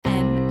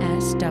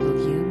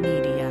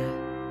Media.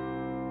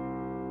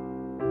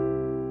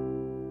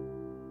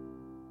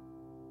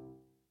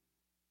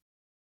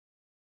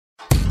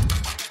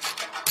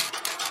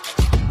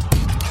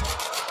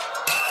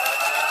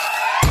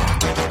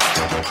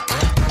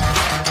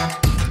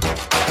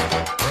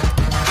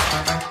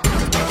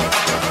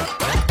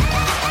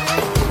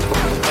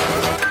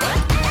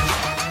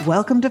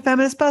 Welcome to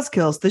Feminist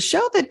Buzzkills, the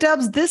show that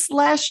dubs this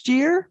last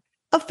year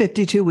a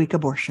 52-week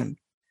abortion.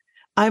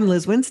 I'm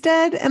Liz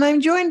Winstead, and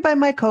I'm joined by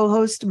my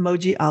co-host,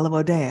 Moji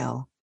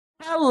Olivodale.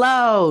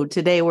 Hello.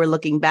 Today, we're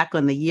looking back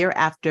on the year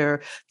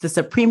after the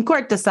Supreme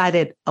Court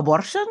decided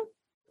abortion.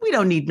 We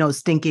don't need no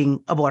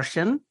stinking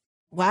abortion.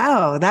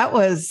 Wow, that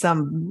was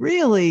some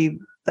really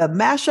the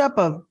mashup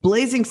of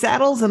Blazing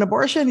Saddles and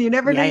abortion you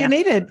never knew you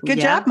needed. Good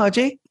job,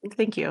 Moji.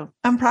 Thank you.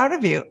 I'm proud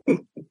of you.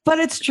 But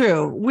it's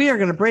true. We are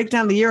going to break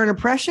down the year in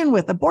oppression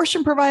with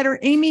abortion provider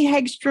Amy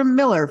Hagstrom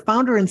Miller,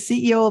 founder and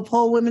CEO of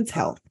Whole Women's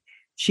Health.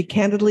 She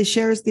candidly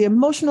shares the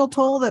emotional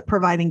toll that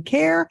providing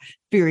care,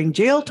 fearing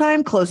jail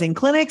time, closing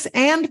clinics,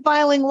 and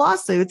filing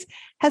lawsuits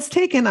has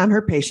taken on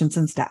her patients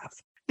and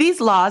staff. These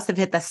laws have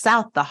hit the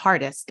South the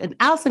hardest, and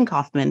Allison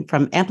Kaufman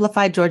from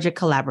Amplified Georgia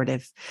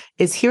Collaborative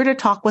is here to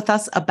talk with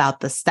us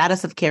about the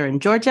status of care in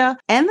Georgia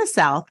and the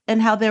South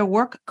and how their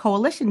work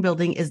coalition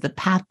building is the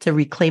path to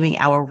reclaiming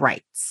our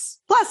rights.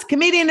 Plus,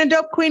 comedian and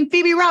dope queen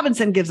Phoebe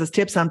Robinson gives us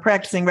tips on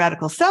practicing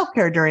radical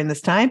self-care during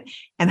this time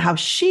and how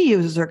she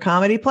uses her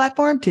comedy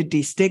platform to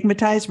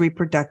destigmatize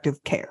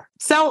reproductive care.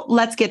 So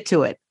let's get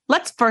to it.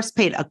 Let's first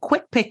paint a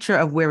quick picture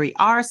of where we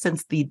are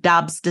since the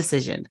Dobbs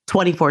decision.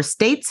 24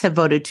 states have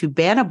voted to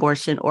ban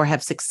abortion or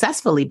have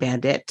successfully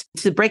banned it.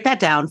 To break that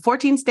down,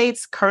 14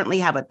 states currently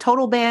have a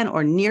total ban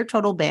or near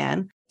total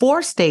ban.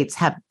 4 states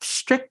have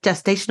strict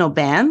gestational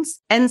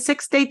bans, and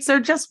 6 states are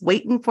just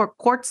waiting for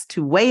courts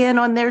to weigh in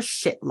on their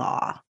shit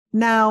law.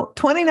 Now,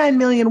 29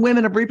 million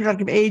women of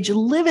reproductive age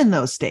live in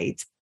those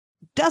states.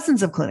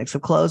 Dozens of clinics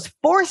have closed.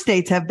 4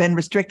 states have been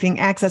restricting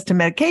access to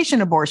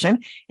medication abortion,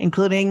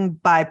 including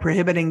by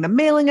prohibiting the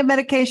mailing of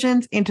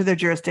medications into their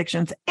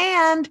jurisdictions.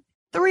 And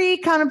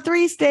 3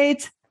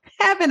 states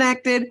have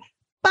enacted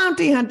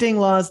bounty hunting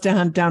laws to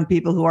hunt down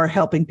people who are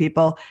helping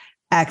people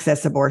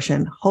access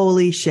abortion.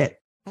 Holy shit.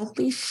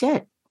 Holy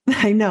shit.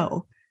 I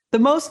know. The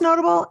most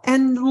notable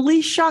and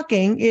least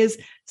shocking is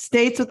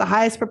states with the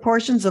highest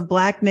proportions of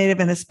Black, Native,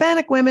 and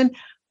Hispanic women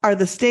are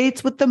the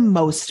states with the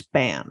most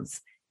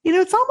bans. You know,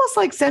 it's almost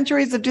like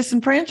centuries of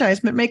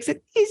disenfranchisement makes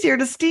it easier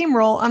to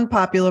steamroll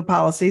unpopular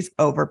policies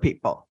over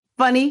people.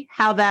 Funny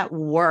how that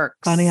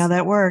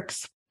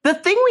works. The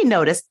thing we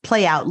noticed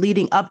play out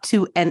leading up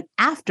to and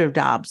after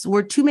Dobbs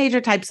were 2 major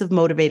types of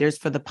motivators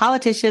for the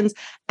politicians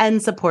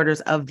and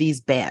supporters of these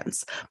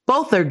bans.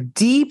 Both are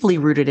deeply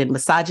rooted in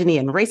misogyny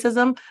and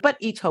racism, but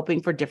each hoping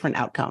for different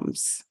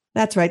outcomes.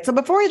 That's right. So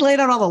before we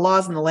laid out all the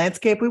laws in the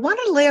landscape, we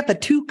wanted to lay out the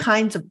 2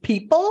 kinds of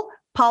people,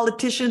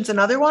 politicians and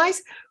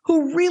otherwise,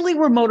 who really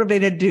were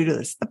motivated to do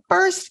this. The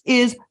first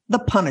is the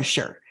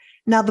Punisher.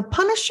 Now, the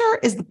Punisher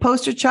is the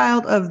poster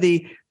child of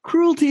the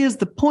cruelty is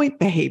the point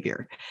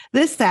behavior.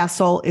 This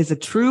asshole is a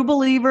true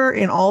believer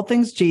in all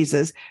things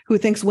Jesus, who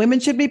thinks women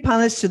should be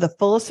punished to the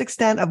fullest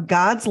extent of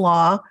God's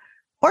law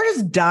or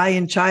just die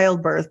in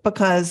childbirth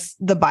because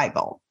the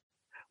Bible.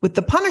 With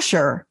the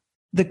Punisher,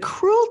 the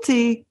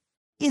cruelty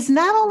is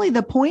not only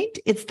the point,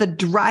 it's the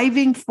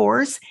driving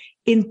force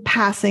in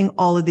passing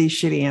all of these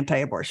shitty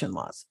anti-abortion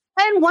laws.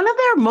 And one of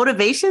their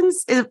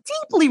motivations is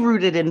deeply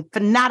rooted in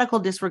fanatical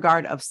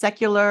disregard of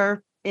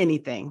secular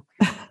anything.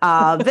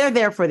 They're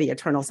there for the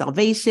eternal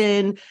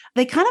salvation.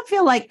 They kind of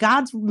feel like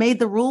God's made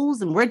the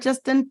rules and we're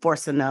just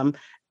enforcing them.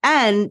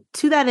 And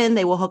to that end,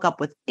 they will hook up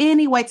with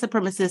any white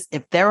supremacist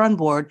if they're on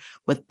board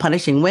with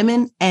punishing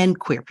women and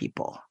queer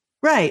people.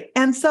 Right.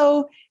 And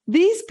so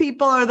these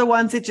people are the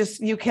ones that just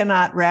you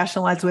cannot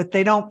rationalize with.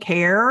 They don't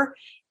care.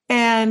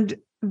 And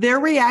their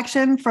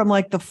reaction from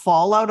like the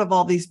fallout of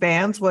all these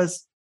bans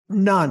was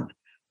none,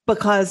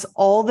 because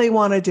all they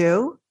want to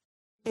do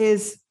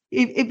is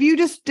if you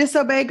just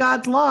disobey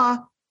God's law,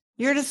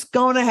 you're just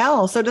going to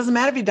hell. So it doesn't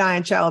matter if you die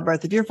in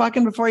childbirth. If you're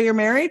fucking before you're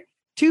married,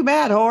 too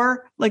bad, whore.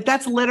 Like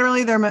that's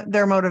literally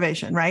their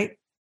motivation, right?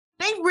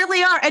 They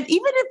really are. And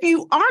even if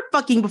you aren't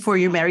fucking before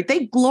you're married,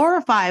 they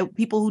glorify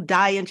people who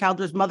die in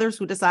childbirth, mothers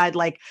who decide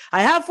like,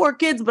 I have 4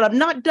 kids, but I'm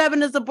not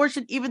having this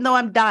abortion, even though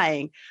I'm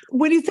dying.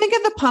 When you think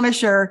of the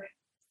Punisher,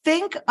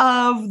 think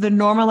of the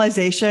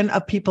normalization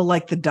of people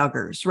like the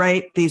Duggars,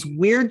 right? These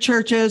weird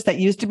churches that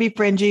used to be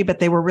fringy, but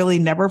they were really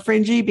never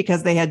fringy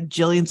because they had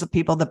jillions of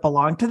people that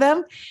belonged to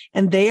them.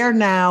 And they are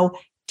now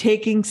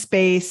taking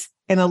space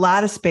and a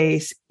lot of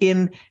space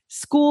in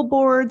school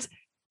boards,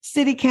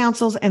 city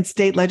councils, and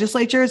state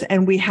legislatures.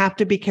 And we have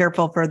to be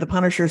careful for the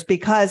Punishers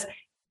because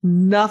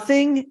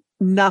nothing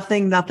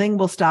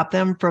will stop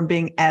them from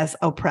being as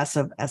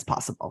oppressive as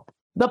possible.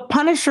 The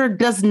Punisher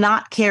does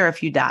not care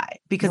if you die,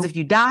 because if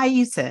you die,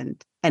 you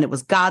sinned, and it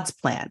was God's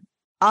plan.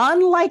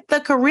 Unlike the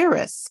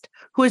careerist,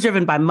 who is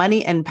driven by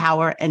money and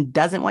power and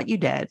doesn't want you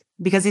dead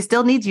because he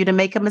still needs you to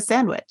make him a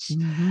sandwich.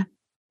 Mm-hmm.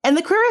 And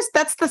the careerist,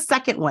 that's the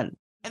second one.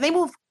 And they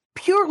move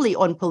purely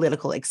on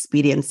political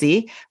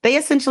expediency. They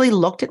essentially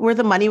looked at where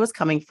the money was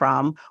coming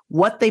from,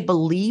 what they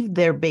believed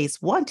their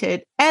base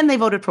wanted, and they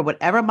voted for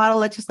whatever model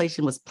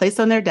legislation was placed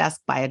on their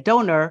desk by a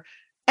donor.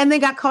 And they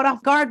got caught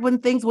off guard when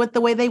things went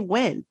the way they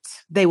went.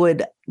 They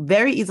would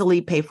very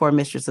easily pay for a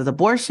mistress's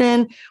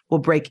abortion, will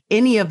break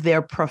any of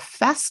their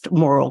professed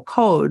moral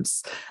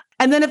codes.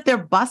 And then if they're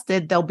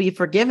busted, they'll be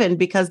forgiven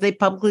because they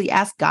publicly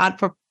asked God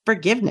for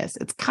forgiveness.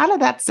 It's kind of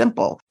that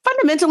simple.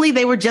 Fundamentally,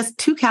 they were just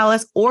too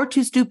callous or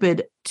too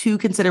stupid to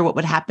consider what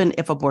would happen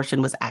if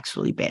abortion was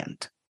actually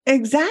banned.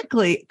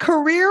 Exactly.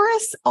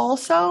 Careerists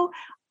also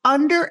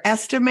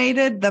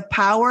underestimated the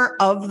power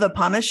of the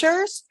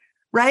punishers,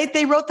 right?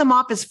 They wrote them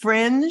off as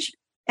fringe,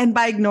 and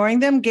by ignoring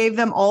them, gave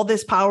them all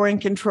this power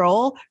and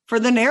control for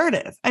the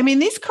narrative. I mean,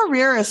 these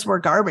careerists were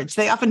garbage.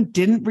 They often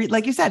didn't read,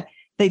 like you said,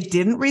 they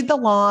didn't read the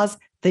laws.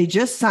 They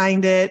just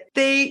signed it.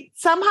 They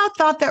somehow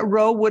thought that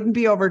Roe wouldn't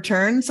be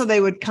overturned. So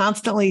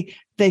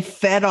they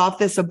fed off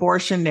this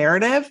abortion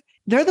narrative.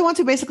 They're the ones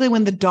who basically,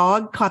 when the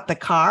dog caught the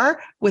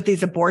car with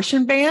these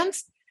abortion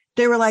bans,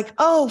 they were like,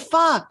 oh,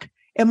 fuck.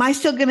 Am I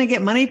still going to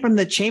get money from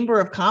the Chamber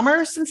of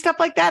Commerce and stuff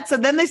like that? So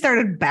then they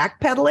started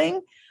backpedaling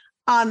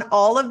on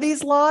all of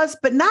these laws,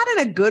 but not in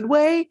a good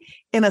way,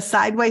 in a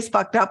sideways,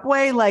 fucked up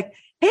way. Like,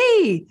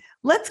 hey,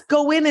 let's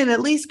go in and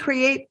at least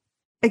create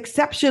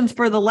exceptions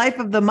for the life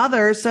of the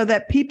mother so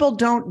that people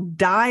don't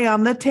die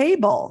on the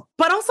table.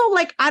 But also,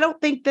 I don't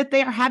think that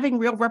they are having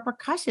real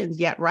repercussions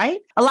yet,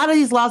 right? A lot of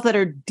these laws that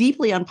are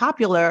deeply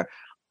unpopular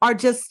are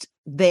just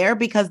there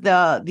because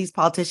these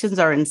politicians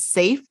are in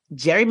safe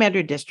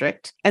gerrymandered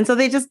district. And so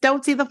they just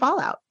don't see the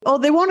fallout. Oh,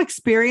 they won't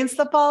experience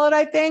the fallout,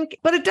 I think,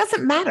 but it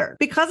doesn't matter.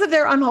 Because of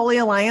their unholy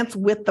alliance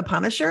with the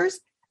punishers,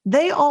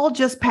 they all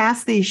just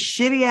passed these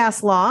shitty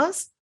ass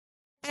laws.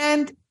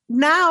 And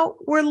now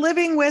we're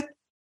living with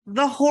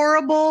the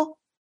horrible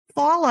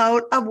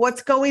fallout of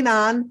what's going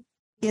on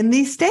in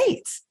these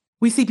states.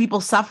 We see people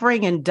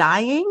suffering and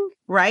dying,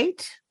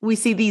 right? We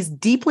see these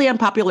deeply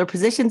unpopular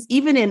positions,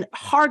 even in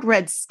hard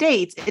red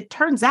states. It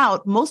turns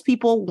out most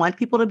people want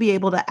people to be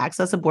able to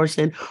access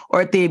abortion, or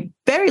at the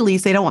very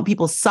least, they don't want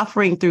people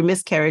suffering through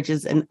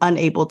miscarriages and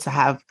unable to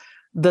have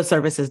the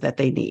services that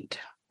they need.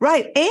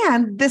 Right.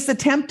 And this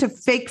attempt to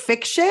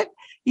fix shit,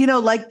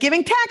 like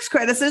giving tax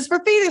credits for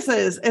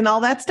fetuses and all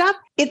that stuff.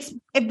 It's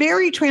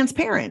very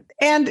transparent.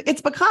 And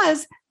it's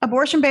because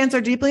abortion bans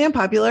are deeply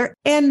unpopular.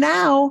 And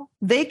now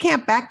they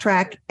can't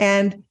backtrack.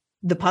 And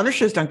the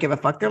punishers don't give a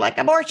fuck. They're like,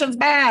 abortion's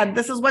bad.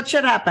 This is what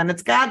should happen.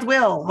 It's God's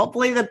will.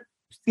 Hopefully the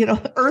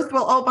earth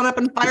will open up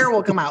and fire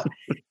will come out.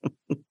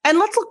 And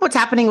let's look what's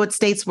happening with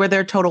states where there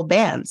are total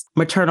bans.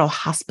 Maternal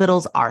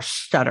hospitals are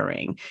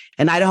shuttering.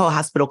 An Idaho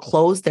hospital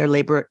closed their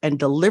labor and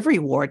delivery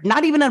ward,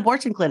 not even an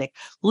abortion clinic,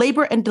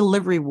 labor and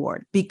delivery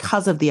ward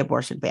because of the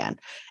abortion ban.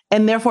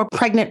 And therefore,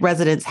 pregnant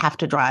residents have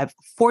to drive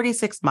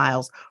 46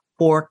 miles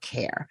for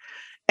care.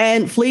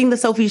 And fleeing the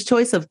Sophie's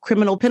choice of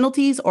criminal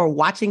penalties or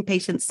watching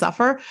patients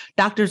suffer,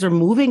 doctors are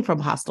moving from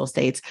hostile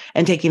states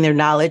and taking their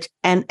knowledge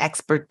and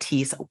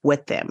expertise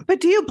with them. But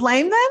do you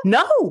blame them?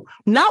 No,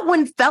 not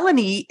when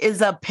felony is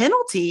a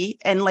penalty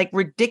and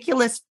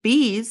ridiculous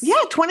fees.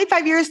 Yeah,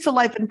 25 years to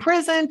life in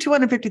prison,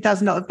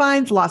 $250,000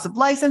 fines, loss of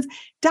license.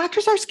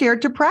 Doctors are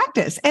scared to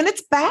practice, and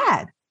it's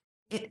bad.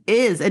 It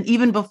is. And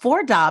even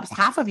before Dobbs,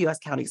 half of U.S.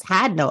 counties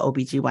had no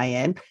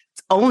OBGYN.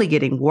 It's only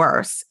getting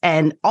worse.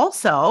 And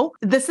also,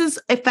 this is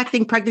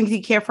affecting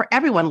pregnancy care for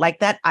everyone, like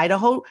that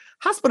Idaho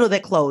hospital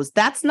that closed.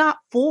 That's not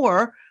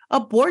for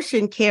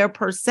abortion care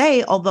per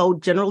se, although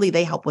generally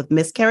they help with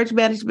miscarriage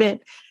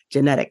management,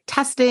 genetic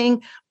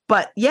testing.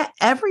 But yet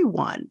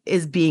everyone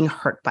is being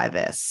hurt by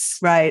this.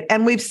 Right.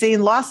 And we've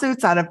seen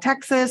lawsuits out of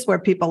Texas where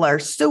people are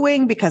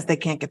suing because they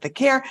can't get the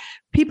care.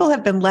 People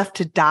have been left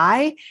to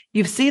die.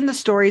 You've seen the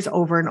stories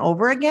over and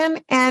over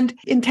again. And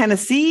in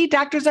Tennessee,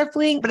 doctors are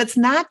fleeing, but it's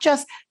not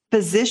just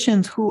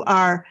physicians who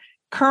are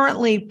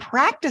currently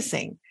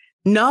practicing.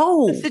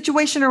 No. The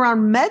situation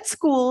around med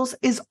schools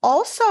is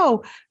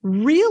also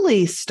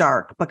really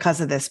stark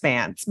because of this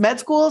ban. Med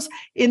schools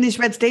in these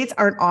red states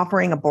aren't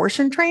offering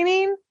abortion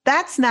training.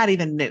 That's not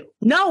even new.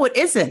 No, it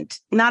isn't.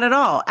 Not at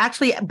all.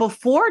 Actually,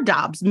 before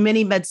Dobbs,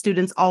 many med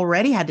students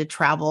already had to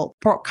travel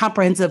for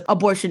comprehensive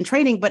abortion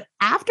training. But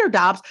after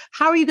Dobbs,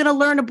 how are you going to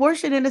learn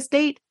abortion in a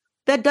state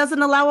that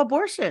doesn't allow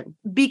abortion?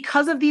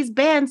 Because of these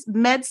bans,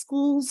 med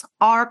schools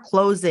are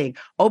closing.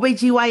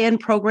 OBGYN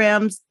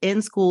programs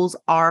in schools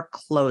are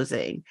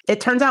closing. It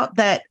turns out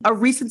that a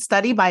recent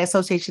study by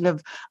Association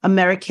of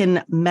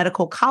American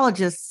Medical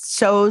Colleges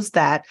shows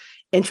that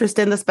interest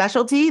in the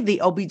specialty, the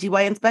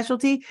OBGYN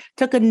specialty,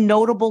 took a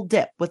notable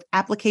dip, with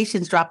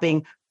applications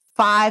dropping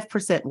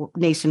 5%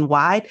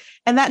 nationwide.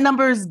 And that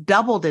number is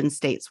doubled in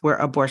states where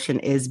abortion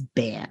is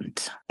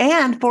banned.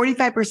 And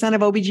 45%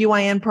 of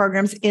OBGYN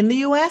programs in the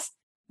U.S.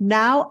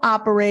 now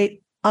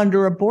operate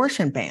under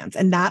abortion bans.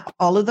 And not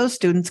all of those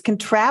students can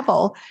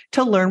travel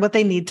to learn what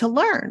they need to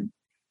learn.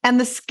 And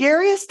the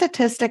scariest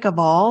statistic of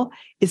all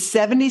is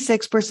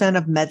 76%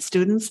 of med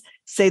students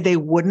say they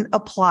wouldn't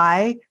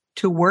apply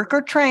to work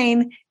or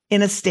train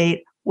in a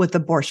state with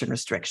abortion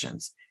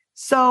restrictions.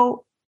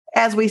 So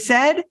as we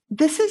said,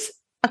 this is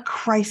a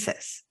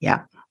crisis.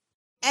 Yeah.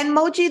 And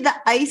Moji, the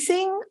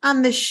icing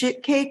on the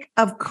shit cake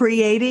of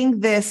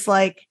creating this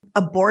like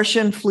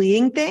abortion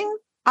fleeing thing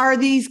are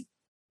these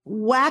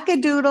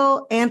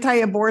wackadoodle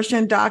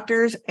anti-abortion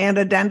doctors and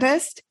a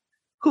dentist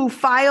who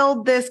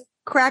filed this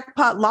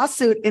crackpot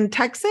lawsuit in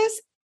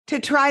Texas to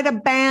try to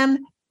ban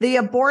the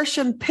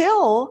abortion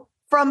pill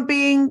from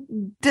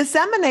being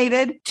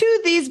disseminated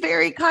to these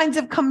very kinds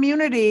of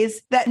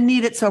communities that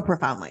need it so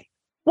profoundly.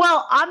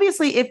 Well,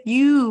 obviously, if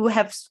you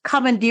have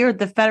commandeered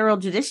the federal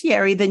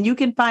judiciary, then you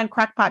can find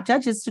crackpot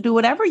judges to do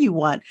whatever you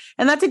want.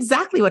 And that's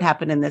exactly what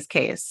happened in this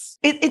case.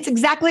 It's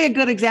exactly a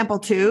good example,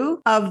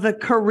 too, of the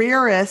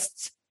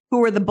careerists who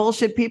were the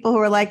bullshit people who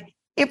are like,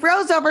 if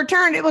Roe's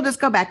overturned, it will just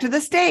go back to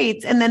the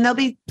states and then there'll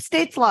be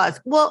states'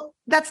 laws. Well,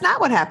 that's not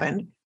what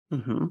happened.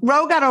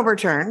 Roe got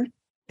overturned.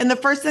 And the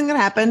first thing that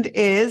happened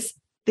is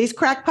these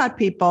crackpot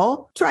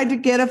people tried to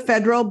get a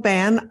federal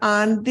ban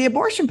on the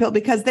abortion pill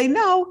because they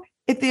know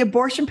if the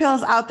abortion pill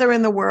is out there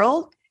in the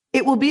world,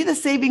 it will be the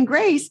saving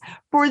grace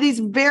for these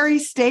very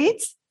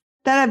states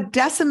that have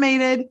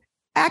decimated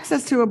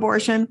access to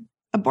abortion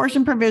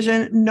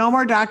provision, no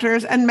more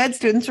doctors and med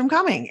students from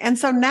coming. And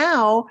so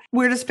now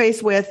we're just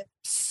faced with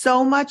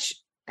so much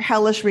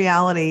hellish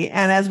reality.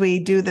 And as we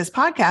do this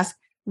podcast,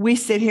 we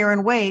sit here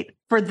and wait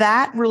for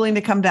that ruling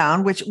to come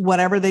down, which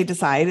whatever they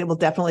decide, it will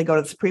definitely go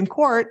to the Supreme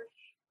Court.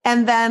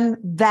 And then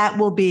that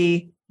will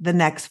be the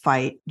next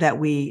fight that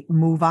we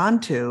move on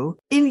to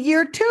in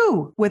year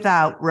 2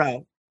 without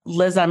Roe.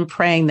 Liz, I'm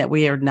praying that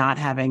we are not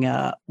having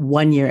a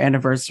 1-year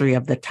anniversary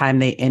of the time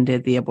they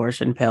ended the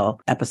abortion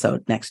pill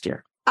episode next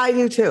year. I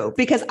do too,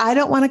 because I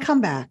don't want to come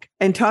back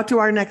and talk to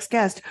our next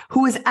guest,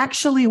 who is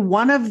actually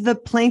one of the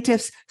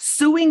plaintiffs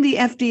suing the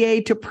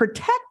FDA to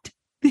protect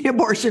the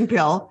abortion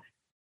pill,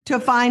 to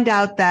find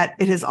out that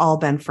it has all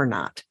been for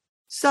naught.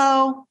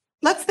 So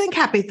let's think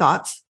happy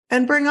thoughts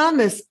and bring on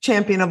this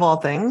champion of all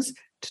things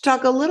to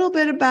talk a little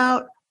bit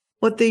about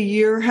what the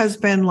year has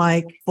been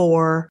like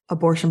for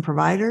abortion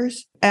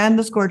providers and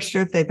the scorched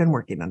earth they've been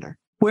working under.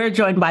 We're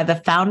joined by the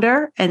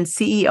founder and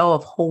CEO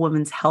of Whole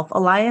Women's Health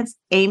Alliance,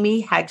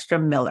 Amy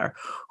Hagstrom Miller,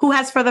 who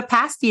has for the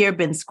past year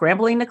been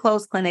scrambling to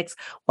close clinics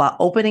while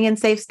opening in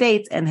safe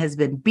states and has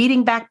been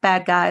beating back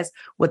bad guys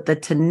with the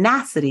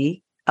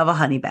tenacity of a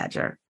honey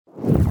badger.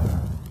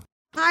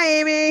 Hi,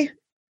 Amy.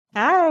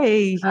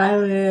 Hi. Hi,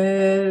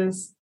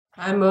 Liz.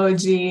 Hi,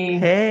 Moji.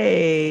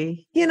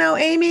 Hey. You know,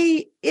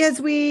 Amy, as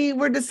we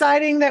were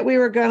deciding that we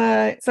were going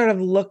to sort of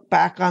look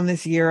back on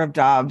this year of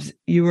Dobbs,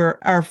 you were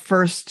our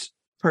first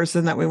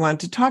person that we wanted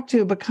to talk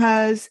to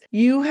because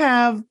you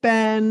have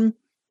been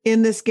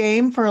in this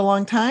game for a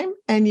long time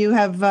and you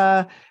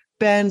have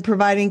been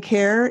providing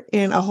care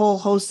in a whole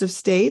host of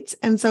states.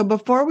 And so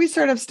before we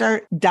sort of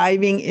start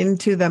diving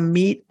into the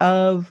meat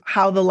of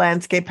how the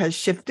landscape has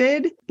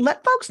shifted,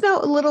 let folks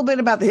know a little bit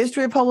about the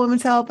history of Whole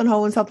Women's Health and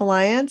Whole Women's Health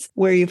Alliance,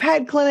 where you've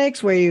had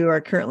clinics, where you are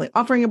currently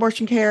offering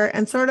abortion care,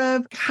 and sort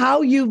of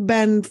how you've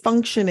been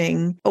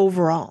functioning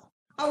overall.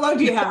 How long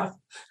do you have?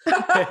 We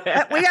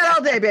got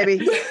all day,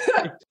 baby.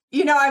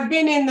 You know, I've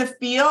been in the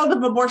field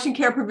of abortion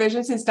care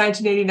provision since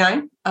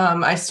 1989.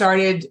 I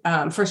started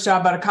first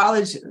job out of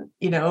college,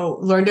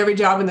 learned every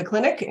job in the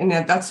clinic. And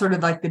that's sort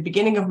of like the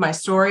beginning of my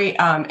story.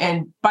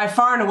 And by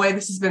far and away,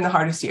 this has been the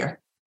hardest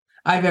year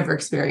I've ever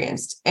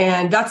experienced.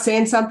 And that's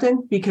saying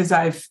something because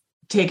I've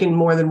taken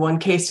more than one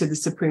case to the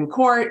Supreme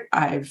Court.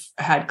 I've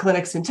had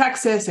clinics in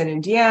Texas and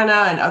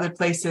Indiana and other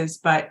places,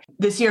 but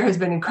this year has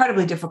been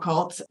incredibly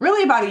difficult,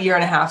 really about a year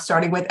and a half,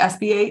 starting with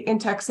SB 8 in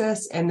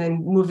Texas and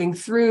then moving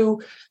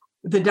through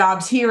the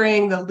Dobbs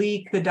hearing, the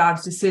leak, the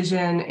Dobbs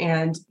decision.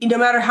 And no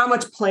matter how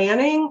much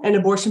planning an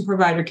abortion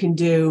provider can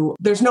do,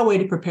 there's no way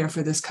to prepare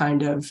for this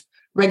kind of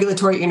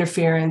regulatory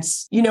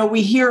interference. You know,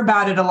 we hear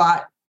about it a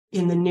lot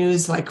in the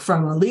news, like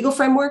from a legal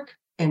framework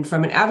and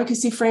from an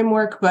advocacy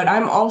framework, but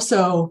I'm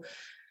also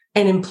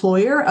an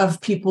employer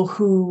of people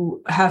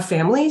who have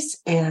families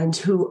and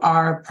who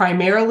are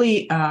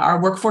primarily,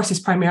 our workforce is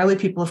primarily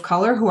people of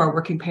color who are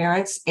working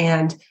parents.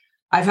 And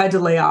I've had to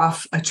lay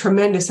off a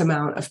tremendous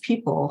amount of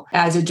people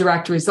as a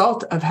direct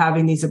result of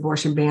having these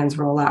abortion bans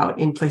roll out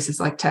in places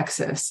like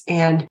Texas.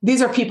 And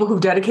these are people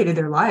who've dedicated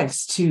their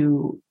lives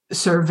to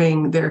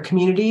serving their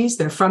communities.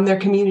 They're from their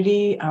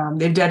community.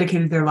 They've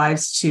dedicated their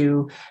lives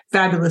to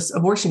fabulous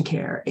abortion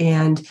care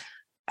and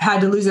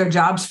had to lose their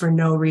jobs for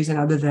no reason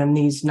other than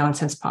these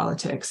nonsense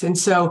politics. And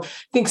so I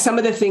think some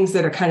of the things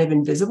that are kind of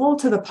invisible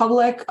to the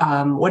public,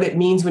 what it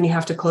means when you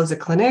have to close a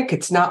clinic,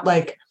 it's not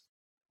like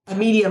a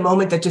media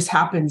moment that just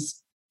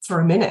happens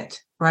for a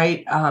minute,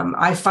 right?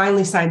 I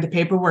finally signed the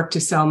paperwork to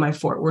sell my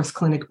Fort Worth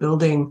clinic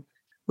building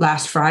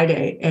last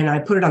Friday, and I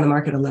put it on the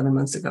market 11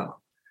 months ago,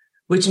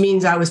 which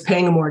means I was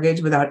paying a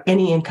mortgage without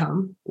any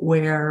income,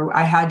 where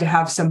I had to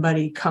have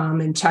somebody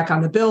come and check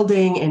on the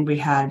building, and we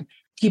had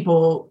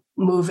people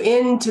move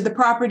into the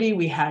property.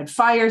 We had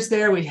fires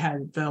there. We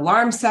had the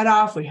alarm set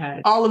off. We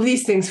had all of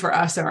these things for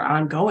us are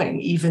ongoing,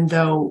 even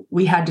though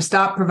we had to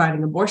stop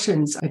providing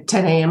abortions at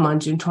 10 a.m. on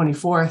June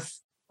 24th.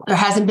 There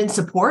hasn't been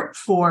support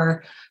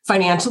for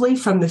financially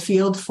from the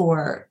field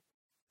for,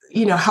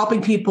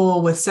 helping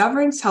people with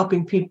severance,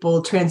 helping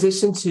people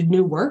transition to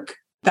new work.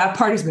 That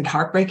part has been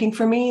heartbreaking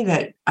for me,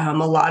 that a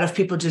lot of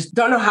people just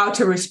don't know how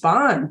to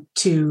respond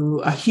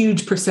to a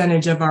huge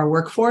percentage of our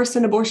workforce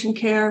in abortion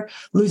care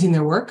losing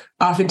their work.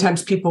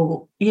 Oftentimes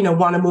people,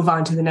 want to move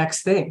on to the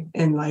next thing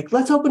and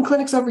let's open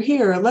clinics over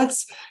here.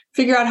 Let's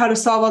figure out how to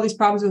solve all these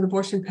problems with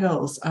abortion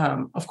pills.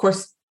 Of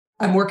course,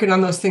 I'm working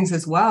on those things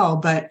as well,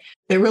 but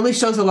it really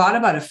shows a lot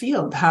about a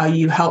field, how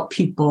you help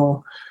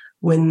people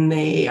when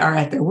they are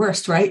at their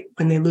worst, right?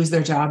 When they lose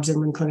their jobs and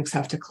when clinics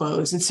have to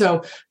close. And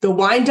so the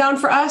wind down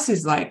for us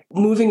is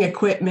moving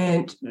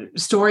equipment,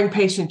 storing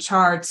patient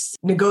charts,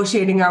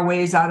 negotiating our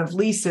ways out of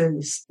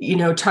leases,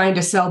 trying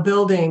to sell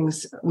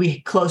buildings.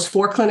 We closed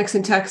 4 clinics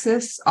in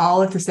Texas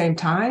all at the same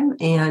time.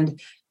 And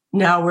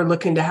now we're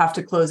looking to have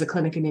to close a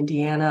clinic in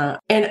Indiana.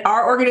 And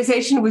our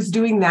organization was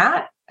doing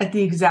that at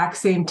the exact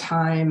same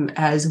time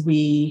as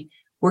we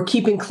were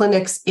keeping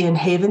clinics in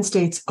Haven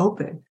states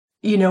open.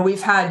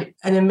 We've had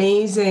an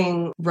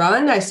amazing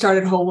run. I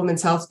started Whole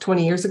Woman's Health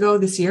 20 years ago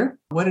this year.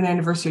 What an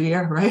anniversary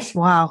year, right?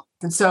 Wow.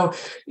 And so,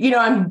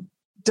 I'm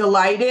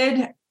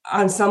delighted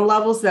on some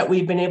levels that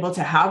we've been able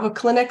to have a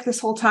clinic this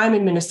whole time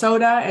in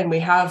Minnesota, and we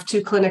have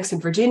 2 clinics in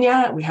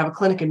Virginia. We have a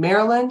clinic in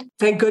Maryland.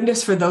 Thank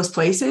goodness for those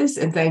places.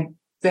 And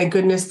thank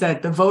goodness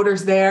that the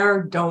voters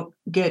there don't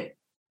get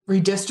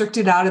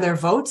redistricted out of their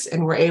votes,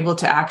 and we're able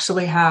to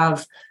actually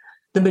have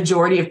the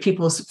majority of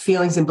people's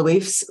feelings and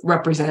beliefs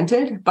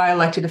represented by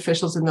elected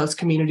officials in those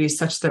communities,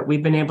 such that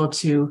we've been able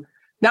to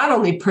not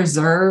only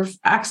preserve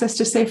access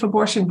to safe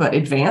abortion, but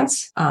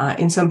advance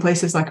in some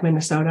places like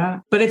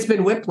Minnesota. But it's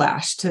been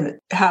whiplash to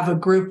have a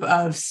group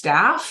of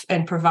staff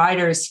and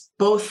providers,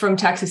 both from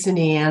Texas and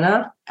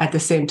Indiana, at the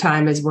same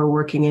time as we're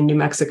working in New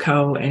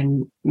Mexico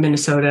and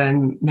Minnesota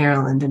and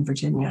Maryland and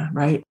Virginia,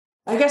 right?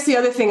 I guess the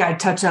other thing I'd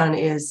touch on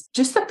is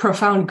just the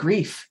profound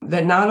grief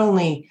that not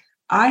only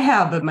I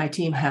have, but my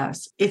team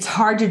has. It's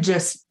hard to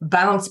just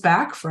bounce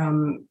back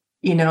from,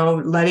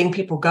 letting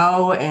people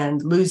go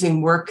and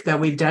losing work that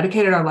we've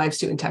dedicated our lives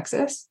to in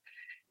Texas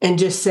and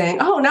just saying,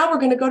 oh, now we're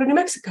going to go to New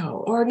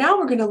Mexico, or now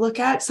we're going to look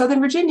at Southern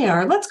Virginia,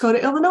 or let's go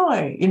to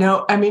Illinois.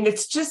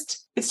 It's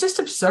just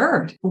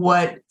absurd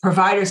what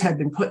providers have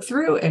been put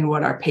through and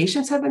what our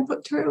patients have been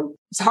put through.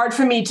 It's hard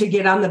for me to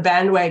get on the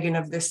bandwagon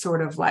of this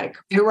sort of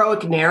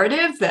heroic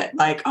narrative that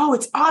oh,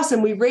 it's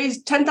awesome. We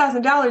raised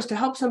 $10,000 to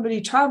help somebody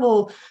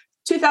travel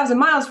 2,000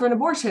 miles for an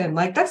abortion.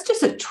 That's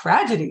just a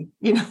tragedy.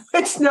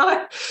 It's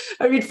not,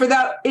 for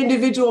that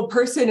individual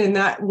person and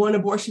that one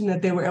abortion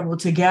that they were able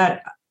to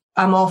get,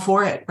 I'm all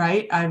for it,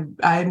 right?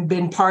 I've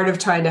been part of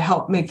trying to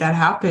help make that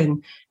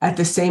happen. At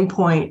the same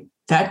point,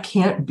 that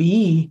can't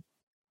be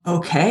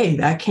okay.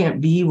 That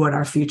can't be what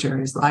our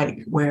future is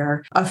like,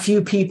 where a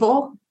few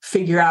people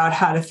figure out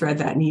how to thread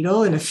that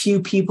needle and a few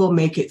people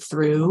make it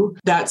through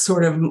that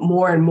sort of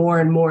more and more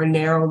and more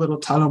narrow little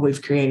tunnel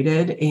we've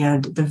created.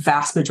 And the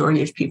vast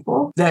majority of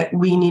people that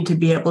we need to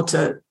be able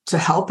to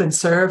help and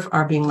serve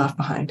are being left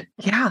behind.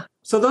 Yeah.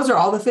 So those are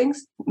all the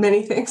things,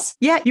 many things.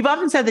 Yeah. You've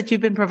often said that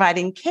you've been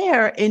providing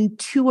care in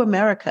 2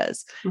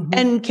 Americas. Mm-hmm.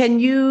 And can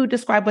you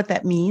describe what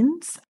that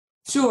means?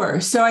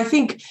 Sure. So I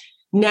think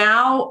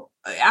now,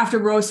 after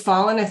Roe's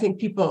fallen, I think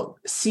people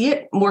see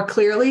it more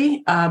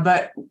clearly,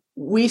 but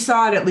we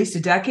saw it at least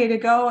a decade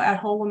ago at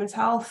Whole Woman's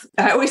Health.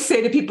 I always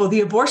say to people, the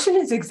abortion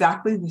is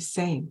exactly the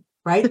same,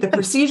 right? The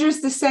procedure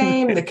is the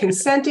same. The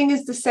consenting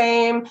is the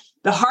same.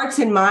 The hearts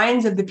and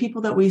minds of the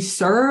people that we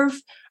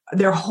serve,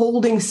 they're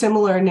holding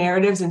similar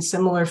narratives and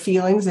similar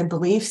feelings and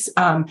beliefs.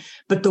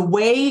 But the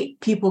way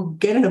people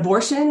get an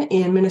abortion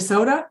in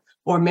Minnesota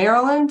or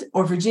Maryland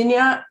or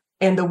Virginia,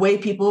 and the way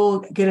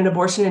people get an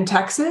abortion in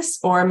Texas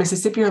or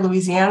Mississippi or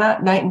Louisiana,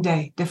 night and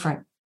day,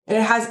 different. And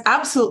it has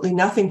absolutely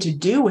nothing to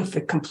do with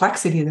the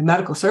complexity of the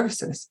medical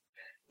services.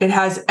 It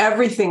has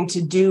everything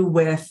to do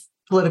with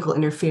political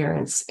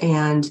interference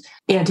and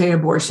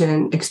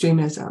anti-abortion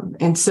extremism.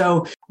 And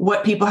so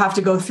what people have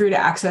to go through to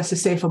access a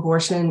safe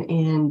abortion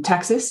in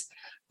Texas,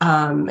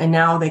 and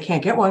now they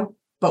can't get one,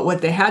 but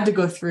what they had to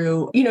go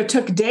through,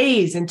 took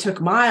days and took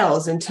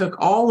miles and took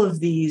all of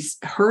these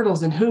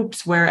hurdles and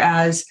hoops.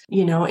 Whereas,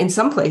 in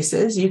some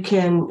places you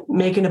can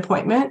make an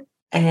appointment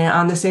and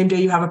on the same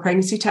day you have a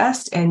pregnancy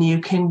test and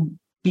you can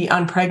be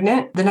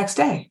unpregnant the next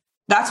day.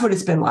 That's what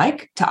it's been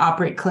like to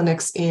operate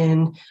clinics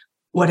in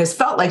what has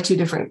felt like 2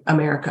 different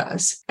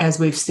Americas, as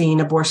we've seen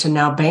abortion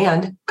now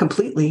banned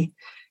completely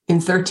in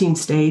 13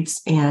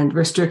 states and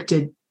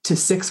restricted to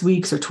 6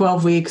 weeks or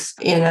 12 weeks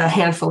in a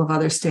handful of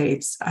other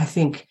states. I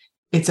think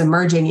it's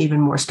emerging even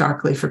more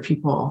starkly for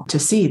people to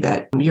see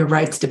that your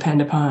rights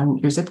depend upon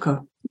your zip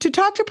code. To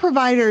talk to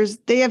providers,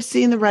 they have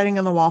seen the writing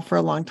on the wall for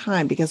a long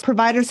time because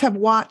providers have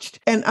watched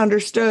and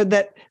understood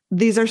that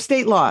these are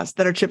state laws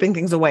that are chipping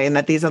things away and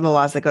that these are the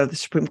laws that go to the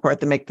Supreme Court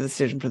that make the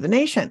decision for the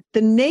nation.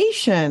 The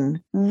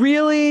nation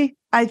really,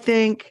 I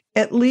think,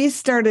 at least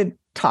started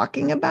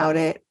talking about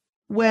it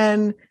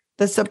when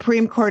the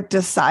Supreme Court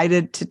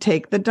decided to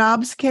take the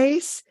Dobbs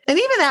case. And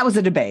even that was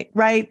a debate,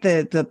 right?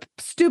 The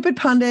stupid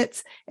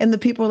pundits and the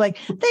people were like,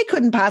 they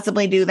couldn't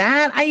possibly do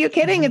that. Are you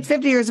kidding? It's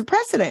 50 years of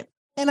precedent.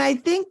 And I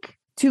think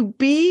to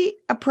be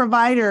a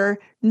provider,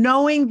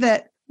 knowing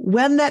that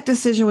when that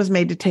decision was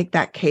made to take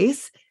that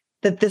case,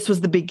 that this was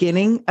the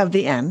beginning of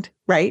the end,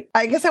 right?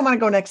 I guess I want to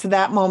go next to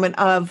that moment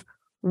of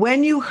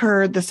when you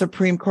heard the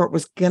Supreme Court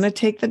was going to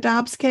take the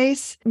Dobbs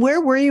case. Where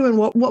were you and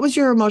what was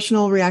your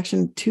emotional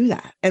reaction to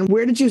that? And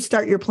where did you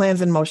start your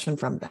plans in motion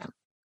from then?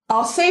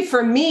 I'll say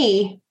for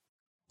me,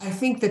 I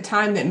think the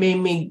time that made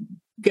me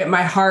get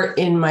my heart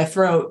in my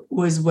throat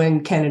was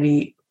when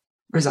Kennedy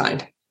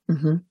resigned.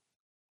 Mm-hmm.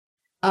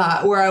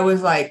 Where I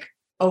was like,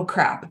 oh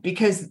crap,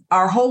 because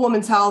our whole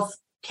women's health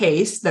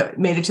case that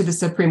made it to the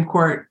Supreme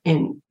Court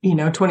in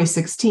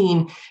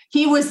 2016,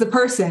 he was the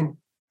person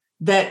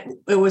that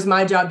it was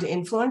my job to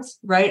influence,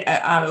 right?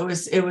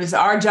 It was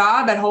our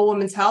job at Whole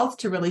Women's Health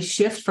to really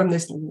shift from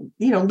this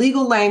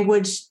legal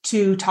language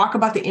to talk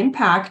about the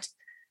impact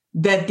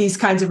that these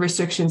kinds of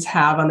restrictions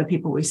have on the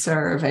people we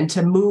serve, and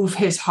to move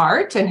his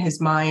heart and his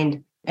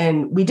mind.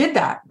 And we did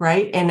that,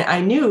 right? And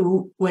I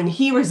knew when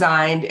he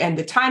resigned and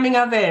the timing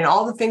of it and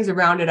all the things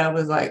around it, I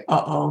was like,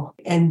 uh-oh.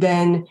 And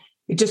then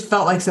it just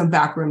felt like some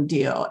backroom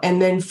deal. And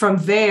then from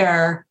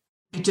there,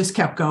 it just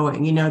kept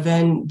going.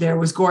 Then there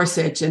was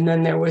Gorsuch, and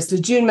then there was the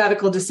June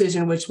medical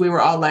decision, which we were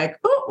all like,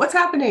 oh, what's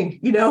happening?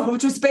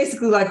 Which was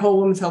basically like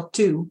Whole Women's Health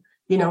 2,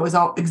 it was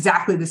all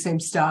exactly the same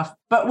stuff.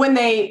 But when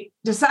they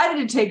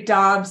decided to take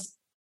Dobbs,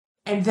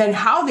 and then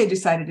how they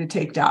decided to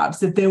take Dobbs,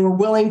 that they were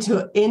willing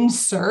to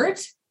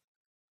insert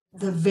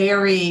the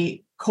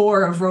very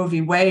core of Roe v.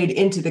 Wade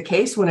into the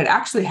case when it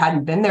actually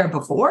hadn't been there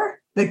before.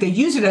 Like they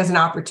used it as an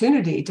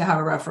opportunity to have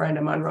a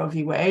referendum on Roe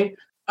v. Wade.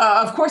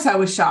 Of course, I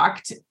was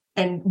shocked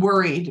and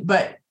worried,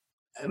 but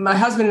my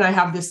husband and I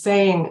have this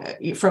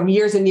saying from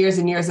years and years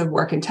and years of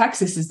work in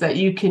Texas is that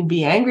you can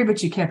be angry,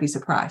 but you can't be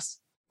surprised,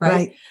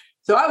 right?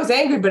 So I was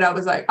angry, but I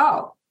was like,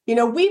 oh,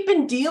 we've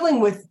been dealing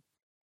with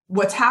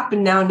what's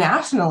happened now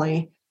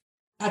nationally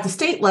at the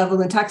state level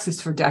in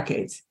Texas for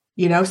decades.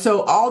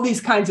 So all these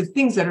kinds of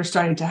things that are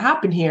starting to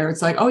happen here,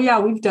 it's like, oh yeah,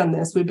 we've done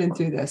this. We've been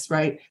through this,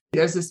 right?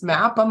 There's this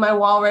map on my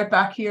wall right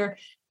back here,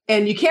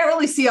 and you can't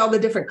really see all the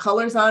different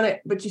colors on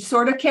it, but you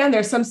sort of can.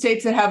 There's some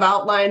states that have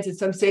outlines and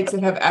some states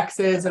that have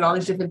X's and all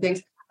these different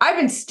things. I've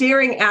been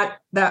staring at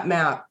that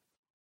map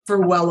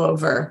for well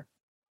over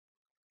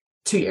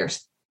 2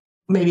 years,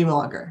 maybe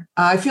longer.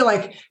 I feel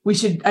like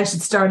I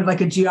should start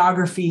like a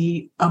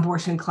geography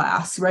abortion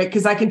class, right?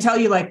 Because I can tell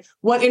you like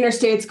what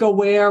interstates go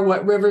where,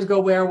 what rivers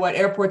go where, what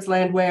airports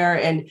land where.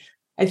 And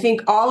I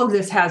think all of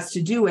this has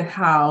to do with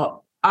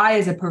how I,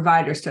 as a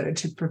provider, started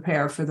to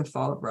prepare for the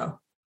fall of Roe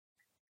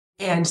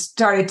and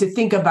started to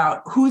think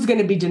about who's going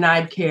to be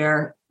denied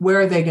care,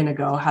 where are they going to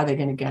go, how are they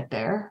going to get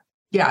there?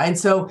 Yeah. And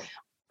so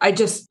I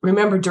just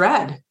remember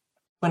dread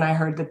when I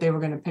heard that they were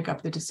going to pick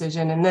up the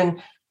decision. And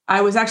then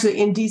I was actually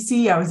in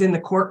DC. I was in the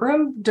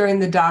courtroom during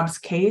the Dobbs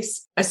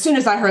case. As soon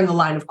as I heard the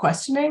line of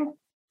questioning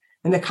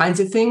and the kinds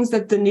of things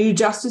that the new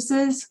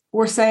justices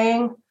were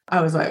saying,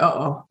 I was like,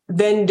 uh-oh.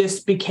 Then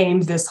just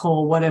became this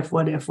whole what if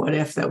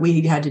that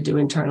we had to do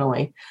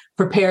internally,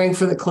 preparing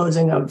for the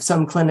closing of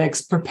some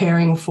clinics,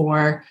 preparing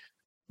for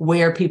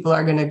where people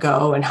are going to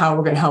go and how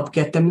we're going to help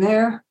get them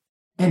there.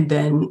 And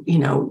then,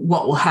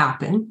 what will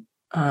happen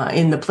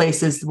in the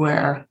places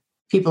where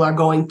people are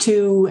going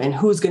to, and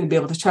who's going to be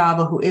able to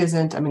travel, who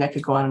isn't. I mean, I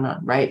could go on and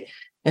on, right?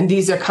 And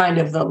these are kind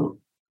of the,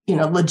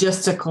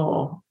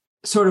 logistical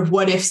sort of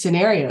what if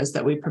scenarios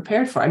that we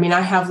prepared for. I mean,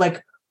 I have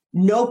like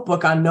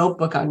notebook on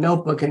notebook on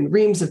notebook and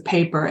reams of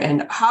paper.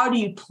 And how do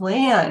you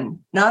plan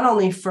not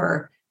only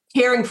for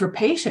caring for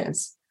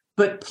patients,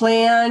 but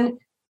plan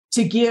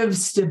to give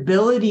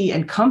stability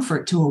and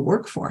comfort to a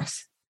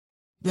workforce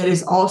that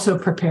is also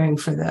preparing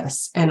for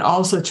this and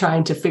also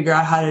trying to figure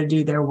out how to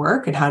do their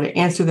work and how to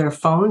answer their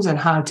phones and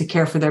how to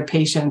care for their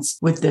patients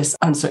with this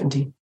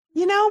uncertainty.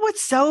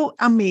 What's so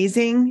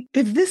amazing?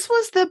 If this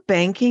was the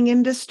banking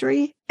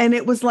industry and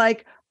it was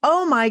like,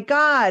 oh my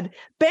God,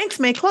 banks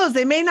may close.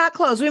 They may not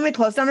close. We may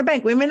close down a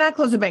bank. We may not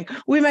close a bank.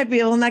 We might be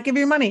able to not give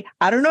you money.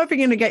 I don't know if you're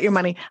going to get your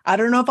money. I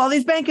don't know if all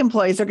these bank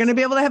employees are going to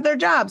be able to have their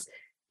jobs.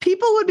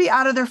 People would be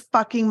out of their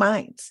fucking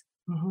minds,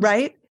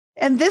 right?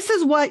 And this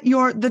is what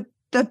the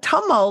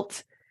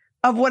tumult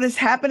of what is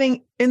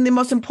happening in the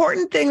most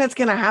important thing that's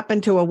going to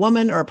happen to a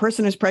woman or a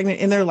person who's pregnant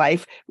in their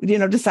life,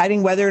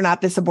 deciding whether or not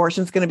this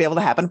abortion is going to be able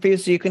to happen for you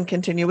so you can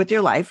continue with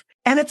your life.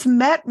 And it's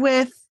met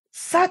with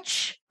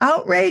such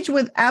outrage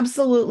with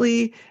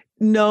absolutely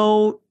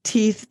no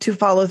teeth to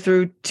follow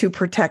through to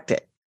protect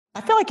it.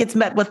 I feel like it's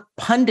met with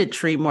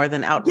punditry more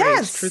than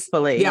outrage,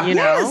 truthfully, Yeah.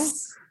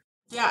 Yes.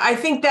 Yeah, I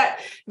think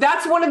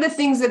that's one of the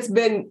things that's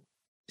been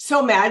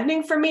so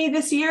maddening for me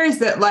this year is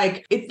that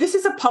this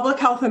is a public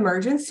health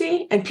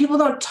emergency and people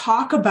don't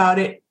talk about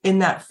it in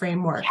that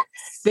framework.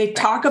 Yes. They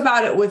talk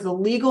about it with a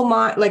legal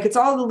mind, like it's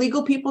all the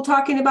legal people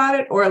talking about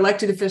it or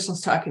elected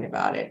officials talking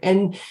about it.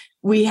 And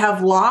we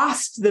have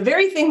lost the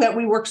very thing that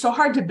we worked so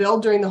hard to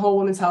build during the whole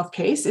women's health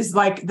case is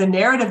like the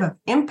narrative of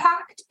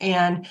impact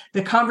and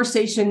the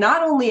conversation,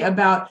 not only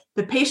about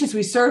the patients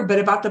we serve, but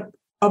about the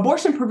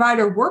abortion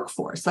provider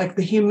workforce. Like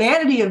the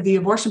humanity of the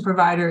abortion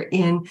provider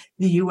in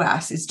the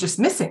US is just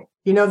missing.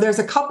 There's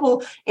a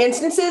couple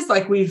instances,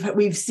 like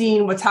we've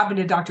seen what's happened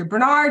to Dr.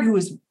 Bernard, who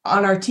was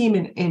on our team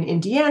in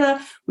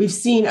Indiana. We've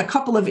seen a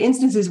couple of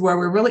instances where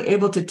we're really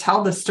able to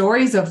tell the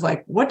stories of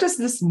like, what does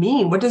this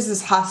mean? What does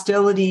this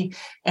hostility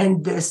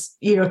and this,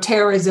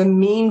 terrorism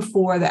mean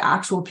for the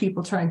actual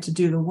people trying to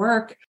do the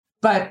work?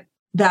 But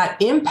that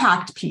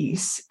impact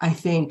piece, I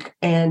think,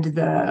 and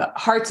the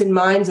hearts and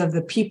minds of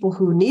the people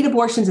who need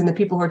abortions and the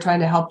people who are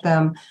trying to help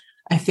them,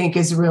 I think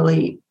is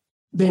really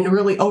been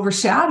really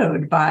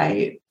overshadowed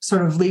by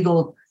sort of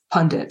legal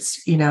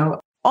pundits,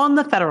 On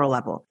the federal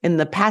level, in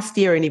the past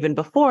year and even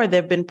before,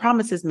 there have been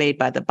promises made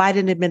by the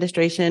Biden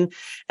administration.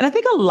 And I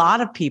think a lot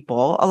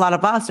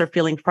of us are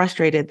feeling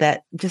frustrated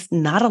that just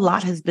not a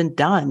lot has been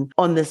done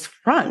on this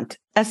front.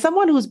 As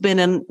someone who's been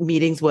in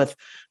meetings with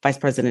Vice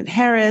President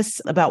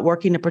Harris about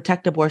working to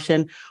protect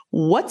abortion,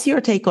 what's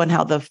your take on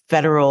how the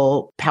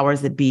federal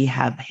powers that be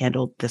have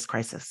handled this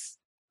crisis?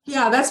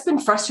 Yeah, that's been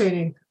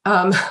frustrating.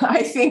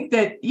 I think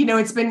that,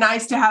 it's been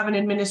nice to have an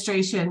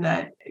administration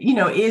that,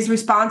 is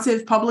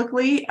responsive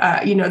publicly,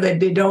 that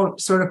they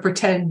don't sort of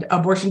pretend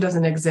abortion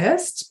doesn't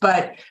exist.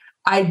 But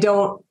I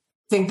don't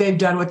think they've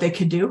done what they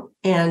could do.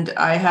 And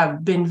I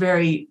have been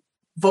very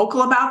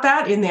vocal about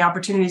that in the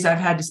opportunities I've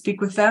had to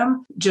speak with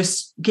them,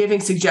 just giving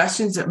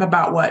suggestions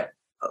about what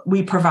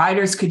we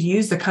providers could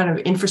use, the kind of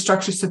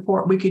infrastructure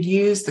support we could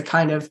use, the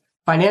kind of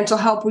financial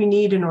help we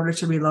need in order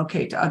to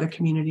relocate to other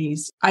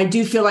communities. I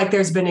do feel like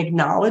there's been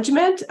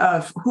acknowledgement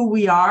of who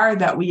we are,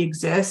 that we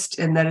exist,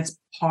 and that it's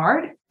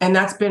hard. And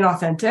that's been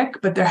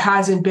authentic, but there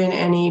hasn't been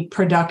any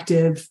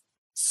productive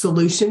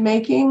solution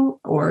making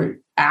or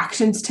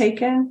actions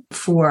taken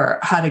for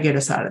how to get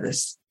us out of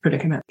this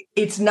predicament.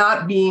 It's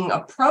not being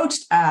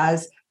approached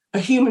as a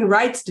human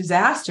rights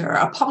disaster,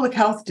 a public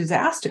health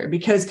disaster,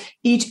 because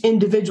each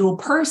individual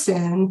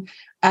person,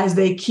 as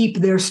they keep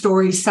their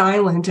story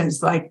silent,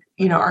 as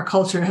our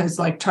culture has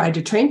tried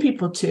to train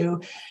people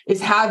to,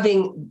 is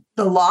having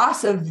the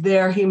loss of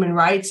their human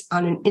rights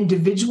on an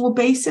individual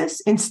basis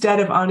instead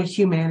of on a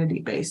humanity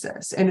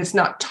basis. And it's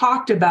not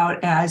talked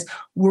about as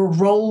we're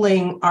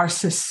rolling our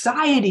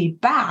society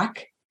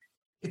back.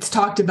 It's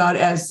talked about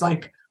as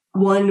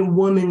one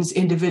woman's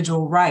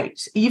individual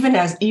rights, even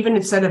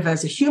instead of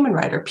as a human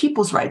right or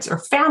people's rights or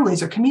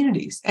families or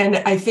communities. And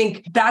I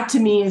think that to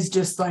me is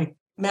just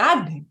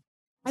maddening.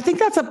 I think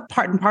that's a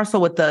part and parcel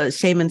with the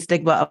shame and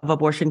stigma of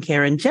abortion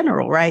care in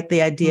general, right?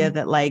 The idea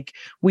that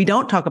we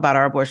don't talk about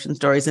our abortion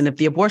stories. And if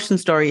the abortion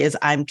story is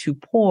I'm too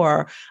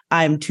poor,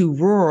 I'm too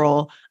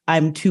rural,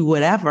 I'm too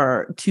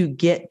whatever to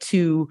get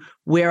to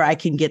where I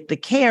can get the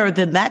care,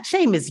 then that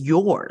shame is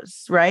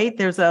yours, right?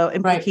 There's an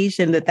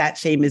implication that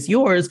shame is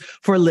yours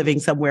for living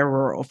somewhere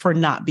rural, for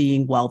not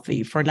being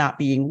wealthy, for not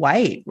being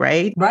white,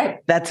 right? Right.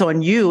 That's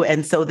on you.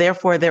 And so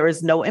therefore, there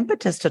is no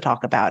impetus to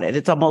talk about it.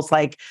 It's almost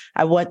like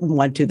I wouldn't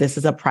want to. This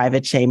is a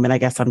private shame. And I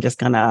guess I'm just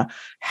going to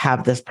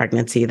have this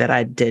pregnancy that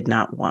I did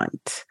not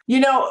want.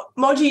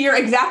 Moji, you're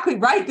exactly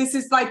right. This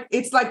is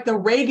it's like the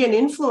Reagan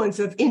influence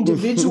of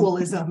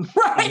individualism,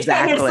 right?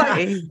 Exactly.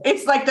 And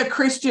it's like the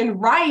Christian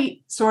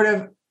right sort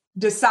of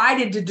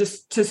decided to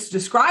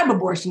describe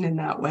abortion in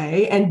that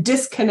way and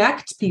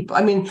disconnect people.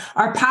 I mean,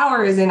 our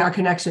power is in our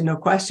connection, no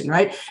question,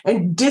 right?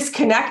 And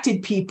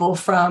disconnected people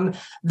from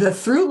the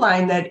through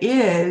line that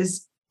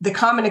is the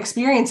common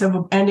experience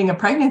of ending a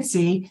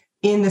pregnancy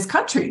in this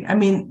country. I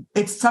mean,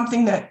 it's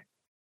something that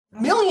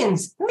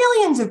millions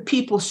of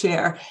people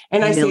share.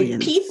 And I say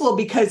people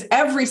because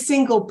every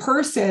single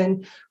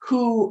person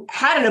who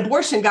had an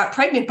abortion got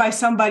pregnant by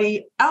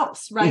somebody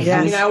else, right?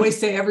 Yes. I mean, I always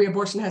say every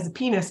abortion has a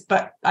penis,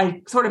 but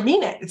I sort of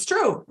mean it. It's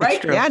true, right?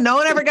 It's true. Yeah, no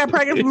one ever got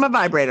pregnant from a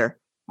vibrator.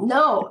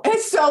 No. And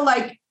so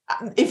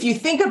if you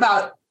think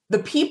about the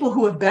people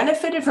who have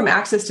benefited from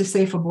access to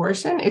safe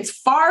abortion, it's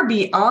far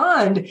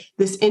beyond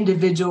this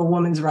individual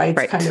woman's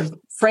rights kind of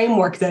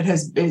framework that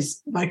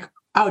is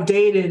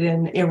outdated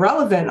and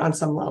irrelevant on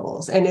some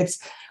levels. And it's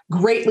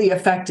greatly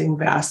affecting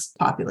vast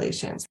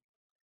populations.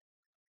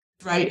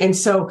 Right. And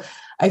so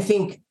I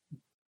think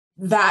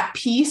that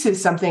piece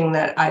is something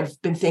that I've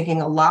been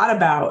thinking a lot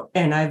about.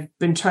 And I've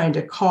been trying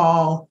to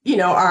call,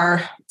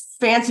 our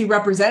fancy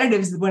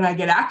representatives when I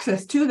get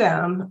access to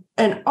them.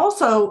 And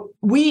also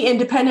we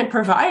independent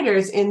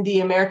providers in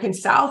the American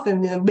South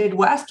and the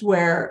Midwest,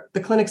 where the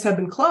clinics have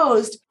been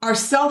closed, are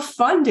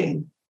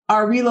self-funding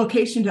our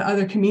relocation to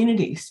other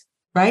communities.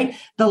 Right?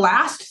 The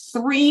last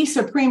 3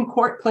 Supreme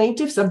Court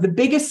plaintiffs of the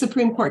biggest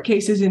Supreme Court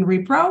cases in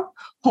repro,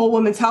 Whole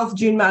Women's Health,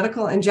 June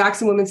Medical, and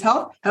Jackson Women's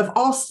Health, have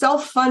all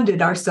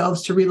self-funded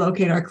ourselves to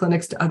relocate our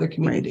clinics to other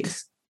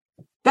communities.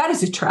 Right. That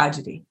is a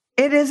tragedy.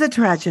 It is a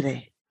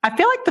tragedy. I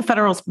feel like the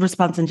federal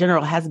response in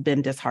general has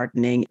been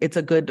disheartening. It's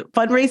a good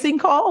fundraising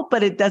call,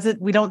 but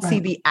we don't see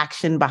the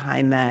action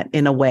behind that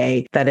in a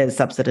way that is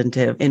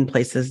substantive in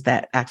places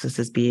that access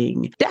is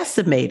being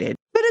decimated.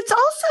 But it's it's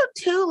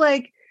also too,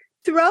 like,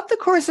 throughout the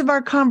course of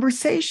our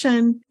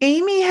conversation,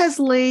 Amy has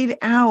laid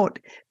out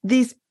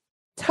these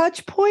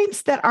touch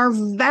points that are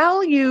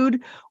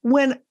valued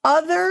when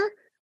other,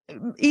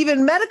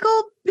 even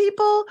medical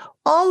people,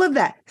 all of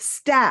that,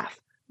 staff,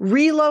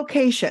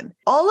 relocation,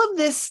 all of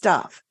this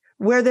stuff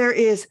where there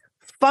is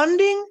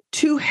funding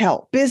to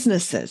help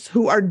businesses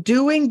who are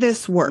doing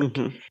this work.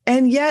 Mm-hmm.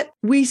 And yet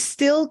we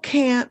still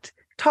can't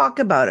talk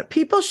about it.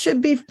 People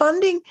should be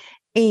funding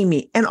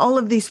Amy and all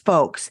of these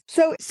folks.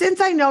 So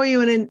since I know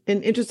you, and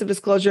in interest of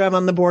disclosure, I'm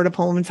on the board of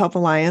Whole Women's Health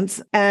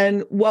Alliance,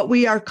 and what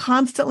we are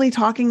constantly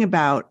talking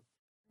about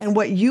and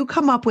what you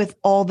come up with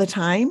all the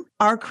time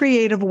are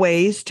creative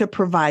ways to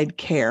provide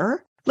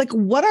care. Like,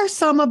 what are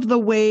some of the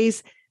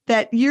ways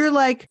that you're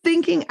like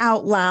thinking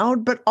out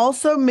loud, but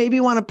also maybe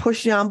want to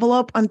push the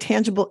envelope on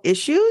tangible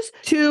issues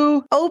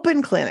to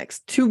open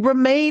clinics, to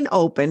remain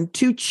open,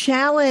 to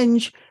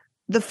challenge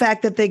the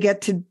fact that they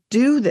get to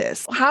do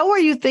this? How are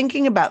you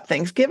thinking about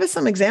things? Give us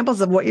some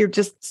examples of what you're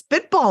just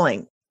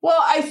spitballing.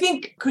 Well, I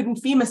think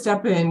couldn't FEMA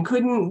step in?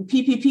 Couldn't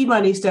PPP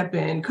money step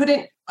in?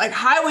 Couldn't, like,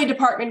 highway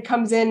department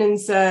comes in and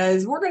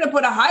says, we're going to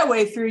put a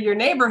highway through your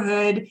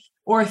neighborhood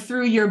or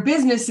through your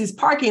business's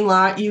parking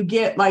lot. You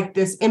get like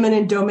this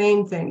eminent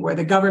domain thing where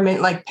the government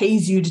like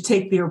pays you to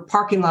take your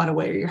parking lot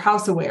away or your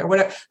house away or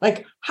whatever.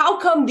 Like, how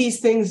come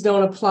these things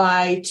don't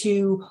apply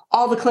to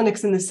all the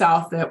clinics in the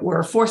South that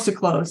were forced to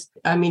close?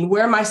 I mean,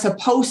 where am I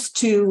supposed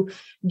to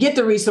get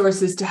the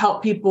resources to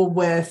help people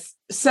with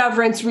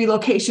severance,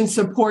 relocation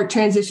support,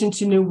 transition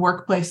to new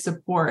workplace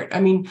support? I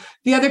mean,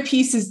 the other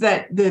piece is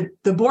that the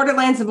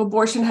borderlands of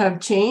abortion have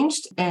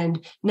changed.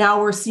 And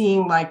now we're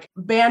seeing like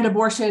banned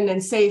abortion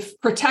and safe,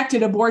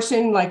 protected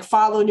abortion, like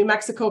follow New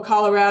Mexico,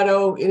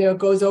 Colorado,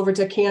 goes over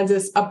to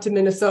Kansas, up to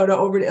Minnesota,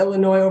 over to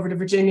Illinois, over to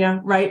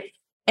Virginia, right?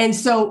 And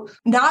so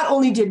not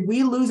only did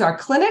we lose our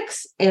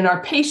clinics and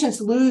our patients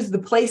lose the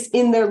place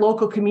in their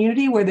local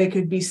community where they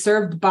could be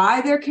served by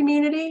their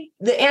community,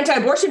 the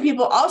anti-abortion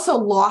people also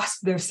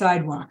lost their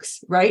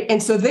sidewalks, right?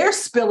 And so they're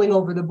spilling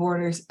over the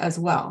borders as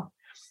well.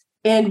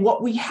 And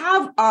what we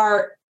have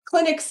are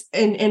clinics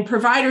and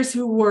providers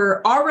who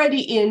were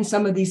already in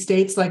some of these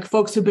states, like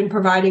folks who've been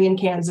providing in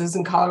Kansas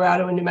and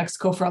Colorado and New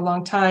Mexico for a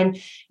long time.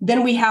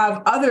 Then we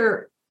have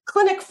other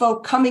clinic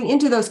folk coming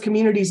into those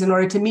communities in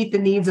order to meet the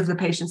needs of the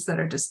patients that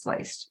are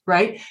displaced,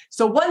 right?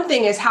 So one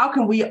thing is, how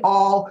can we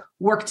all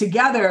work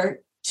together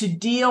to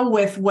deal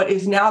with what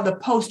is now the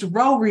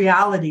post-Roe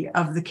reality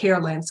of the care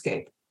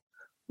landscape,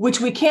 which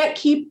we can't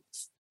keep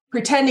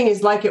pretending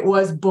is like it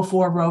was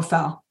before Roe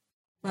fell,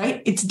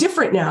 right? It's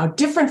different now.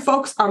 Different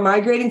folks are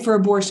migrating for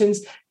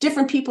abortions.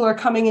 Different people are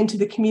coming into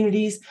the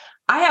communities.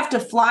 I have to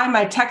fly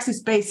my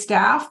Texas-based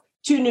staff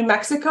to New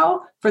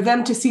Mexico for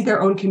them to see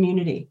their own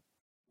community.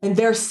 And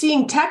they're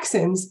seeing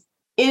Texans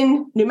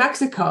in New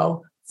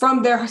Mexico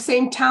from their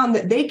same town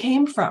that they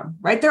came from,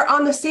 right? They're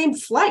on the same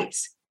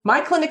flights. My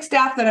clinic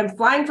staff that I'm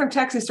flying from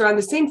Texas are on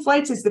the same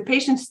flights as the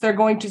patients they're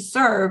going to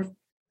serve.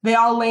 They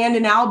all land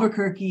in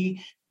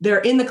Albuquerque. They're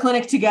in the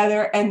clinic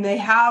together and they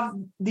have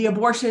the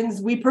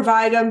abortions. We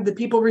provide them. The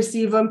people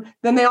receive them.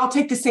 Then they all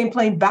take the same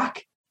plane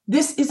back.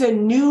 This is a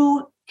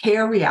new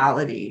care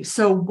reality.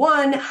 So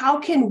one, how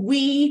can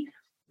we,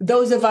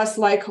 those of us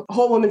like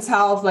Whole Women's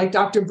Health, like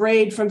Dr.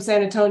 Braid from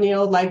San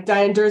Antonio, like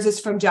Diane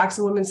Durzis from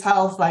Jackson Women's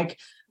Health, like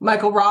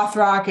Michael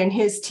Rothrock and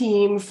his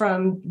team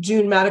from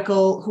June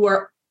Medical, who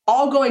are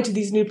all going to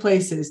these new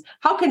places.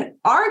 How can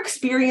our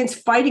experience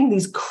fighting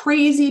these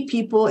crazy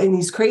people in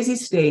these crazy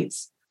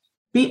states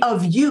be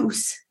of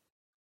use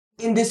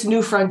in this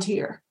new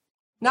frontier?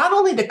 Not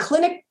only the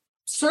clinic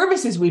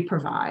services we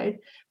provide,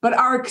 but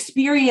our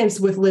experience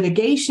with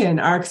litigation,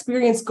 our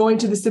experience going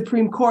to the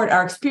Supreme Court,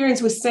 our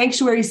experience with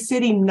sanctuary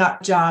city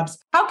nut jobs.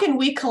 How can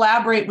we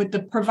collaborate with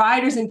the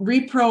providers and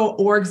repro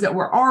orgs that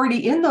were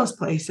already in those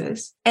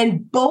places?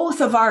 And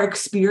both of our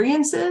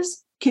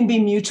experiences can be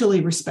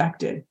mutually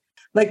respected.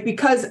 Like,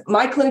 because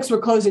my clinics were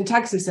closed in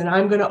Texas and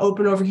I'm going to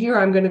open over here,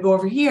 I'm going to go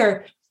over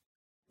here,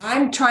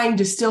 I'm trying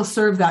to still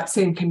serve that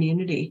same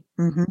community.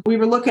 Mm-hmm. We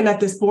were looking at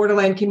this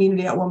borderland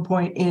community at one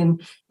point in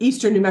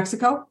eastern New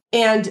Mexico,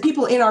 and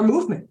people in our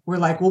movement were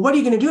like, well, what are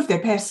you going to do if they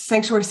pass a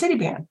sanctuary city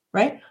ban,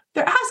 right?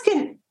 They're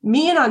asking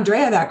me and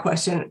Andrea that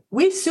question.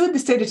 We've sued the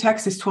state of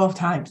Texas 12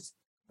 times.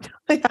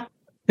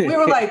 We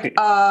were like,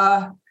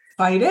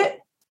 fight it.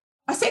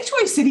 A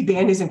sanctuary city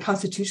ban isn't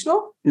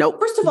constitutional. Nope.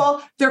 First of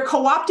all, they're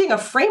co-opting a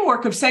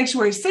framework of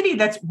sanctuary city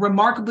that's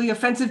remarkably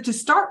offensive to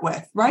start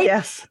with, right?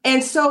 Yes.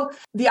 And so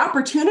the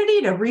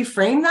opportunity to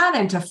reframe that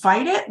and to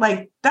fight it,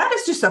 like, that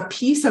is just a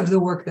piece of the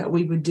work that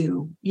we would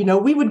do. You know,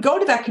 we would go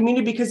to that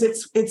community because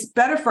it's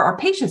better for our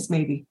patients,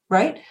 maybe,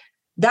 right?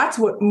 That's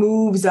what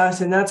moves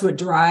us and that's what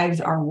drives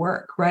our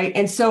work, right?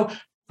 And so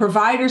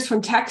providers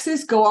from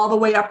Texas go all the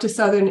way up to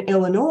Southern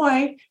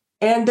Illinois,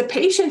 and the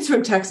patients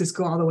from Texas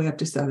go all the way up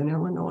to Southern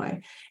Illinois.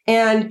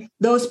 And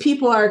those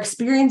people are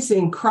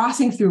experiencing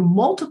crossing through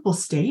multiple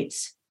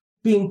states,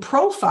 being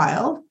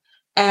profiled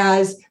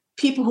as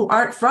people who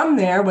aren't from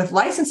there with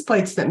license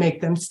plates that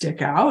make them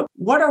stick out.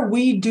 What are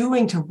we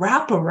doing to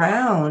wrap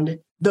around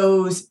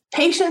those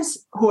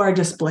patients who are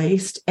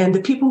displaced and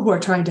the people who are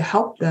trying to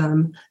help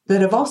them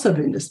that have also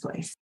been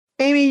displaced.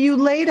 Amy, you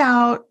laid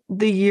out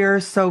the year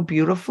so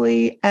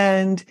beautifully,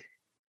 and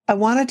I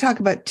want to talk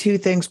about two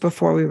things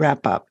before we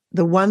wrap up.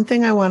 The one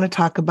thing I want to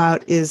talk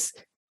about is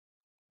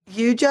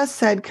you just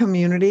said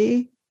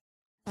community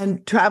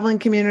and traveling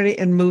community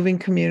and moving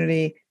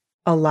community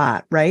a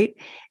lot, right?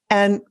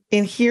 And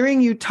in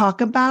hearing you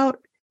talk about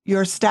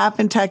your staff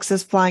in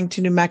Texas flying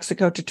to New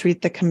Mexico to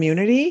treat the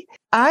community,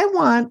 I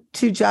want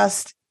to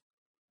just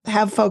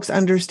have folks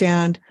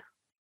understand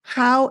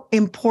how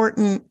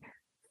important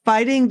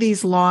fighting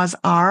these laws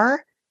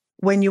are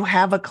when you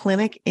have a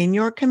clinic in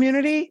your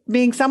community.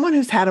 Being someone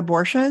who's had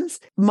abortions,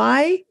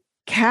 my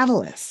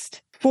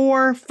catalyst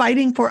for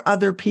fighting for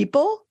other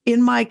people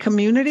in my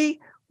community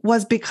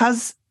was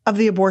because of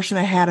the abortion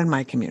I had in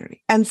my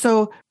community. And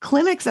so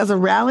clinics as a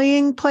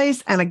rallying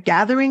place and a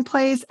gathering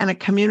place and a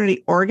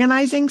community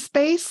organizing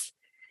space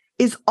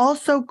is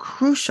also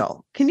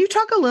crucial. Can you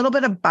talk a little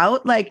bit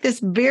about like this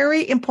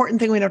very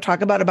important thing we don't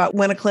talk about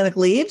when a clinic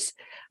leaves,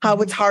 how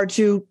it's hard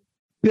to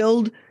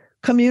build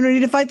community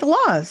to fight the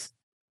laws?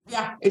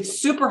 Yeah, it's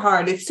super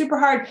hard. It's super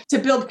hard to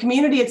build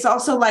community. It's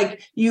also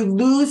like you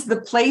lose the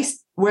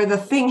place where the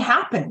thing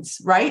happens,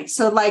 right?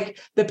 So like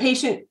the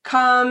patient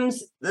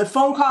comes, the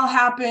phone call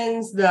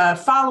happens, the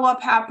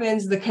follow-up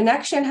happens, the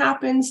connection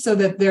happens, so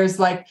that there's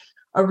like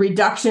a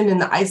reduction in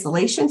the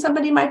isolation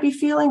somebody might be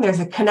feeling. There's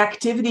a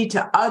connectivity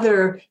to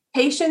other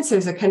patients.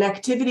 There's a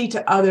connectivity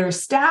to other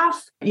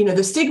staff. You know,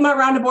 the stigma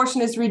around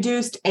abortion is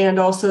reduced, and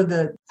also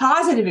the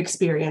positive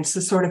experience,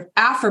 the sort of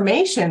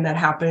affirmation that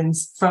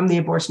happens from the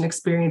abortion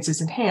experience is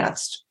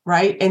enhanced,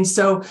 right? And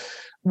so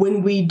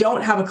when we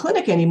don't have a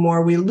clinic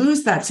anymore, we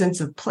lose that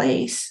sense of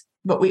place,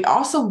 but we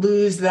also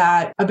lose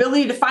that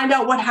ability to find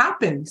out what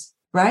happens,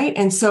 right?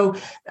 And so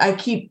I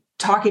keep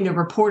talking to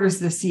reporters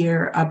this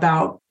year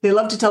about, they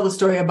love to tell the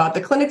story about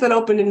the clinic that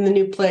opened in the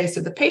new place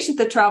or the patient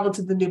that traveled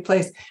to the new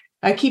place.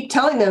 I keep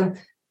telling them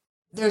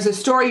there's a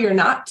story you're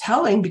not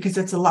telling because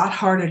it's a lot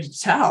harder to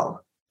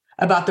tell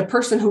about the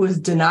person who was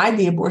denied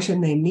the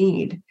abortion they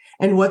need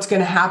and what's going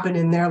to happen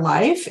in their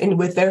life and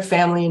with their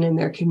family and in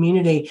their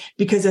community,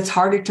 because it's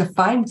harder to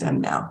find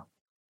them now,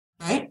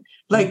 right?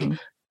 Like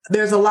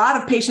there's a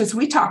lot of patients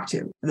we talk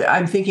to.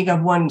 I'm thinking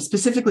of one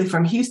specifically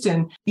from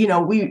Houston. You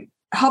know, we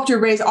helped her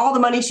raise all the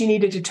money she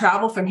needed to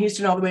travel from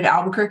Houston all the way to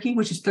Albuquerque,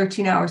 which is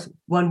 13 hours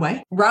one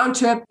way, round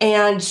trip.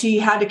 And she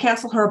had to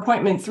cancel her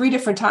appointment 3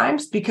 different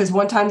times because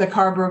one time the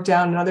car broke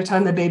down, another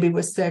time the baby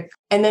was sick.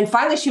 And then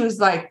finally she was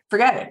like,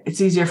 forget it. It's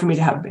easier for me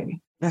to have a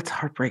baby. That's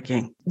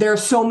heartbreaking. There are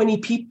so many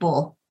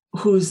people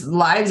whose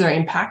lives are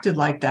impacted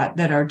like that,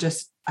 that are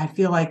just, I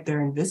feel like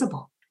they're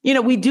invisible. You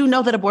know, we do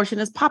know that abortion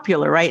is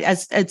popular, right?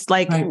 As it's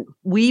like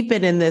we've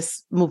been in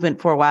this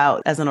movement for a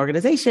while as an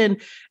organization,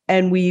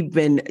 and we've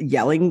been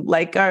yelling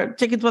like our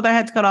chickens with our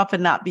heads cut off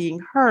and not being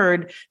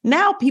heard.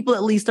 Now people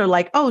at least are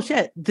like, oh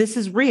shit, this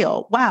is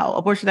real. Wow,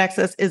 abortion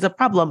access is a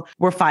problem.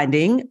 We're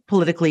finding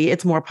politically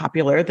it's more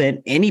popular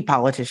than any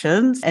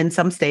politicians. And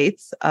some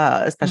states,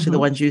 especially the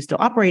ones you still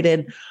operate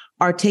in,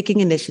 are taking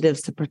initiatives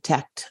to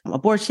protect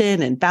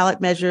abortion and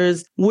ballot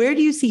measures. Where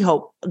do you see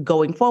hope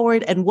going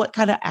forward? And what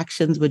kind of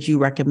actions would you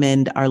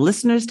recommend our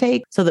listeners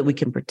take so that we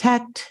can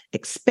protect,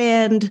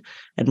 expand,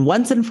 and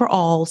once and for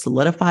all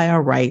solidify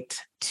our right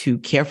to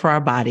care for our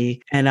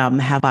body and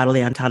have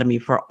bodily autonomy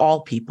for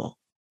all people?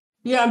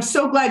 Yeah, I'm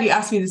so glad you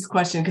asked me this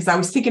question because I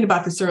was thinking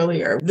about this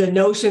earlier. The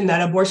notion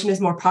that abortion is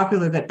more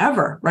popular than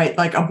ever, right?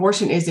 Like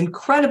abortion is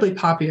incredibly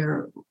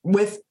popular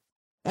with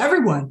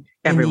everyone.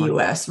 In the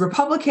US,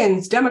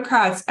 Republicans,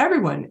 Democrats,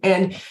 everyone,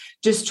 and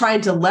just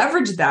trying to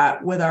leverage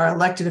that with our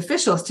elected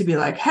officials to be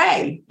like,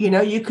 hey, you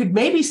know, you could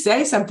maybe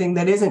say something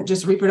that isn't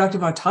just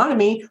reproductive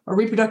autonomy or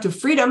reproductive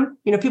freedom.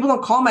 You know, people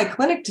don't call my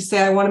clinic to say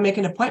I want to make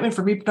an appointment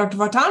for reproductive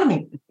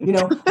autonomy, you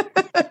know.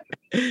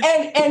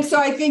 And so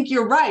I think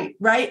you're right?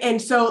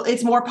 And so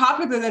it's more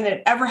popular than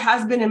it ever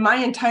has been in my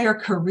entire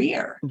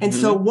career. And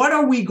so what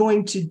are we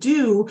going to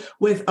do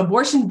with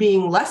abortion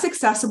being less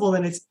accessible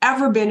than it's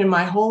ever been in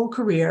my whole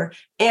career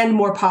and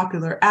more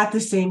popular at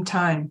the same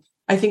time?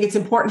 I think it's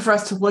important for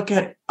us to look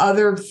at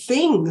other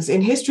things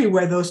in history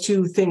where those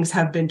two things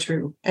have been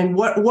true. And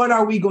what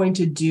are we going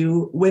to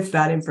do with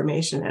that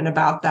information and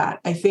about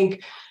that? I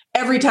think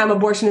every time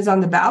abortion is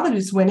on the ballot,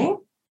 it's winning.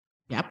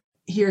 Yep.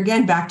 Here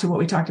again, back to what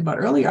we talked about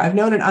earlier, I've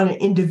known it on an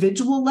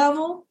individual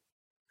level,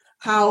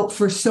 how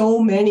for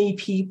so many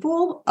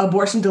people,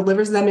 abortion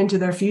delivers them into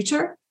their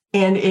future.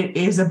 And it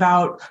is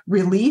about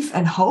relief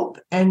and hope.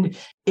 And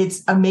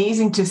it's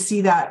amazing to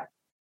see that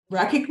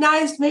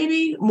recognized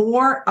maybe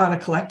more on a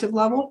collective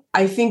level.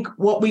 I think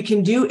what we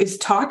can do is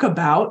talk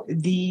about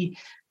the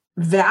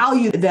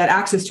value that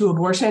access to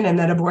abortion and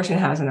that abortion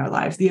has in our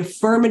lives, the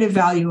affirmative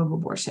value of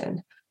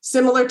abortion.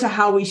 Similar to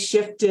how we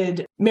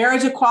shifted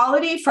marriage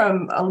equality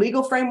from a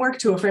legal framework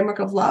to a framework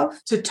of love,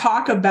 to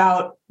talk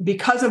about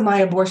because of my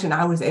abortion,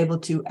 I was able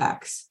to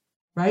X,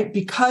 right?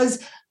 Because,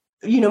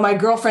 you know, my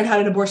girlfriend had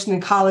an abortion in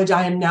college,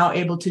 I am now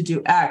able to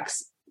do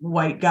X,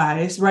 white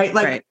guys, right?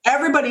 Like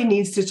everybody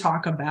needs to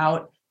talk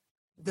about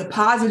the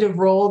positive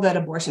role that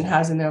abortion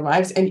has in their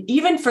lives. And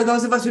even for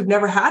those of us who've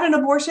never had an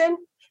abortion,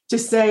 to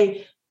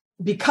say,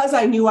 because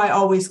I knew I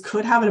always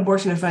could have an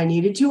abortion if I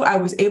needed to, I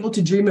was able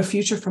to dream a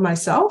future for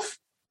myself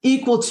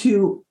equal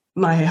to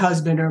my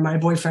husband or my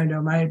boyfriend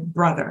or my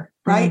brother,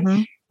 right?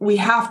 Mm-hmm. We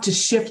have to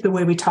shift the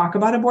way we talk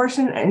about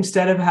abortion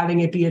instead of having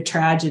it be a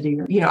tragedy.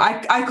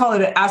 I call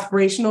it an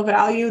aspirational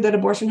value that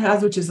abortion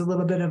has, which is a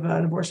little bit of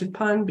an abortion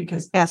pun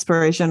because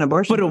aspiration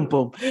abortion. Boom,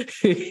 boom.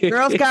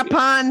 Girls got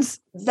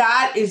puns.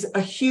 That is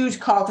a huge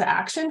call to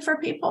action for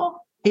people,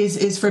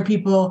 is for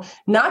people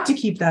not to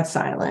keep that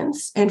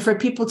silence and for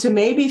people to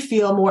maybe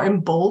feel more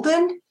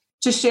emboldened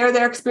to share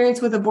their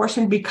experience with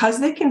abortion because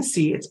they can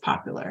see it's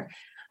popular.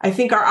 I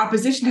think our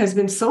opposition has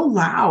been so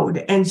loud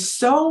and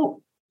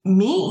so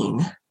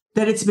mean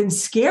that it's been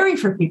scary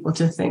for people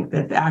to think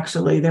that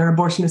actually their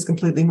abortion is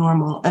completely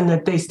normal and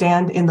that they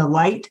stand in the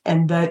light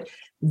and that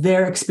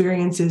their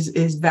experience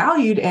is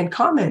valued and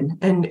common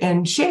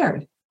and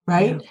shared,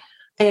 right? Yeah.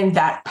 And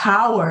that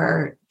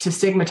power to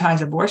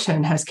stigmatize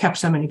abortion has kept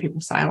so many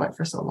people silent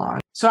for so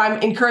long. So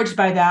I'm encouraged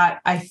by that.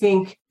 I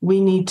think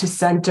we need to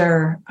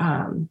center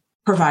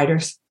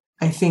providers.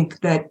 I think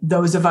that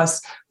those of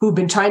us who've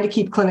been trying to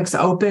keep clinics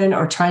open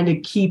or trying to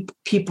keep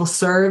people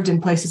served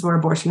in places where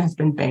abortion has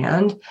been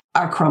banned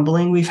are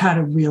crumbling. We've had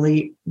a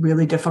really,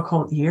 really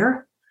difficult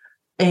year.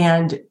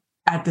 And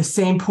at the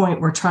same point,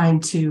 we're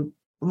trying to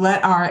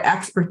let our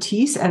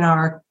expertise and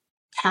our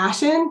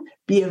passion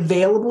be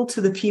available to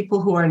the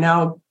people who are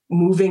now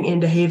moving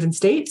into Haven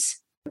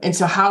states. And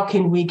so how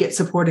can we get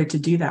supported to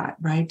do that,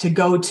 right? To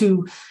go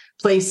to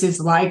places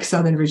like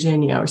Southern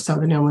Virginia or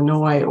Southern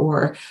Illinois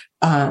or,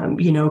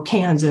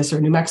 Kansas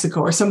or New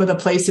Mexico or some of the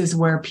places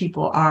where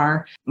people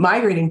are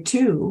migrating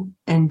to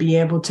and be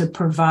able to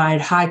provide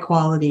high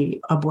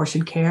quality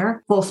abortion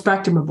care, full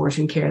spectrum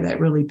abortion care that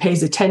really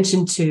pays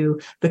attention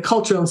to the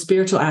cultural and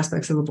spiritual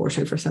aspects of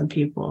abortion for some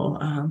people,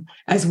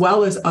 as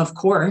well as, of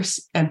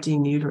course,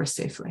 emptying the uterus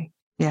safely.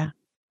 Yeah.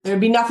 There'd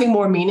be nothing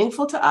more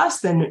meaningful to us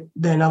than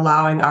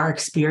allowing our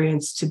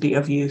experience to be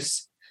of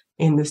use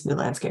in this new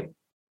landscape.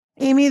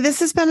 Amy, this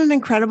has been an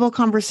incredible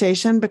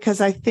conversation because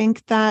I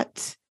think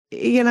that,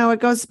 it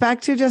goes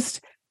back to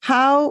just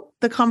how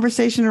the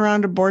conversation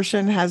around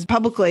abortion has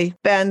publicly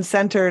been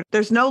centered.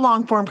 There's no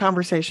long form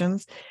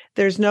conversations.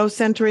 There's no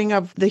centering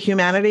of the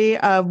humanity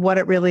of what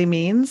it really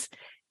means.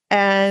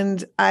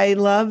 And I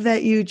love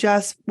that you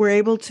just were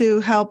able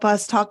to help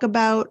us talk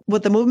about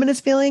what the movement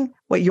is feeling,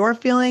 what you're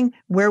feeling,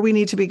 where we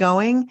need to be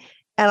going,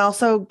 and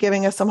also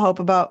giving us some hope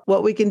about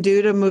what we can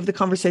do to move the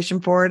conversation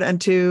forward and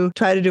to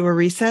try to do a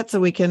reset so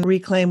we can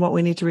reclaim what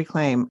we need to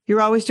reclaim.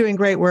 You're always doing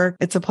great work.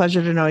 It's a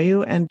pleasure to know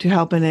you and to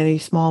help in any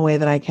small way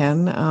that I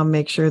can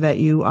make sure that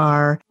you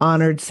are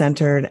honored,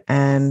 centered,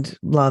 and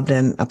loved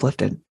and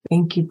uplifted.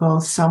 Thank you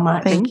both so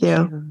much. Thank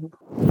you.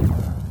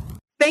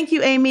 Thank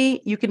you,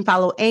 Amy. You can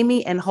follow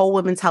Amy and Whole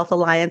Women's Health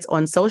Alliance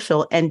on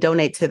social and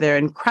donate to their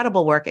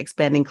incredible work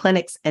expanding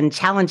clinics and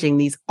challenging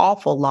these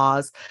awful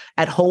laws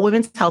at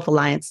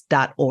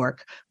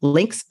wholewomenshealthalliance.org.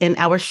 Links in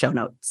our show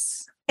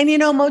notes. And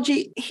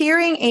Moji,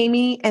 hearing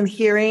Amy and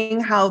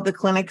hearing how the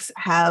clinics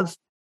have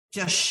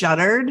just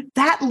shuttered,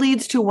 that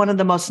leads to one of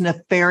the most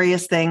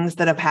nefarious things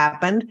that have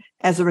happened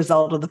as a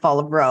result of the fall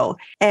of Roe.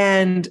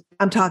 And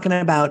I'm talking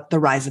about the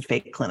rise of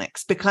fake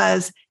clinics,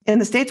 because in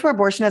the states where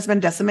abortion has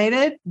been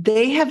decimated,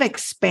 they have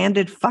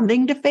expanded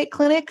funding to fake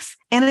clinics.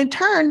 And in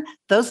turn,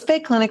 those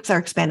fake clinics are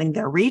expanding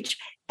their reach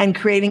and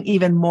creating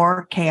even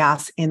more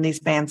chaos in these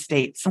banned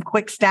states. Some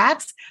quick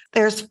stats.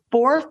 There's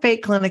 4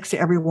 fake clinics to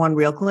every 1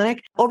 real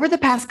clinic. Over the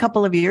past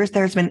couple of years,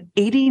 there's been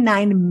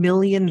 $89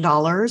 million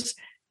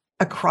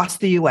across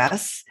the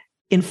U.S.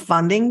 in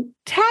funding,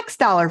 tax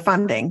dollar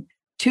funding,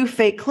 to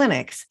fake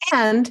clinics.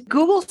 And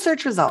Google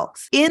search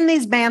results in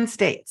these banned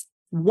states,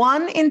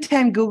 1 in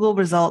 10 Google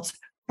results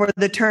for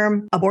the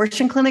term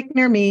abortion clinic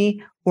near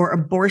me or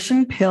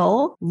abortion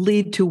pill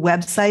lead to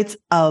websites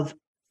of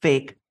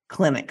fake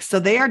clinics. So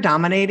they are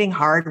dominating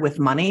hard with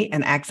money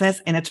and access,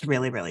 and it's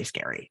really, really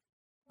scary.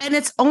 And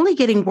it's only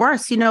getting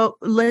worse.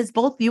 Liz,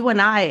 both you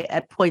and I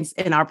at points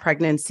in our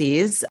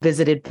pregnancies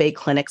visited fake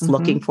clinics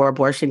looking for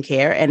abortion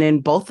care. And in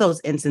both those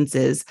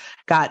instances,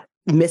 got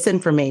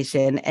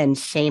misinformation and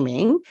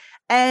shaming.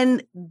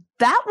 And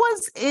that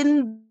was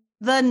in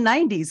the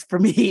 90s for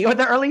me, or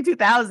the early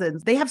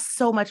 2000s. They have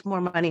so much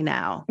more money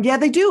now. Yeah,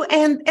 they do.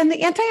 And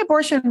the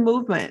anti-abortion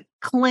movement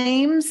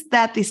claims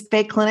that these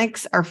fake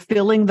clinics are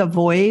filling the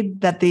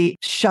void that the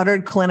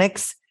shuttered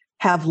clinics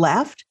have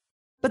left.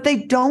 But they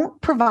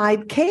don't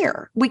provide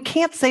care. We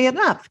can't say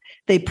enough.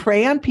 They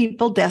prey on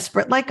people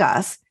desperate like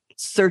us,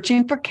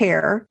 searching for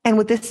care. And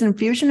with this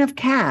infusion of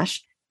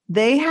cash,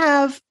 they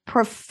have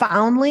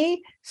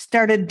profoundly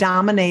started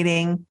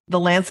dominating the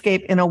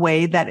landscape in a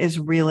way that is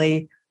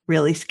really,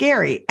 really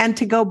scary. And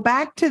to go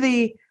back to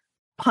the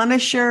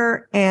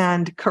Punisher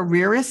and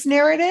careerist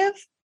narrative,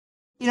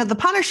 the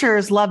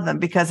Punishers love them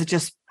because it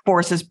just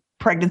forces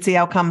pregnancy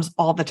outcomes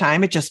all the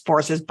time. It just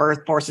forces birth.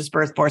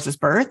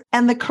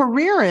 And the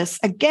careerists,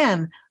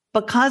 again,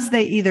 because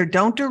they either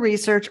don't do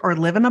research or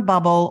live in a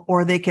bubble,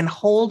 or they can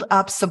hold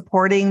up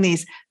supporting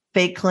these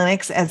fake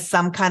clinics as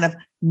some kind of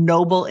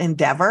noble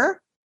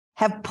endeavor,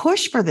 have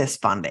pushed for this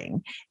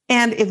funding.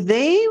 And if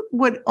they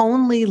would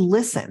only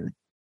listen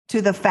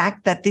to the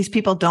fact that these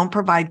people don't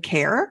provide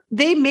care,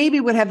 they maybe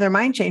would have their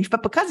mind changed.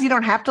 But because you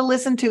don't have to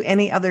listen to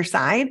any other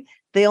side,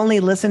 they only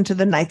listen to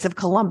the Knights of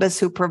Columbus,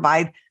 who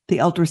provide the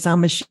ultrasound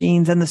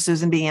machines and the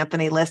Susan B.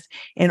 Anthony list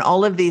and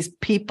all of these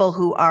people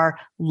who are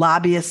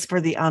lobbyists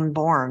for the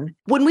unborn.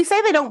 When we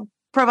say they don't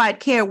provide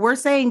care, we're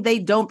saying they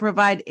don't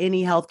provide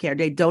any health care.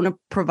 They don't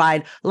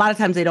provide, a lot of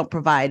times they don't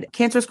provide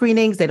cancer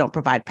screenings. They don't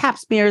provide pap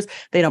smears.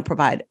 They don't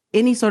provide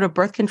any sort of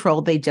birth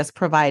control. They just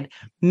provide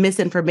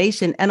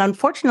misinformation. And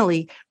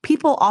unfortunately,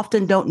 people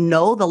often don't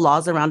know the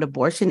laws around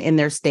abortion in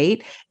their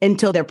state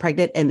until they're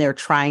pregnant and they're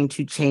trying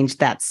to change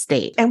that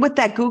state. And with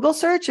that Google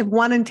search of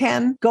 1 in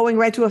 10 going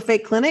right to a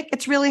fake clinic,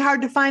 it's really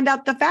hard to find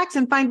out the facts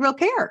and find real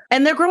care.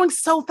 And they're growing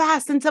so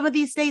fast in some of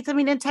these states. I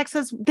mean, in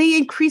Texas, they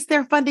increased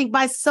their funding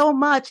by so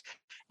much.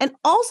 And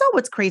also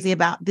what's crazy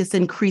about this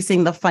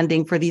increasing the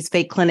funding for these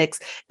fake clinics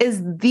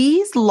is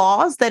these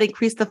laws that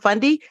increase the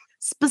funding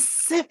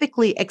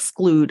specifically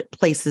exclude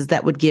places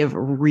that would give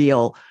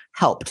real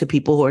help to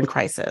people who are in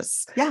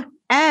crisis. Yeah.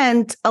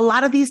 And a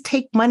lot of these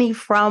take money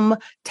from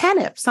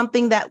TANF,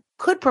 something that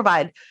could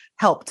provide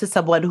help to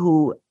someone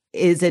who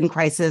is in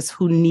crisis,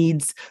 who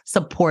needs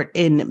support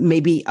in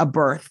maybe a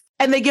birth.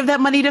 And they give that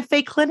money to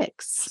fake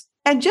clinics.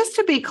 And just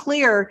to be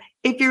clear,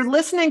 if you're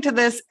listening to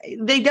this,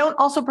 they don't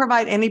also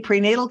provide any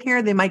prenatal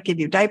care. They might give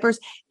you diapers.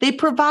 They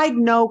provide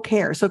no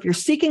care. So if you're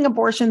seeking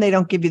abortion, they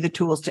don't give you the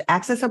tools to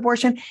access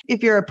abortion.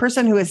 If you're a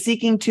person who is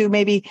seeking to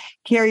maybe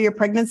carry your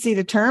pregnancy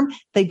to term,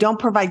 they don't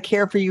provide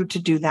care for you to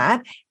do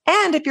that.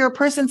 And if you're a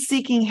person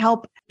seeking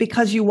help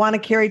because you want to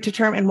carry to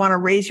term and want to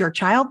raise your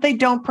child, they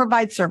don't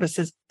provide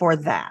services for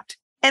that.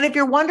 And if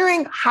you're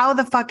wondering how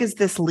the fuck is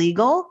this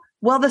legal?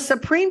 Well, the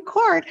Supreme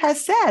Court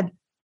has said,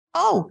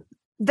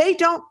 they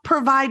don't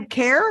provide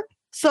care,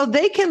 so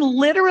they can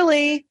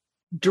literally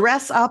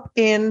dress up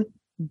in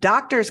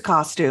doctor's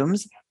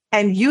costumes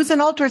and use an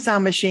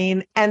ultrasound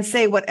machine and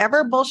say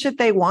whatever bullshit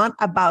they want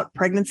about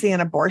pregnancy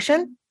and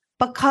abortion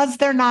because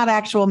they're not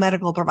actual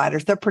medical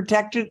providers. They're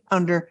protected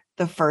under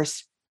the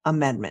First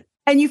Amendment.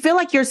 And you feel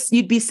like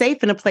you'd be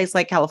safe in a place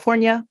like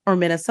California or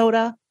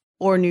Minnesota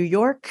or New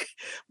York.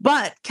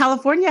 But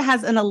California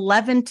has an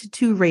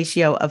 11-to-2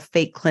 ratio of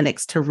fake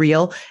clinics to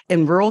real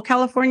in rural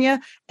California.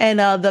 And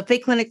the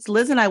fake clinics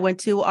Liz and I went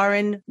to are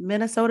in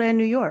Minnesota and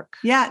New York.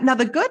 Yeah. Now,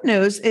 the good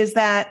news is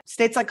that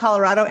states like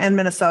Colorado and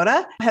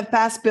Minnesota have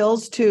passed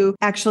bills to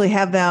actually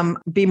have them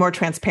be more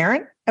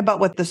transparent about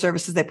what the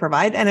services they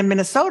provide. And in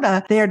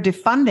Minnesota, they are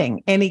defunding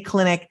any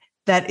clinic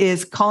that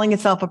is calling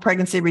itself a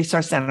pregnancy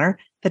resource center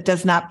that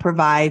does not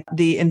provide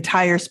the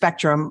entire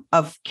spectrum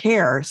of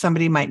care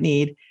somebody might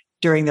need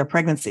during their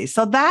pregnancy.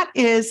 So that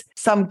is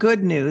some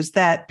good news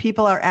that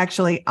people are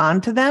actually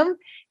onto them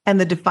and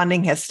the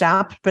defunding has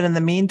stopped. But in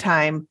the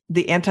meantime,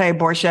 the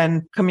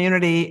anti-abortion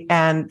community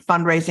and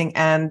fundraising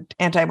and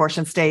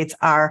anti-abortion states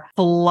are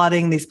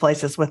flooding these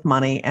places with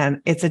money.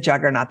 And it's a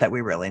juggernaut that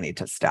we really need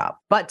to stop.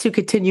 But to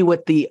continue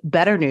with the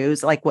better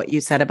news, like what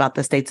you said about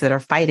the states that are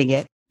fighting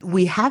it,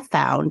 we have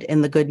found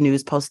in the good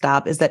news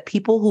post-op is that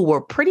people who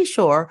were pretty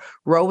sure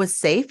Roe was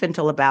safe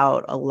until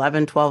about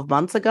 11, 12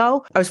 months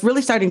ago are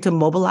really starting to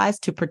mobilize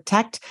to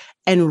protect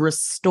and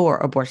restore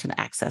abortion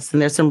access.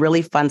 And there's some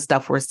really fun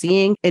stuff we're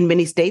seeing in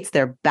many states.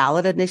 There are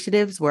ballot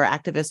initiatives where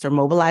activists are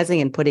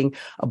mobilizing and putting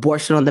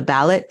abortion on the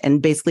ballot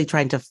and basically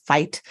trying to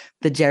fight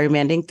the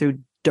gerrymandering through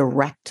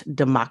direct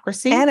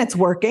democracy. And it's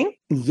working.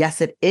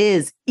 Yes, it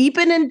is.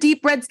 Even in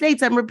deep red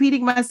states, I'm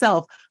repeating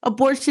myself,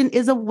 abortion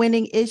is a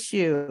winning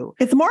issue.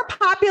 It's more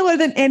popular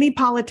than any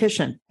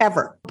politician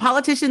ever.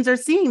 Politicians are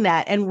seeing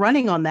that and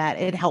running on that.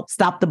 It helped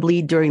stop the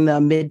bleed during the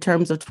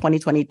midterms of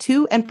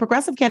 2022. And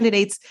progressive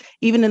candidates,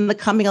 even in the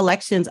coming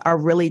elections, are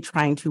really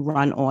trying to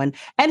run on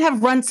and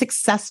have run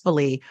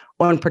successfully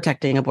on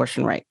protecting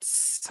abortion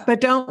rights.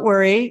 But don't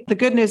worry, the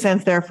good news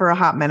ends there for a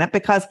hot minute,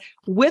 because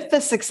with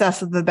the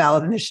success of the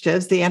ballot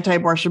initiatives, the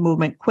anti-abortion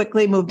movement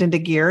quickly moved into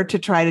gear to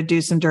try to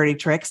do some dirty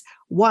tricks.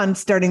 One,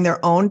 starting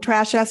their own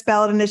trash ass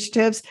ballot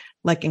initiatives,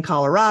 like in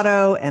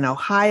Colorado and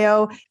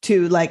Ohio,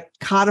 to like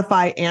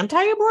codify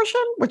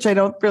anti-abortion, which I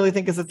don't really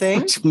think is a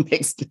thing. Which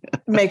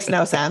makes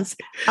no sense.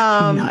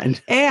 None.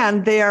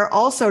 And they are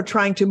also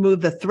trying to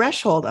move the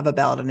threshold of a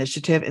ballot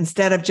initiative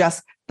instead of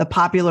just the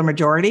popular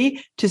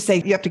majority to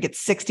say you have to get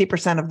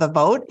 60% of the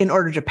vote in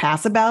order to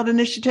pass a ballot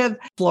initiative.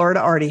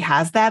 Florida already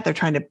has that. They're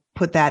trying to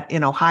put that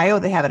in Ohio.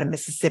 They have it in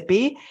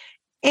Mississippi.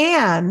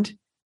 And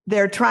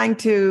they're trying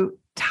to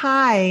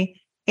tie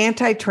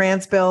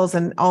anti-trans bills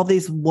and all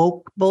these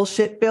woke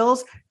bullshit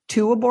bills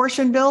to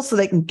abortion bills so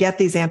they can get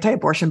these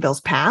anti-abortion bills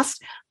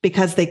passed,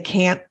 because they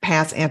can't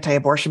pass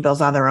anti-abortion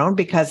bills on their own,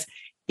 because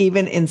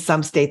even in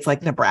some states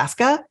like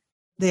Nebraska,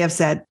 they have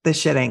said this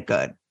shit ain't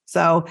good.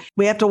 So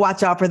we have to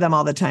watch out for them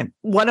all the time.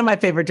 One of my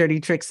favorite dirty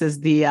tricks is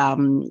the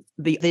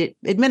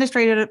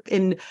administrator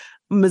in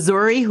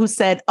Missouri who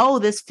said, oh,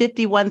 this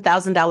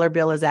 $51,000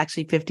 bill is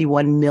actually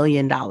 $51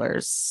 million.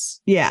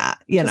 Yeah.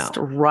 Just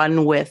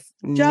run with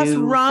Just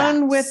new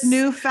run facts. with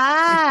new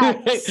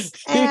facts.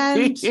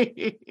 And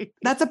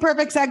that's a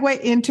perfect segue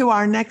into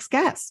our next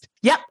guest.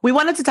 Yep. We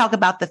wanted to talk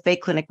about the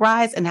fake clinic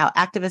rise and how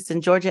activists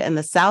in Georgia and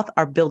the South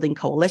are building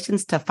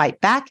coalitions to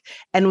fight back.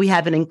 And we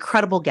have an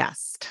incredible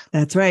guest.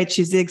 That's right.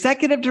 She's the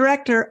executive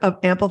director of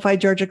Amplify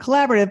Georgia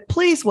Collaborative.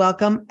 Please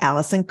welcome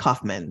Allison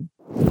Kaufman.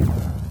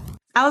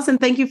 Allison,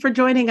 thank you for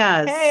joining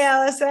us. Hey,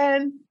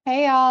 Allison.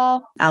 Hey,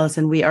 y'all.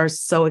 Allison, we are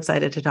so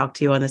excited to talk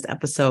to you on this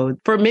episode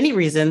for many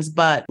reasons,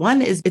 but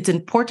one is it's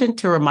important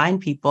to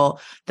remind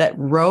people that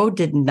Roe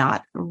did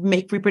not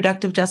make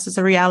reproductive justice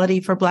a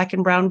reality for Black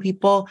and Brown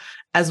people,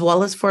 as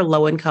well as for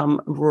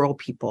low-income rural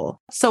people.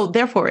 So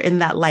therefore, in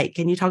that light,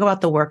 can you talk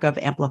about the work of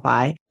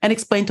Amplify and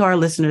explain to our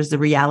listeners the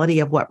reality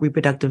of what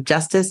reproductive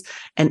justice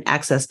and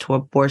access to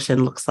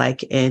abortion looks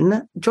like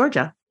in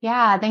Georgia?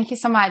 Yeah, thank you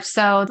so much.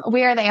 So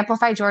we are the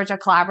Amplify Georgia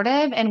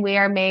Collaborative, and we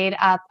are made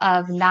up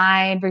of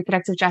 9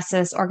 reproductive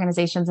justice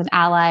organizations and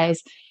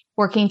allies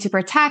working to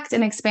protect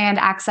and expand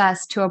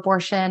access to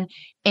abortion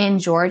in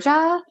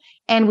Georgia.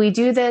 And we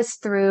do this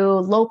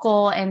through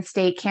local and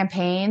state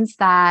campaigns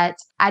that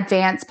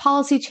advance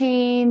policy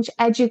change,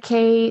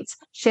 educate,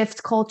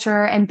 shift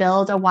culture, and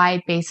build a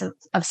wide base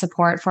of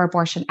support for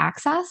abortion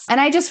access. And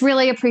I just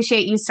really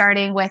appreciate you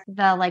starting with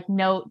the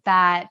note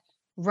that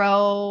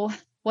Roe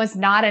was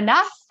not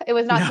enough. It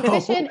was not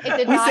sufficient. It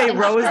did not. We say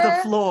Roe is the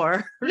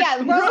floor.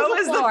 Yeah, Roe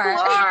is the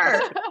floor.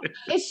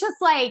 It's just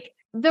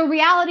the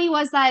reality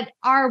was that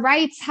our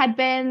rights had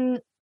been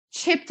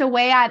chipped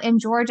away at in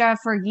Georgia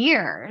for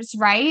years,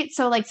 right?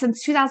 So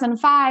since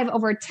 2005,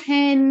 over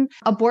 10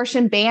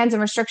 abortion bans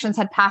and restrictions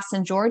had passed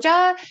in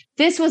Georgia.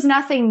 This was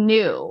nothing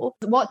new.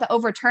 What the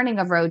overturning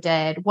of Roe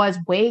did was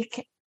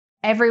wake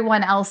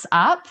everyone else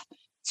up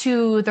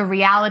to the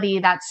reality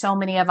that so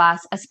many of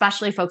us,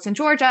 especially folks in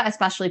Georgia,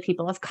 especially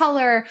people of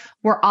color,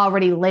 were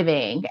already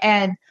living.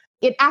 And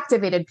it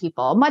activated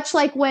people, much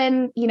like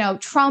when,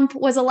 Trump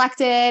was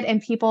elected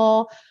and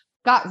people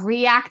got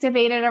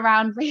reactivated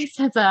around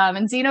racism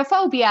and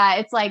xenophobia.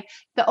 It's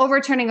the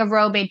overturning of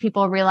Roe made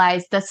people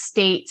realize the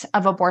state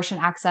of abortion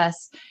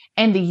access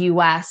in the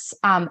US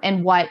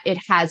and what it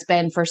has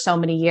been for so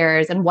many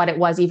years and what it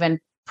was even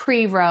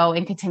pre-Roe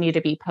and continue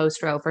to be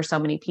post-Roe for so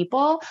many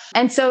people.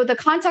 And so the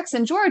context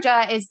in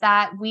Georgia is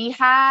that we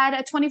had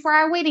a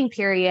 24-hour waiting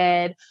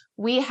period.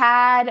 We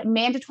had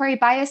mandatory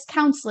biased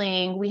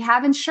counseling. We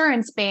have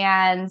insurance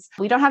bans.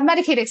 We don't have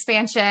Medicaid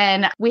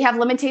expansion. We have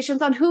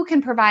limitations on who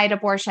can provide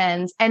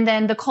abortions. And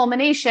then the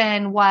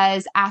culmination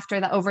was after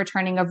the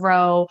overturning of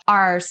Roe,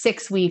 our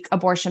 6-week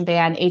abortion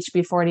ban,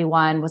 HB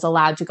 41, was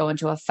allowed to go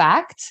into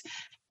effect.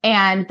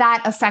 And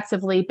that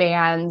effectively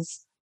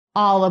bans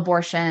all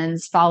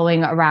abortions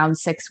following around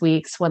 6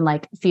 weeks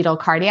when fetal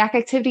cardiac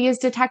activity is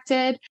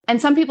detected.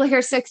 And some people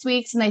hear 6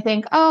 weeks and they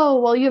think,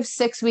 oh, well, you have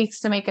 6 weeks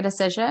to make a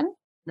decision.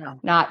 No,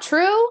 not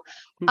true.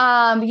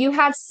 You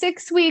have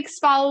 6 weeks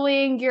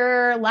following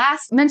your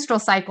last menstrual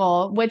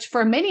cycle, which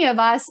for many of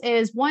us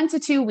is 1 to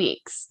 2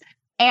 weeks.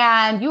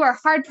 And you are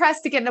hard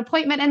pressed to get an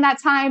appointment in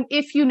that time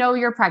if you know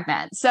you're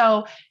pregnant.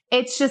 So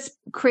it's just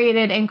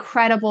created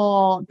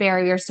incredible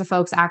barriers to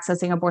folks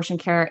accessing abortion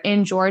care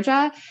in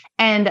Georgia.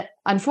 And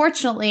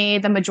unfortunately,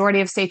 the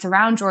majority of states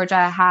around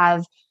Georgia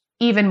have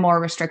even more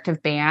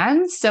restrictive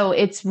bans. So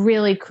it's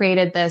really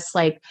created this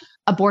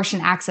abortion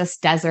access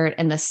desert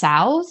in the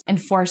South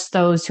and forced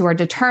those who are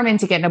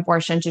determined to get an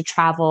abortion to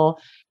travel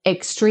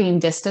extreme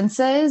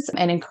distances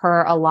and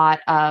incur a lot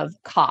of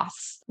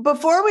costs.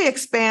 Before we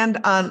expand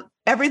on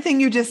everything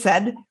you just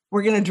said,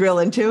 we're going to drill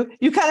into,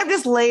 you kind of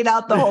just laid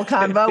out the whole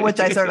convo, which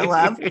I sort of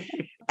love.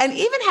 And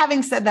even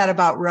having said that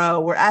about Roe,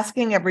 we're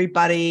asking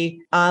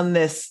everybody on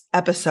this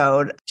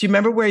episode, do you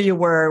remember where you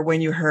were when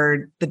you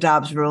heard the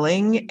Dobbs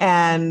ruling,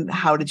 and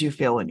how did you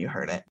feel when you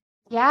heard it?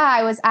 Yeah,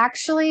 I was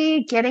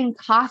actually getting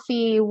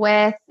coffee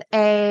with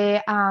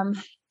a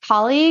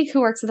colleague who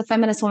works at the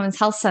Feminist Women's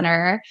Health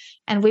Center,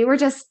 and we were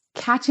just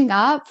catching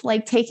up,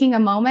 taking a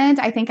moment.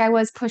 I think I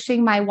was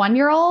pushing my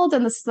 1-year-old,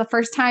 and this is the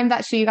first time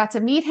that she got to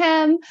meet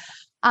him.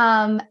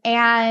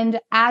 And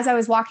as I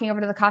was walking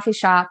over to the coffee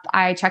shop,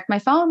 I checked my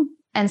phone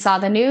and saw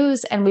the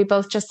news, and we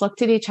both just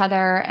looked at each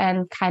other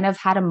and kind of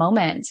had a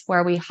moment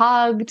where we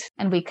hugged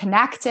and we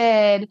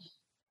connected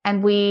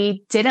and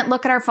we didn't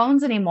look at our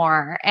phones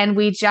anymore. And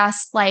we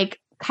just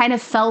kind of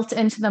felt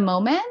into the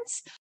moment,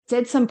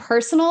 did some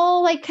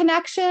personal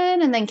connection,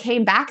 and then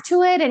came back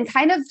to it and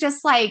kind of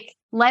just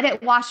let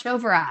it wash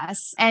over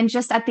us. And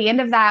just at the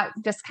end of that,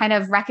 just kind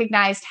of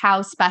recognized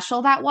how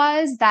special that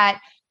was,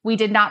 that we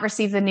did not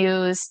receive the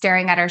news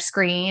staring at our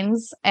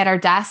screens, at our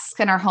desks,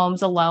 in our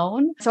homes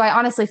alone. So I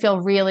honestly feel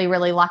really,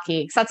 really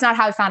lucky, because that's not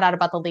how I found out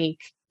about the leak.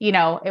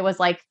 It was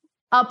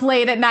up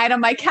late at night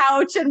on my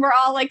couch, and we're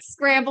all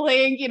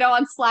scrambling,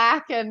 on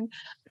Slack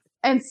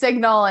and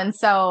Signal. And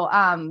so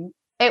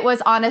it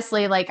was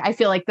honestly like, I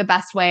feel like the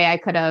best way I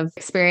could have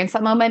experienced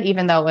that moment,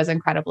 even though it was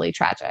incredibly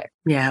tragic.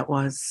 Yeah, it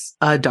was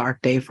a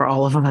dark day for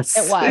all of us.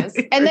 It was.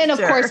 And then, of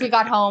course, we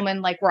got home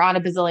and like we're on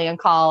a bazillion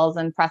calls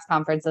and press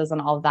conferences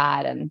and all of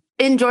that. And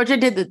in Georgia,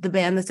 did the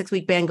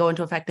 6-week ban go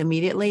into effect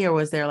immediately, or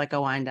was there like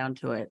a wind down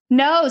to it?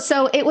 No.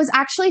 So it was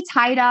actually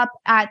tied up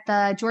at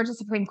the Georgia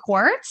Supreme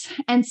Court.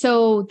 And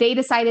so they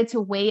decided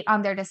to wait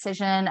on their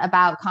decision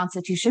about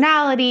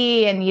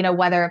constitutionality and, you know,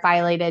 whether it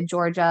violated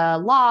Georgia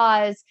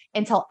laws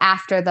until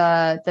after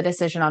the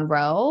decision on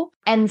Roe.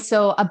 And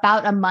so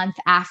about a month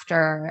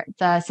after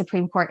the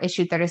Supreme Court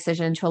issued their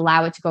decision to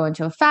allow it to go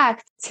into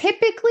effect,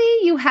 typically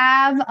you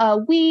have a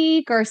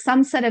week or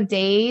some set of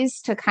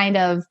days to kind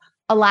of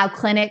allow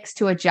clinics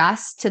to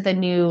adjust to the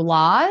new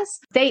laws.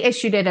 They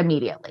issued it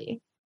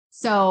immediately.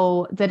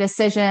 So the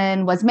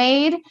decision was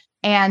made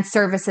and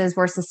services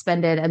were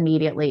suspended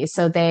immediately.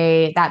 So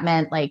that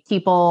meant like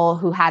people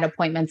who had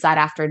appointments that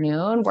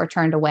afternoon were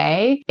turned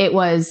away. It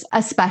was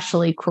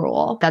especially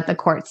cruel that the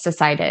courts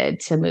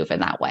decided to move in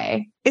that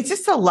way. It's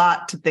just a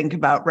lot to think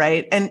about,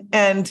 right?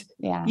 And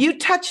yeah. You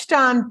touched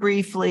on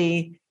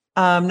briefly,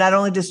 not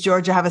only does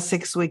Georgia have a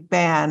 6-week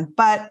ban,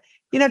 but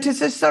you know, to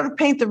just sort of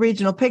paint the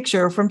regional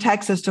picture from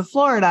Texas to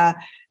Florida,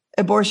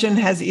 abortion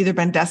has either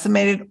been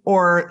decimated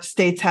or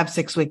states have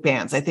 6-week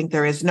bans. I think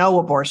there is no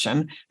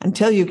abortion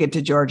until you get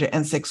to Georgia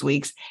in 6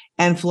 weeks.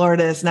 And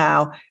Florida is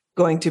now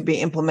going to be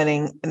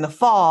implementing in the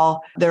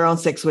fall their own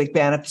 6-week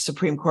ban if the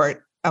Supreme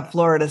Court of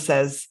Florida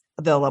says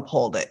they'll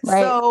uphold it.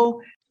 Right.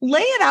 So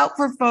lay it out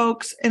for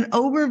folks, an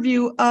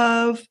overview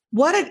of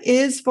what it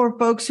is for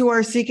folks who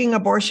are seeking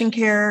abortion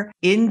care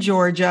in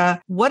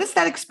Georgia. What is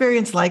that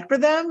experience like for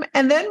them?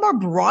 And then more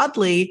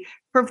broadly,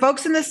 for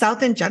folks in the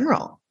South in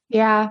general.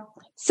 Yeah.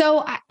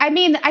 So, I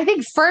mean, I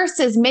think first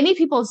is many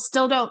people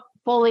still don't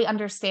fully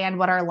understand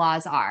what our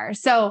laws are.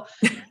 So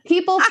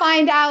people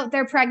find out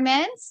they're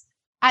pregnant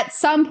at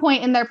some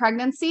point in their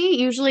pregnancy,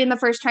 usually in the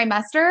first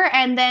trimester,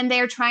 and then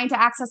they're trying to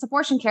access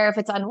abortion care if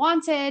it's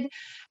unwanted.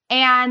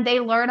 And they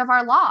learn of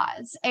our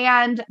laws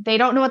and they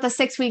don't know what the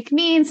 6-week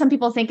means. Some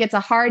people think it's a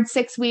hard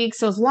 6 weeks.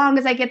 So as long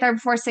as I get there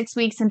before 6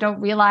 weeks and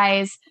don't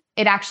realize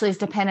it actually is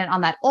dependent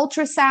on that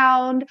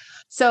ultrasound.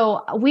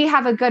 So we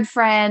have a good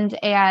friend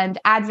and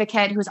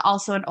advocate who's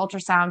also an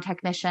ultrasound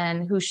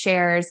technician who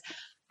shares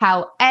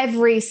how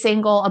every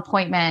single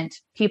appointment,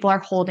 people are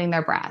holding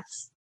their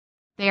breaths.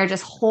 They are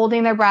just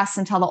holding their breaths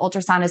until the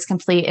ultrasound is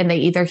complete and they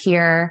either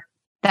hear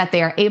that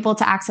they are able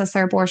to access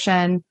their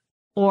abortion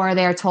or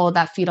they're told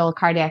that fetal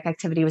cardiac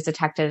activity was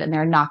detected and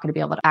they're not going to be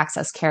able to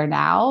access care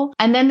now.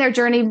 And then their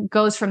journey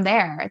goes from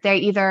there. They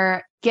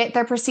either get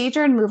their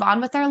procedure and move on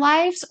with their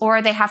lives,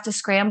 or they have to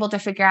scramble to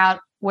figure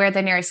out where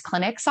the nearest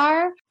clinics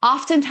are.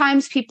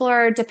 Oftentimes, people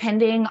are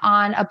depending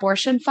on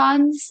abortion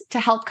funds to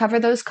help cover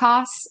those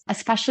costs,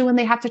 especially when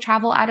they have to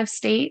travel out of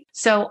state.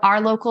 So our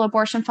local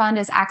abortion fund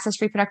is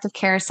Access Reproductive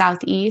Care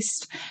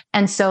Southeast.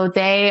 And so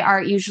they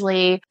are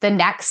usually the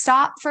next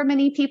stop for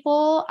many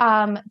people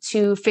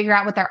to figure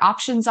out what their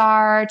options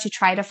are, to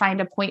try to find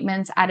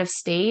appointments out of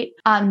state.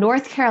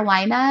 North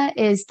Carolina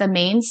is the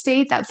main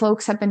state that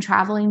folks have been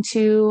traveling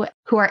to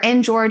who are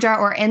in Georgia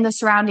or in the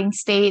surrounding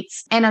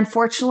states. And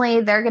unfortunately,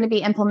 they're going to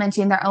be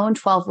implementing their own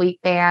 12-week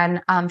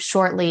ban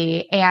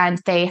shortly. And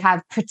they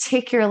have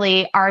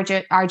particularly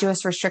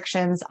arduous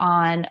restrictions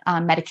on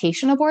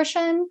medication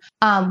abortion,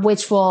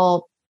 which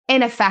will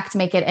in effect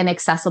make it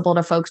inaccessible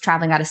to folks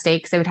traveling out of state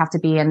because they would have to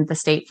be in the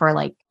state for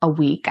like a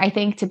week, I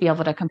think, to be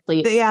able to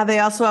complete. Yeah, they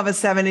also have a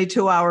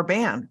 72-hour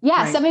ban.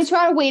 Yeah, right?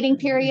 72-hour waiting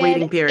period.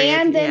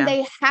 And then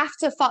they have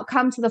to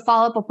come to the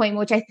follow-up appointment,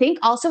 which I think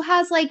also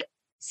has like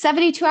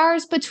 72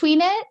 hours between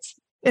it.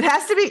 It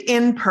has to be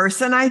in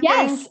person, I think.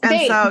 Yes,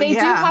 they do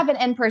have an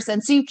in person.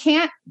 So you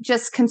can't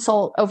just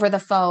consult over the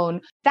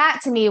phone. That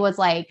to me was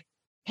like,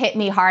 hit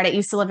me hard. I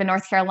used to live in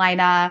North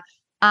Carolina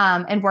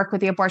and work with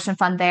the abortion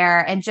fund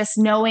there. And just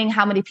knowing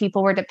how many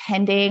people were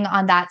depending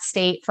on that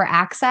state for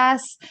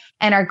access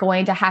and are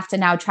going to have to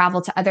now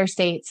travel to other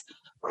states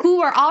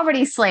who are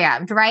already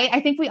slammed, right? I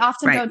think we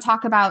often don't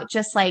talk about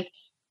just like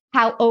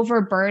how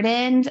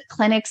overburdened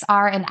clinics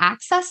are in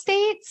access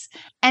states.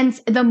 And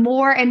the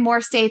more and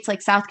more states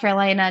like South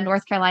Carolina,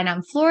 North Carolina,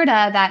 and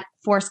Florida that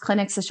force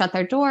clinics to shut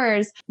their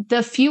doors,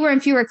 the fewer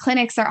and fewer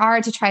clinics there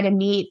are to try to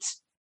meet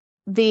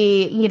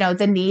the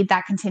need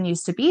that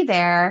continues to be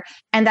there.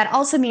 And that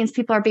also means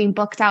people are being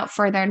booked out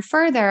further and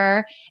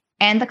further,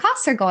 and the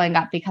costs are going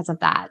up because of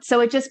that. So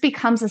it just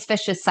becomes this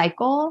vicious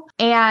cycle.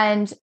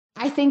 And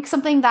I think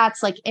something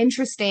that's like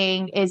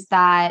interesting is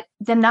that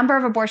the number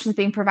of abortions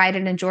being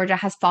provided in Georgia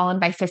has fallen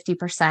by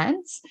 50%.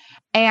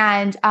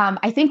 And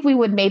I think we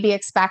would maybe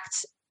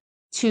expect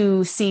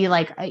to see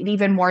like an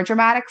even more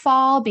dramatic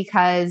fall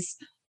because,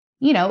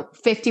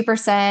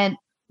 50%,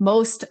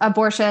 most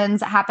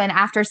abortions happen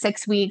after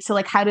 6 weeks. So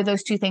like, how do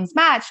those two things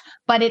match?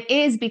 But it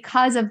is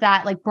because of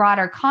that like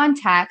broader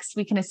context,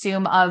 we can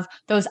assume, of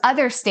those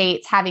other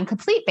states having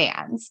complete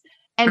bans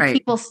and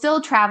people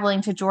still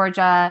traveling to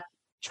Georgia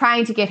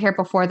trying to get here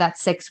before that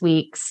 6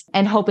 weeks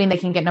and hoping they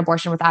can get an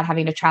abortion without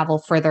having to travel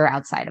further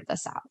outside of the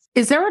South.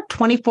 Is there a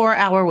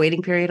 24-hour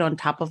waiting period on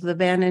top of the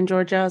ban in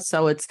Georgia?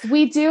 So it's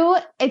virtual,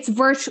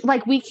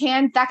 like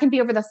that can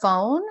be over the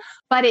phone,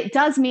 but it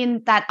does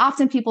mean that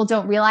often people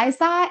don't realize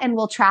that and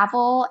will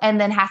travel and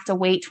then have to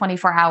wait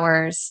 24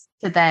 hours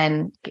to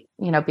then,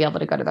 be able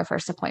to go to their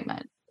first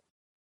appointment.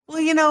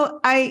 Well,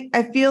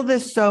 I feel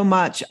this so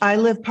much. I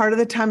live part of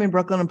the time in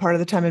Brooklyn and part of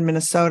the time in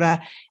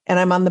Minnesota, and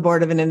I'm on the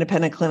board of an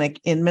independent clinic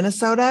in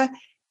Minnesota.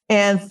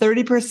 And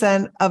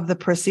 30% of the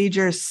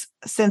procedures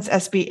since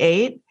SB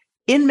 8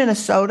 in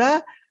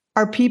Minnesota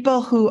are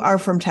people who are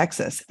from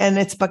Texas. And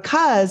it's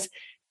because,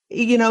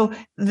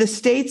 the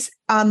states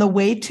on the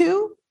way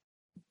to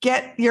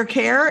get your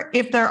care,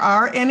 if there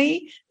are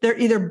any, they're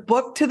either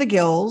booked to the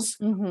gills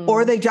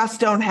or they just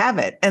don't have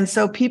it. And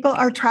so people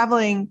are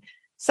traveling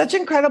such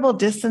incredible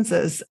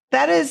distances.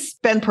 That has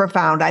been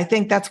profound. I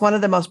think that's one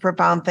of the most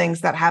profound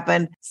things that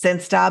happened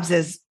since Dobbs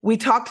is we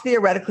talked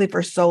theoretically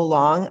for so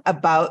long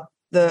about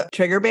the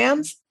trigger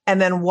bans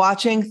and then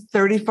watching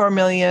 34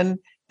 million,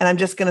 and I'm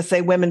just going to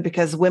say women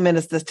because women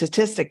is the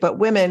statistic, but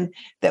women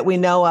that we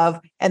know of,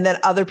 and then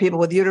other people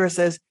with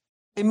uteruses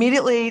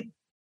immediately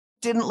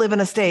didn't live in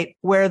a state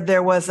where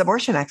there was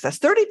abortion access.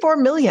 34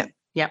 million.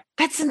 Yeah.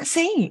 That's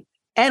insane.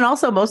 And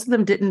also, most of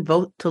them didn't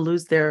vote to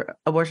lose their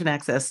abortion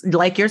access.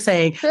 Like you're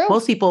saying, True.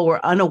 Most people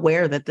were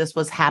unaware that this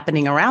was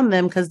happening around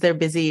them because they're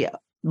busy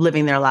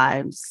living their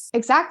lives.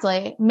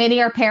 Exactly.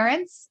 Many are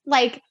parents.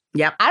 Like,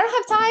 yep. I don't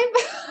have time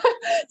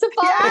to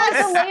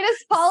follow the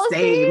latest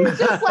policies.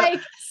 Same. Just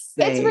like,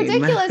 it's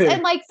ridiculous.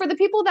 And like, for the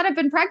people that have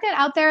been pregnant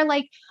out there,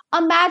 like,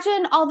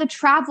 imagine all the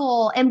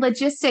travel and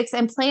logistics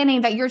and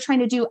planning that you're trying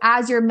to do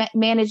as you're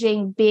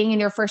managing being in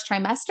your first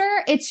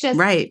trimester. It's just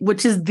right,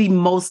 which is the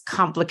most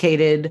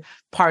complicated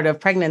part of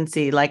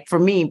pregnancy. Like for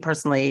me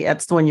personally,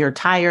 that's when you're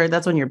tired.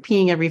 That's when you're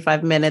peeing every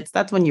 5 minutes.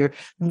 That's when you're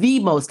the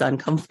most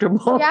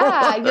uncomfortable.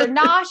 Yeah, you're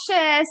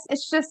nauseous.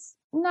 It's just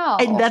no.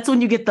 And that's when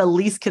you get the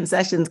least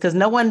concessions because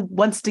no one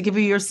wants to give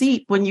you your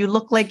seat when you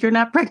look like you're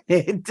not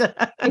pregnant.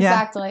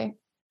 Exactly.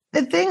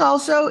 The thing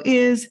also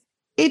is,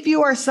 if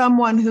you are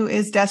someone who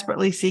is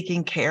desperately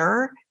seeking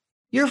care,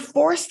 you're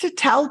forced to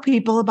tell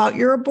people about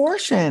your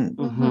abortion.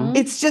 Mm-hmm.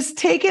 It's just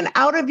taken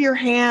out of your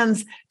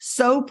hands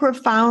so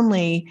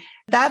profoundly.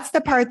 That's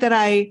the part that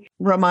I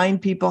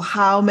remind people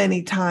how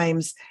many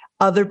times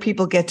other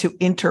people get to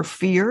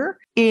interfere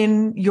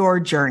in your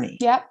journey.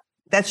 Yep.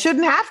 That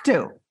shouldn't have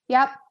to.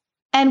 Yep.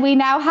 And we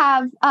now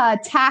have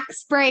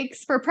tax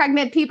breaks for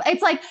pregnant people.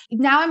 It's like,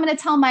 now I'm going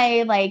to tell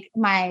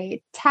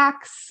my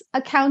tax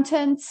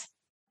accountant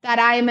that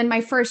I am in my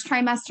first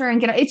trimester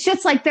and it's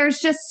just like, there's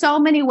just so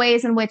many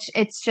ways in which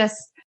it's just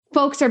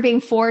folks are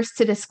being forced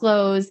to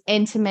disclose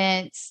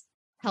intimate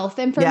health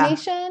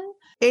information.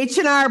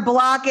 H&R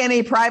block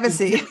any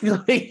privacy.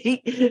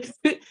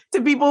 To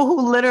people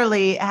who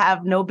literally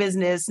have no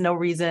business, no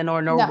reason,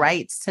 or no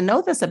rights to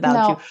know this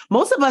about you.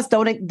 Most of us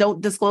don't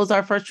disclose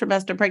our first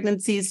trimester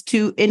pregnancies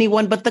to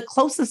anyone but the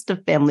closest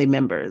of family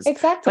members.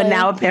 Exactly. But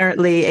now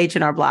apparently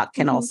H&R block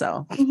can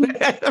also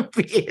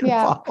be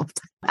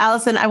involved.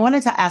 Allison, I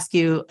wanted to ask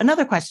you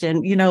another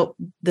question.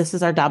 This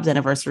is our Dobbs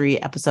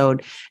anniversary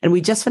episode, and we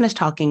just finished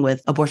talking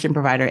with abortion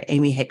provider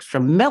Amy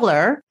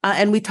Hickstrom-Miller,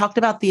 and we talked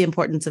about the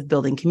importance of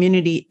building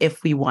community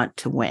if we want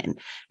to win.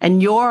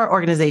 And your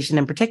organization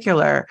in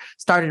particular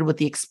started with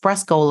the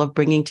express goal of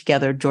bringing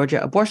together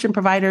Georgia abortion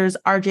providers,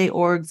 RJ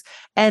orgs,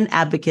 and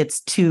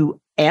advocates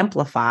to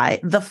amplify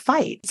the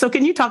fight. So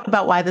can you talk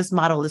about why this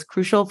model is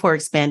crucial for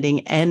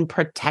expanding and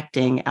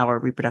protecting our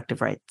reproductive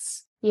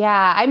rights?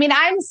 Yeah. I mean,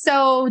 I'm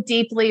so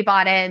deeply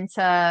bought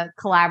into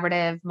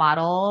collaborative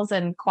models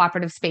and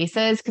cooperative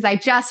spaces because I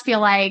just feel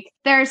like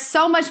there's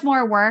so much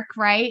more work,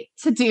 right,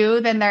 to do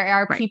than there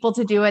are people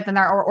to do it, than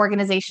there are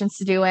organizations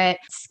to do it.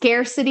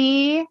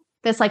 Scarcity,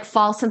 this like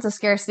false sense of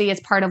scarcity is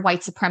part of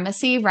white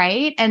supremacy,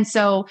 right? And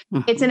so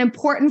it's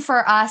important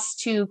for us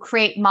to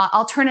create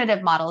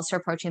alternative models to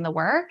approaching the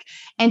work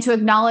and to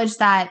acknowledge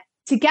that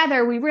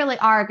together, we really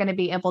are going to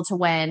be able to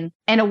win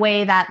in a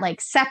way that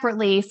like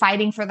separately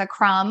fighting for the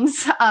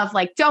crumbs of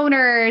like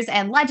donors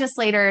and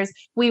legislators,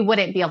 we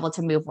wouldn't be able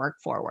to move work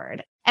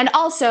forward. And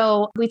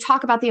also we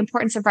talk about the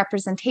importance of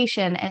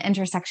representation and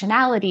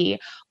intersectionality.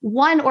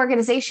 One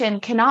organization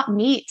cannot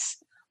meet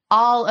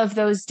all of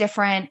those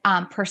different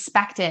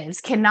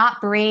perspectives,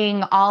 cannot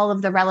bring all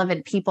of the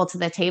relevant people to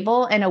the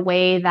table in a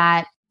way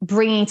that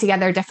bringing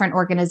together different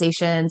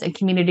organizations and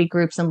community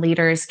groups and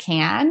leaders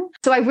can.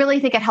 So I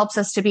really think it helps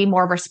us to be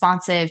more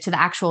responsive to the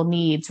actual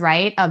needs,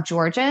 right, of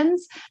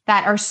Georgians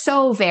that are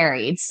so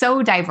varied,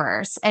 so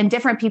diverse, and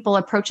different people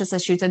approach this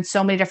issues in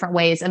so many different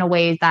ways, in a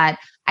way that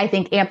I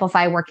think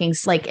Amplify working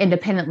like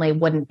independently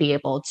wouldn't be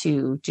able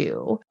to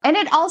do. And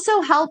it also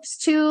helps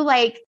to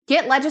like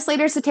get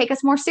legislators to take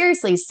us more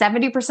seriously.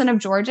 70% of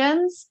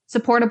Georgians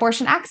support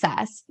abortion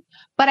access,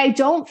 but I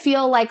don't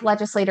feel like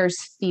legislators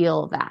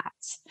feel that.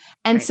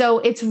 And so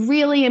it's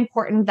really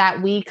important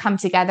that we come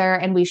together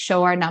and we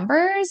show our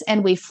numbers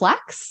and we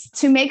flex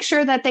to make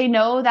sure that they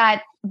know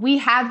that we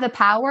have the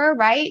power,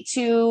 right,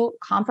 to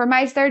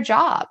compromise their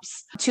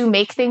jobs, to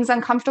make things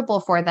uncomfortable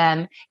for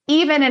them,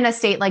 even in a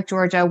state like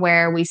Georgia,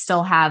 where we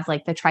still have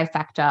like the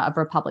trifecta of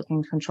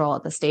Republican control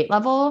at the state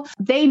level.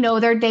 They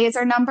know their days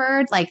are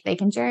numbered. Like they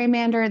can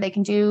gerrymander, they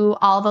can do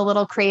all the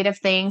little creative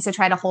things to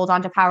try to hold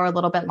on to power a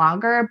little bit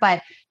longer,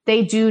 but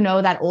they do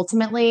know that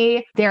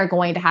ultimately they're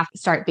going to have to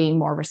start being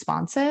more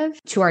responsive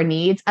to our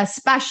needs,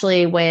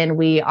 especially when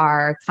we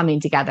are coming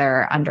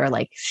together under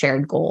like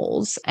shared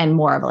goals and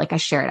more of like a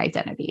shared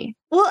identity.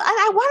 Well, and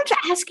I wanted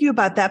to ask you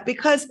about that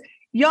because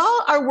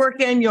y'all are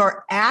working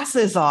your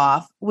asses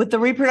off with the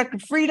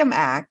Reproductive Freedom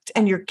Act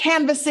and you're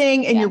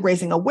canvassing and you're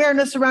raising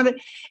awareness around it.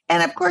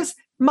 And of course,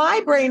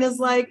 my brain is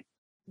like,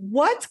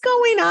 what's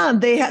going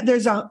on?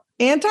 There's a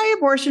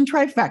anti-abortion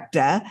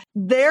trifecta.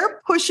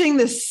 They're pushing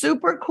this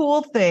super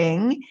cool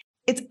thing.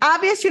 It's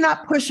obvious you're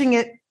not pushing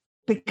it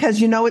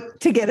because you know it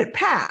to get it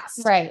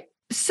passed. Right.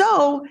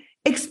 So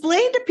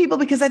explain to people,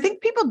 because I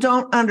think people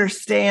don't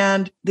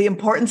understand the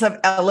importance of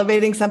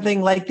elevating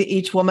something like the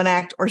Each Woman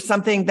Act or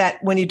something that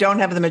when you don't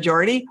have the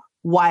majority,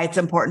 why it's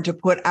important to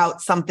put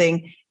out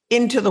something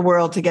into the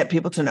world to get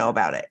people to know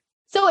about it.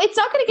 So it's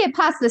not going to get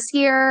passed this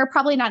year,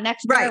 probably not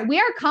next year. Right. We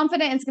are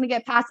confident it's going to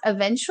get passed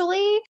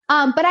eventually.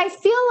 But I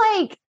feel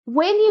like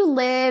when you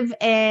live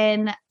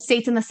in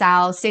states in the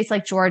South, states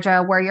like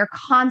Georgia, where you're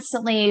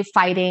constantly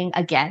fighting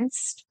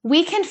against,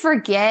 we can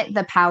forget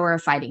the power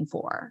of fighting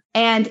for.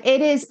 And it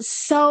is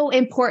so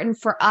important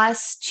for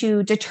us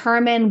to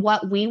determine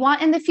what we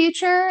want in the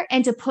future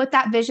and to put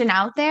that vision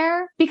out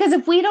there, because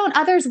if we don't,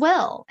 others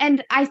will.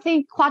 And I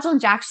think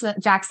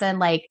Kwajalein Jackson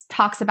like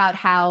talks about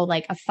how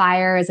like a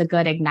fire is a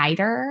good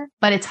igniter,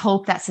 but it's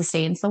hope that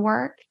sustains the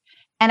work.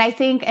 And I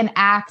think an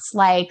act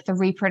like the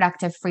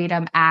Reproductive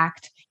Freedom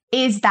Act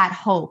is that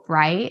hope,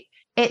 right?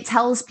 It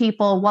tells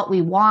people what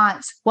we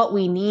want, what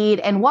we need,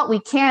 and what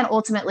we can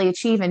ultimately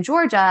achieve in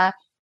Georgia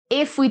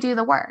if we do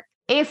the work,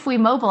 if we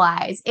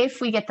mobilize, if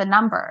we get the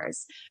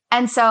numbers.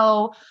 And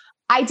so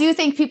I do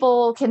think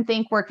people can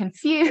think we're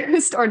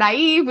confused or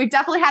naive. We've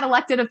definitely had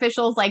elected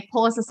officials like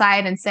pull us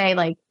aside and say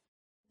like,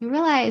 you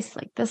realize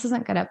like this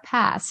isn't going to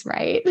pass,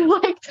 right?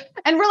 Like,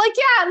 and we're like,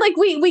 yeah, like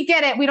we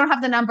get it. We don't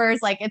have the numbers.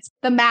 Like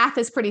the math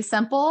is pretty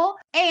simple.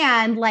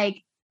 And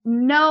like,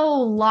 no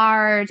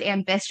large,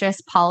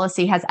 ambitious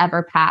policy has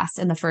ever passed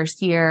in the first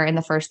year, in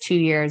the first 2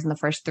 years, in the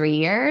first 3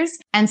 years.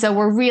 And so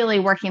we're really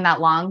working that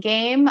long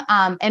game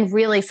and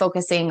really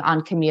focusing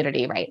on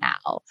community right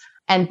now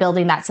and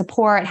building that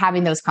support,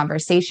 having those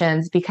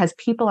conversations, because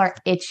people are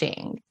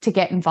itching to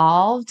get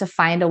involved, to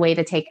find a way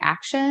to take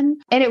action.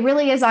 And it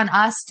really is on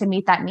us to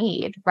meet that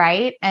need,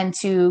 right? And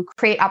to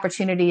create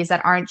opportunities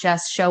that aren't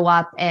just show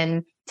up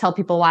and tell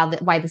people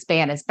why this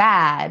ban is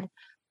bad,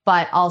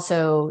 but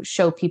also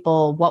show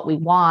people what we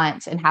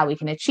want and how we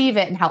can achieve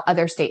it and how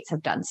other states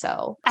have done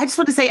so. I just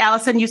want to say,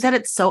 Allison, you said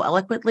it so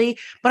eloquently,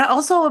 but I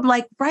also am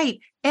like, right,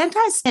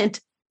 anti spent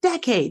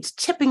decades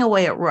chipping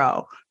away at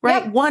Roe,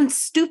 right? Yep. One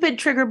stupid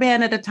trigger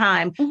ban at a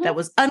time that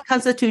was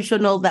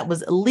unconstitutional, that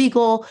was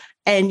illegal.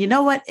 And you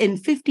know what? In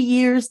 50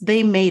 years,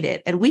 they made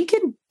it. And we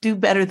can do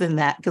better than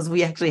that because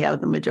we actually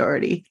have the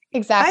majority.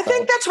 Exactly. I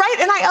think that's right.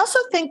 And I also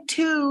think,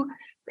 too,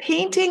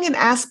 painting an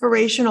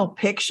aspirational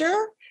picture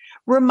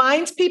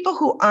reminds people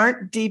who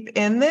aren't deep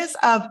in this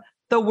of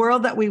the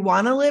world that we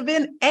want to live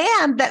in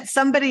and that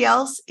somebody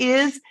else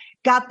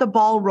got the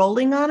ball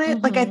rolling on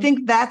it. Like, I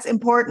think that's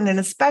important. And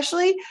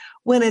especially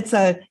when it's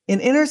an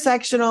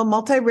intersectional,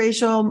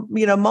 multiracial,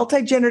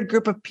 multi-gendered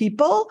group of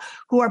people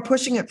who are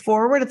pushing it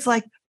forward. It's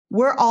like,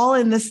 we're all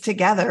in this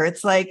together.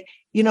 It's like,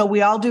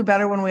 we all do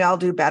better when we all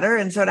do better.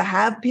 And so to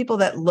have people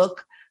that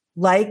look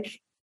like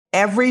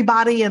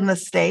everybody in the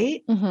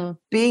state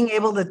being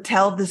able to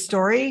tell the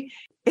story,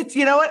 it's,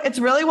 it's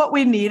really what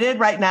we needed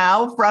right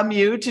now from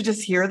you to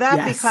just hear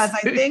that, because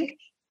I think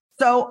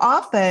so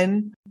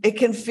often it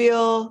can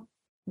feel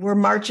we're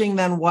marching,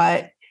 then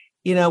what,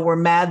 we're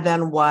mad,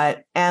 then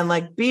what, and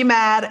like be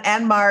mad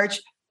and march.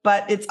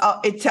 But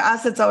to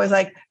us, it's always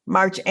like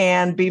march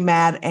and be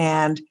mad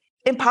and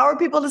empower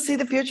people to see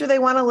the future they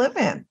want to live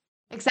in.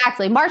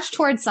 Exactly. March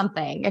towards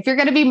something. If you're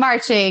going to be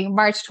marching,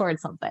 march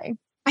towards something.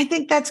 I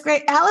think that's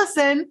great.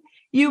 Allison,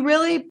 you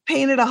really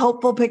painted a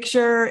hopeful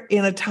picture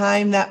in a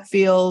time that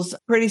feels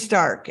pretty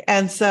stark.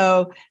 And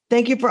so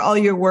thank you for all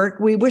your work.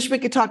 We wish we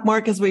could talk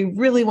more because we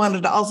really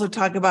wanted to also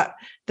talk about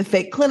the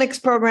fake clinics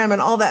program and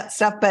all that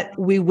stuff. But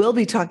we will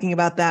be talking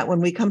about that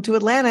when we come to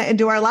Atlanta and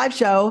do our live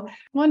show.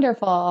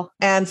 Wonderful.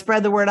 And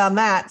spread the word on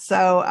that.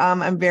 So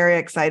I'm very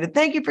excited.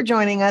 Thank you for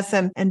joining us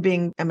and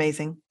being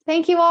amazing.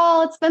 Thank you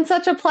all. It's been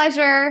such a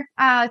pleasure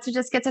to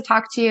just get to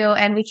talk to you.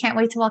 And we can't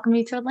wait to welcome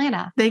you to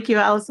Atlanta. Thank you,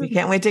 Allison. We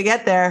can't wait to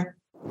get there.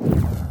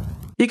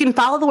 You can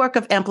follow the work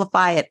of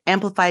Amplify at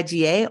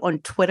AmplifyGA on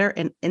Twitter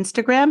and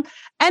Instagram.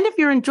 And if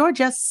you're in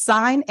Georgia,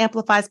 sign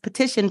Amplify's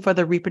petition for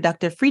the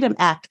Reproductive Freedom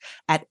Act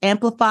at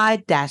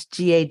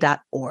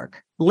amplify-ga.org.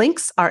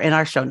 Links are in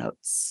our show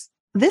notes.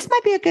 This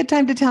might be a good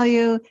time to tell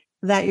you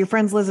that your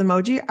friends Liz and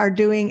Moji are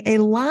doing a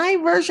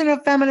live version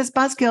of Feminist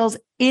Buzzkills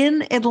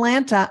in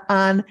Atlanta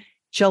on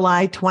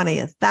July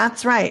 20th.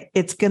 That's right.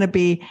 It's going to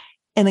be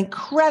an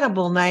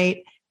incredible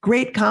night.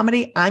 Great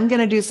comedy. I'm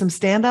going to do some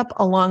stand-up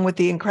along with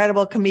the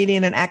incredible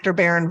comedian and actor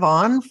Baron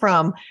Vaughn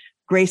from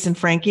Grace and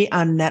Frankie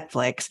on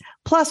Netflix.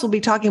 Plus, we'll be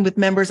talking with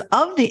members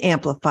of the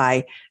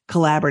Amplify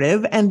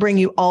Collaborative and bring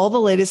you all the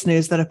latest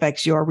news that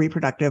affects your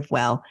reproductive,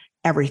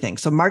 everything.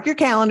 So mark your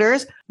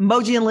calendars.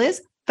 Moji and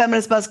Liz,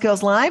 Feminist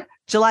Buzzkills Live,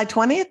 July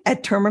 20th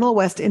at Terminal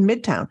West in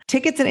Midtown.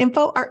 Tickets and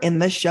info are in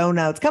the show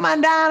notes. Come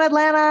on down,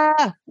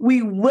 Atlanta.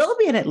 We will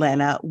be in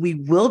Atlanta. We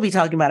will be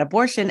talking about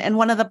abortion. And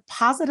one of the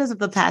positives of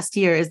the past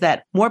year is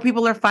that more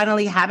people are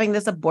finally having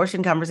this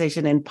abortion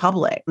conversation in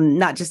public.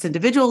 Not just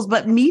individuals,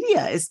 but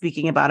media is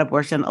speaking about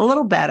abortion a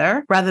little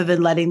better rather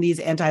than letting these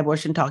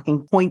anti-abortion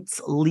talking points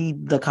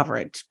lead the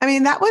coverage. I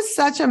mean, that was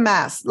such a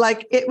mess.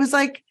 It was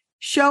like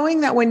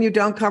showing that when you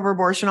don't cover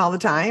abortion all the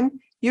time,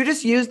 you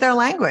just use their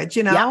language,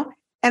 Yeah.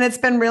 And it's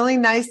been really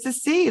nice to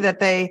see that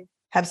they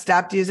have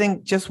stopped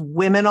using just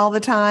women all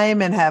the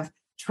time and have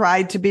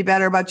tried to be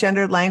better about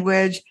gendered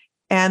language.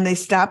 And they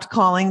stopped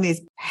calling these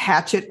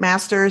hatchet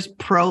masters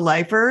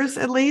pro-lifers,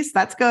 at least.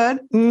 That's good.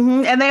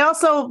 Mm-hmm. And they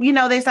also,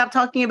 they stopped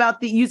talking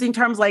about using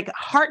terms like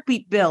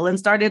heartbeat bill and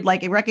started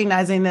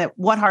recognizing that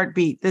what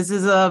heartbeat? This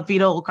is a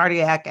fetal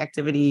cardiac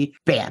activity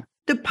ban.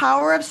 The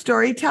power of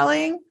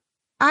storytelling.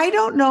 I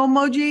don't know,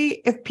 Moji,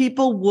 if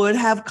people would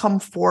have come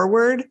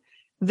forward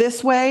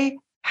this way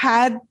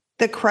had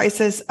the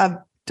crisis of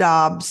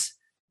Dobbs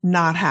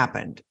not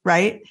happened,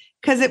 right?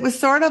 Because it was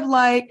sort of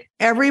like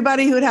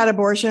everybody who'd had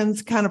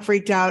abortions kind of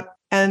freaked out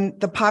and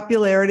the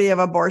popularity of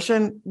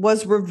abortion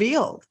was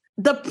revealed.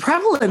 The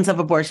prevalence of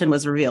abortion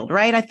was revealed,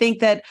 right? I think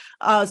that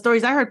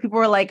stories I heard, people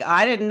were like,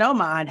 I didn't know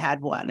my aunt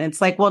had one. And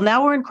it's like, well,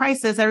 now we're in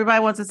crisis.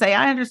 Everybody wants to say,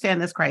 I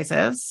understand this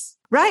crisis.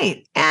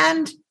 Right.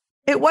 And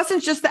it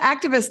wasn't just the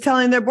activists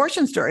telling their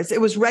abortion stories. It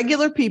was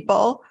regular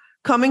people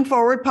coming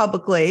forward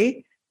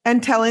publicly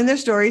and telling their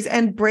stories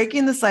and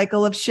breaking the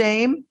cycle of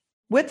shame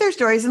with their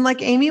stories. And like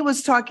Amy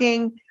was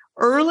talking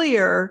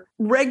earlier,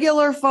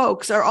 regular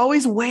folks are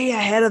always way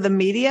ahead of the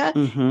media.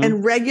 Mm-hmm.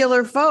 And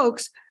regular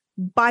folks,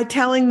 by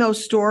telling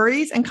those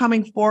stories and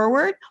coming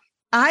forward,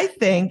 I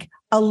think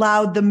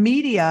allowed the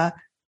media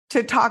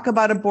to talk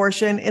about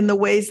abortion in the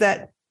ways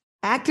that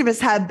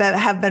activists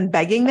have been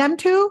begging them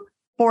to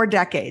for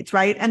decades,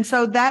 right? And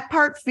so that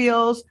part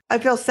I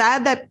feel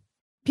sad that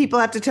people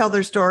have to tell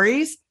their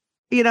stories,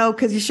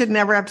 because you should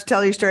never have to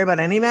tell your story about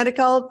any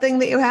medical thing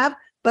that you have.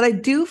 But I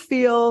do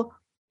feel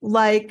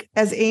like,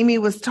 as Amy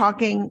was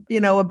talking,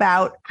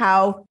 about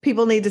how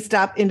people need to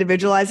stop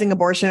individualizing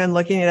abortion and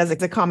looking at it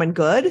as a common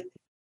good.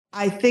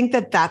 I think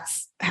that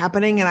that's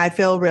happening. And I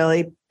feel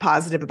really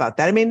positive about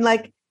that. I mean,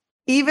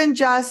 even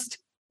just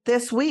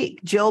this week,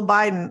 Jill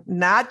Biden,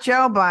 not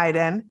Joe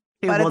Biden,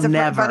 but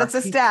it's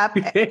a step.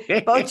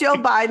 Both Jill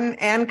Biden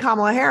and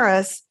Kamala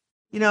Harris,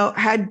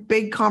 had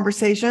big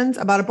conversations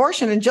about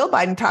abortion. And Jill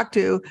Biden talked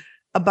to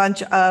a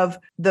bunch of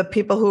the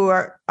people who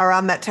are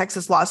on that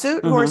Texas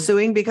lawsuit who are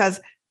suing because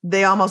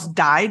they almost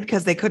died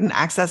because they couldn't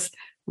access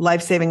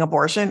life-saving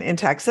abortion in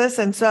Texas.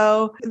 And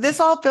so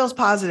this all feels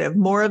positive.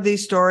 More of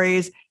these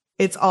stories.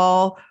 It's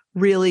all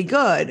really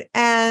good.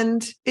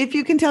 And if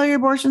you can tell your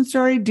abortion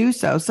story, do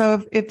so.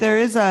 So if there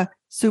is a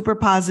super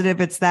positive,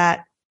 it's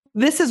that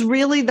this is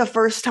really the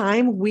first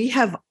time we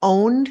have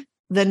owned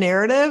the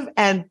narrative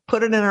and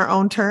put it in our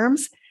own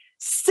terms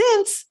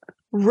since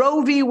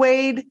Roe v.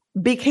 Wade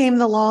became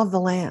the law of the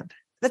land.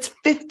 That's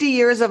 50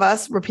 years of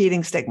us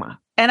repeating stigma.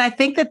 And I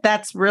think that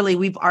that's really,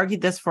 we've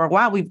argued this for a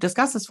while. We've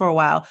discussed this for a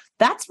while.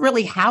 That's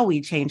really how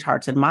we change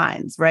hearts and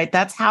minds, right?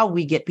 That's how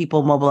we get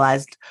people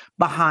mobilized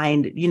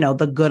behind,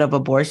 the good of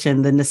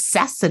abortion, the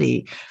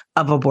necessity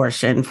of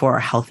abortion for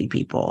healthy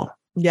people.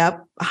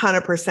 Yep,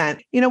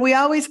 100%. We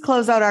always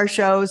close out our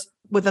shows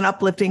with an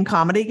uplifting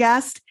comedy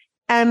guest.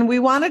 And we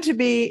wanted to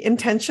be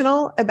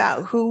intentional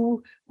about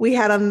who we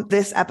had on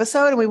this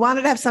episode. And we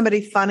wanted to have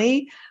somebody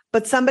funny,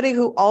 but somebody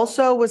who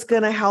also was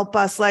going to help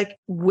us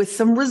with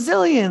some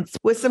resilience,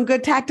 with some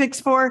good tactics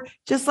for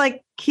just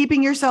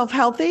keeping yourself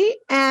healthy.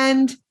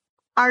 And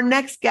our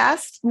next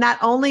guest not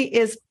only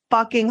is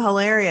fucking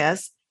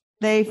hilarious,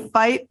 they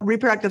fight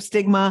reproductive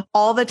stigma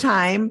all the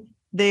time.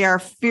 They are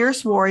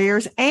fierce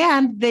warriors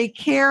and they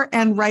care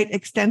and write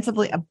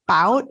extensively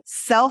about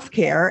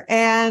self-care.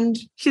 And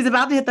she's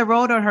about to hit the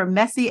road on her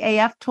messy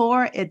AF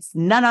tour. It's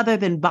none other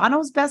than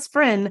Bono's best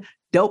friend,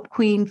 dope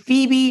queen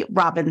Phoebe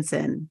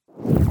Robinson.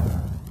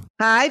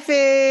 Hi,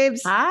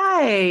 Phoebes.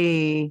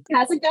 Hi.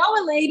 How's it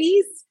going,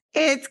 ladies?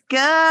 It's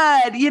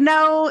good.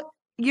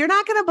 You're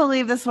not going to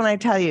believe this when I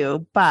tell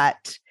you,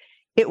 but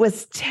it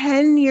was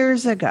 10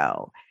 years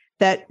ago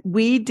that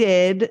we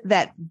did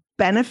that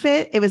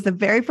benefit. It was the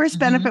very first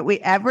benefit we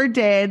ever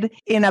did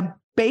in a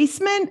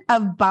basement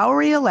of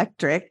Bowery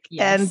Electric.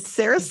 Yes. And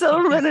Sarah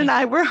Silverman and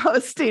I were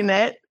hosting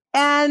it.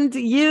 And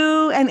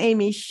you and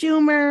Amy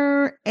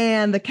Schumer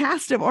and the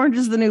cast of Orange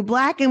is the New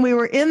Black. And we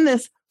were in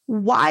this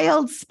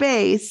wild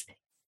space.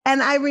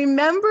 And I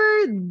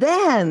remember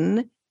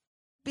then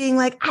being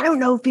like, I don't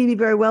know Phoebe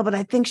very well, but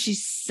I think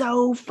she's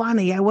so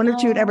funny. I wonder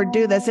if she would ever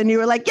do this. And you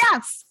were like,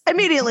 yes.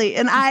 immediately.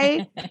 And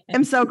I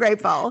am so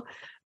grateful.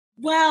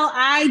 Well,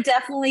 I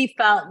definitely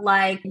felt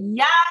like,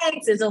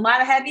 yikes, there's a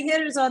lot of heavy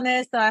hitters on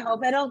this, so I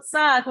hope I don't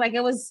suck. Like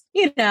it was,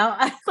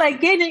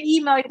 like getting an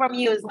email from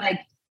you is like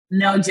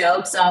no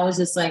joke. So I was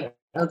just like,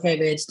 okay,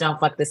 bitch, don't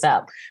fuck this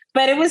up.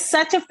 But it was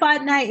such a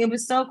fun night. It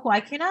was so cool.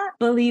 I cannot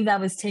believe that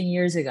was 10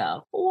 years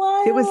ago.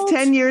 What? It was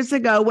 10 years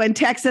ago when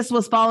Texas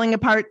was falling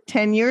apart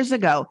 10 years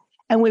ago.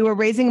 And we were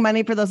raising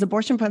money for those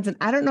abortion funds. And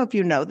I don't know if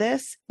you know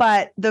this,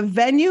 but the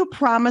venue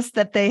promised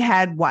that they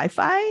had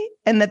Wi-Fi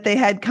and that they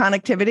had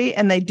connectivity,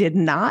 and they did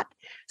not.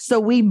 So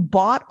we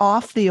bought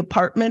off the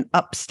apartment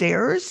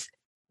upstairs,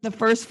 the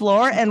first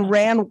floor, and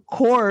ran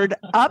cord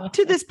up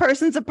to this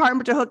person's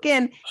apartment to hook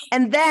in.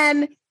 And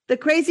then the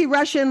crazy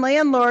Russian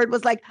landlord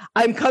was like,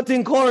 I'm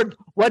cutting cord.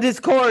 What is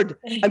cord?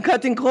 I'm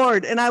cutting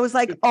cord. And I was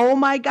like, oh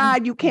my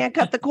God, you can't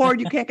cut the cord.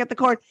 You can't cut the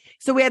cord.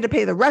 So we had to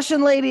pay the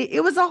Russian lady.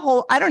 It was a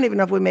whole, I don't even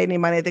know if we made any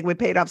money. I think we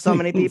paid off so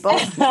many people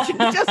just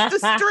to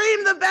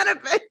stream the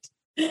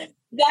benefit.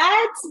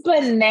 That's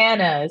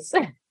bananas.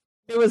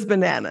 It was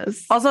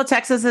bananas. Also,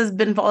 Texas has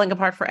been falling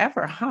apart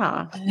forever,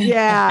 huh?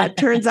 Yeah, it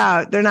turns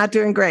out they're not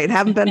doing great.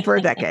 Haven't been for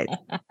a decade.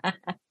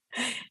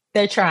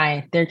 They're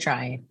trying.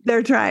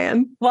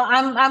 Well,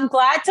 I'm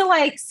glad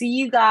to see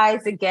you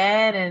guys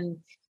again. And,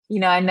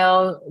 I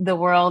know the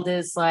world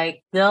is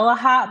still a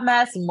hot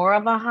mess, more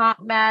of a hot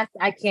mess.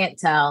 I can't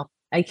tell.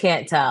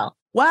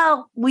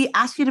 Well, we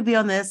asked you to be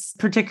on this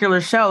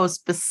particular show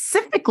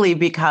specifically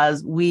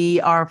because we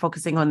are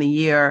focusing on the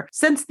year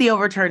since the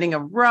overturning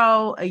of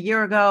Roe a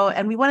year ago.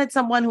 And we wanted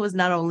someone who was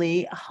not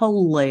only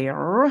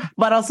hilarious,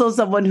 but also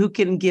someone who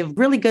can give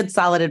really good,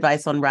 solid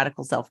advice on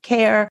radical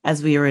self-care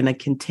as we are in a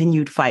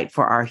continued fight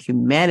for our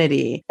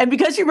humanity. And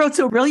because you wrote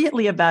so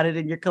brilliantly about it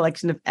in your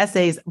collection of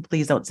essays,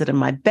 Please Don't Sit in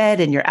My Bed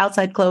in Your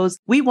Outside Clothes,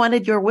 we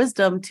wanted your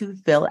wisdom to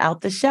fill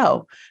out the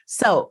show.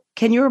 So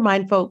can you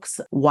remind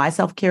folks why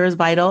self-care is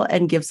vital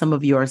and give some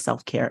of your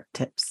self-care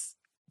tips?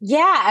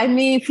 Yeah. I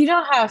mean, if you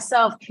don't have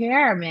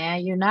self-care,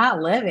 man, you're not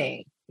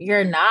living.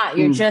 You're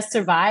just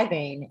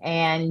surviving.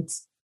 And,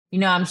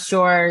 I'm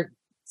sure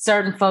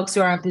certain folks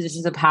who are in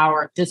positions of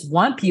power just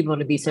want people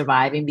to be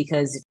surviving,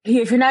 because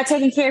if you're not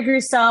taking care of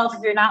yourself,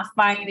 if you're not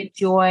finding the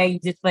joy,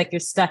 just you're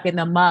stuck in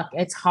the muck,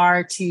 it's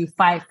hard to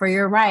fight for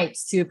your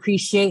rights, to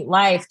appreciate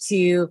life,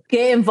 to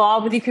get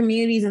involved with your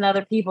communities and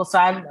other people. So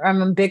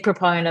I'm a big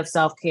proponent of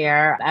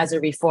self-care as a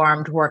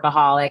reformed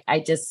workaholic.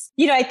 I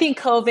think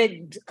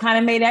COVID kind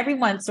of made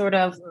everyone sort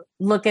of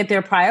look at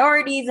their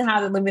priorities and how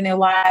they're living their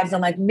lives.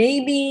 And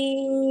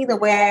maybe the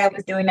way I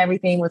was doing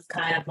everything was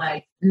kind of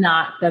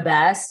not the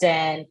best.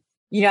 And,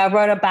 I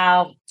wrote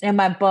about in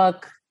my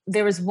book,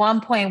 there was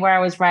one point where I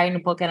was writing a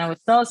book and I was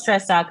so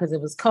stressed out because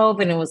it was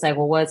COVID. And it was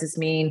well, what does this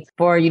mean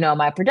for,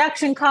 my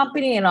production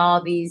company and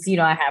all these,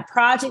 I had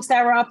projects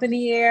that were up in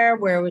the air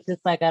where it was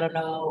just I don't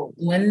know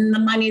when the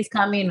money's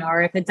coming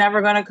or if it's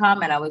ever going to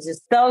come. And I was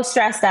just so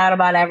stressed out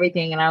about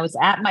everything. And I was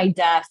at my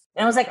desk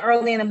and it was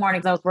early in the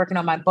morning because I was working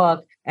on my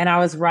book and I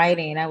was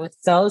writing. I was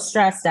so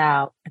stressed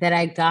out that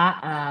I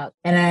got up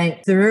and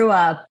I threw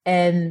up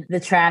in the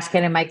trash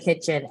can in my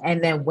kitchen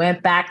and then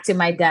went back to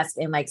my desk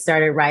and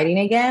started writing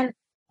again.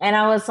 And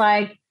I was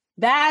like,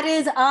 that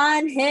is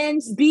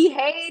unhinged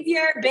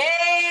behavior,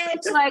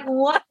 bitch.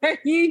 What are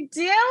you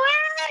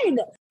doing?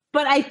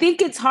 But I think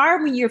it's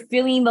hard when you're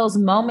feeling those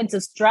moments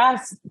of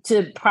stress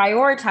to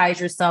prioritize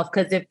yourself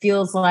because it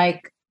feels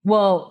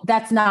well,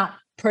 that's not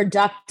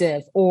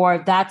productive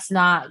or that's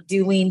not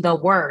doing the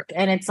work.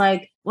 And it's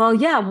well,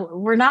 yeah,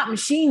 we're not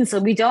machines, so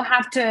we don't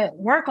have to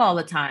work all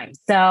the time.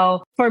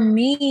 So for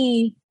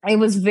me, it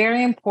was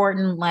very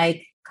important,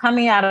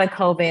 coming out of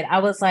COVID, I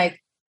was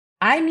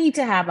I need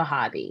to have a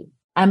hobby.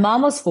 I'm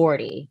almost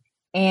 40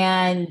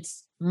 and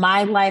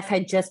my life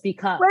had just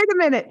become. Wait a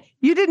minute.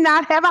 You did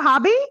not have a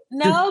hobby?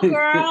 No,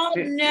 girl.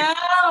 No,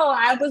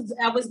 I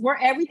was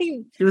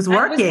everything. She was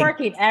working. I was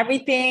working.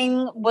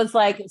 Everything was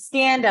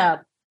stand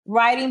up,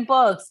 writing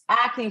books,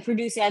 acting,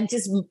 producing. I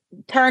just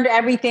turned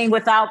everything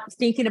without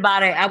thinking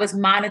about it. I was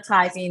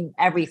monetizing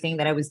everything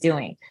that I was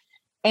doing.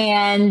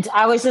 And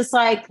I was just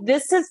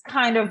this is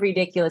kind of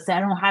ridiculous. I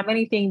don't have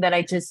anything that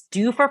I just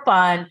do for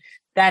fun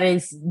that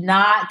is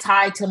not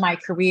tied to my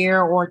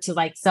career or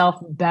to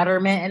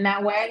self-betterment in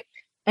that way.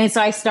 And so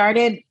I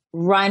started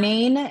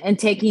running and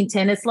taking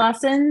tennis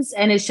lessons.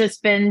 And it's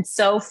just been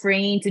so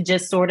freeing to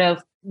just sort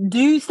of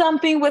do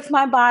something with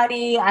my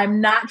body.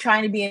 I'm not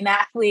trying to be an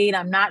athlete.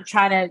 I'm not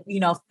trying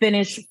to,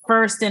 finish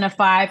first in a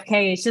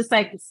 5K. It's just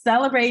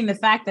celebrating the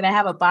fact that I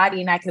have a body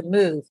and I can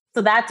move.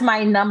 So that's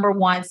my number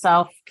one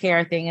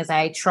self-care thing is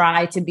I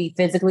try to be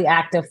physically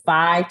active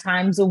 5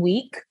 times a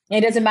week.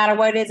 It doesn't matter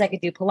what it is. I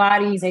could do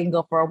Pilates. I can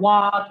go for a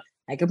walk.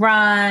 I could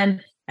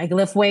run. I can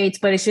lift weights.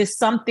 But it's just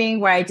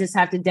something where I just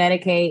have to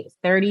dedicate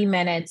 30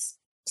 minutes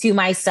to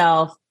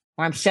myself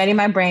where I'm shutting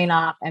my brain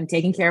off. I'm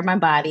taking care of my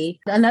body.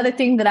 Another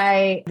thing that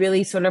I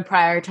really sort of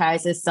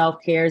prioritize is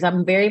self-care.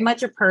 I'm very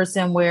much a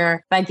person where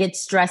if I get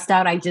stressed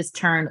out, I just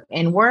turn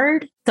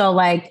inward. So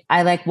like,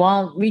 I like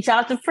won't reach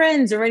out to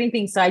friends or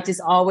anything. So I just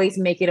always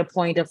make it a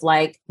point of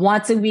like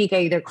once a week,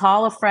 I either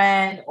call a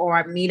friend or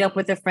I meet up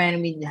with a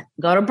friend. We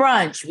go to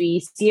brunch,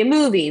 we see a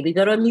movie, we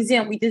go to a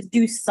museum, we just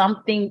do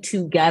something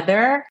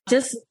together.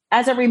 Just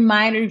as a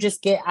reminder,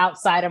 just get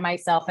outside of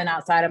myself and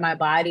outside of my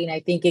body. And I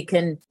think it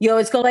can, you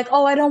always go like,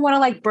 oh, I don't want to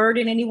like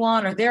burden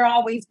anyone or they're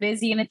always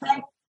busy. And it's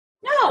like,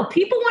 no,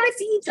 people want to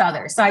see each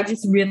other. So I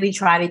just really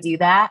try to do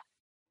that.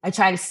 I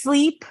try to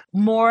sleep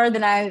more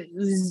than I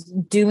was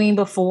doing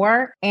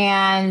before.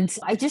 And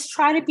I just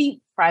try to be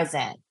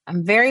present.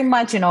 I'm very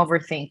much an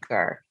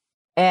overthinker.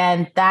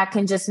 And that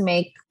can just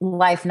make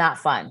life not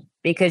fun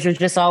because you're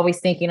just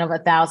always thinking of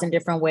 1,000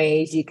 different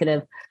ways you could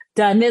have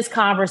done this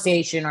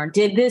conversation or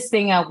did this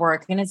thing at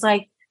work. And it's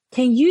like,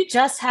 can you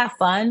just have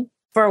fun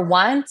for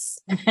once?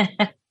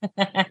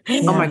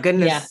 Oh my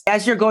goodness. Yeah.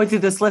 As you're going through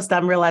this list,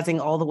 I'm realizing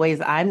all the ways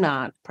I'm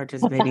not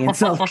participating in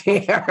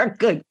self-care.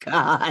 Good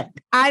God.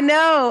 I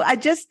know. I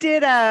just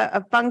did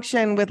a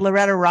function with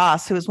Loretta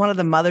Ross, who is one of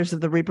the mothers of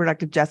the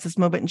reproductive justice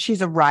movement. And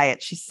she's a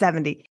riot. She's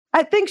 70.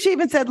 I think she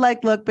even said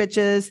like, look,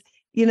 bitches,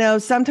 you know,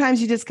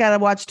 sometimes you just got to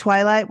watch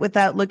Twilight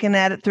without looking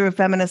at it through a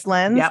feminist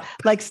lens. Yep.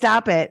 Like,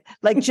 stop it.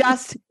 Like,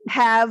 just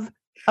have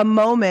a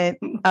moment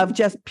of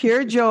just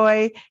pure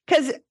joy.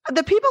 Because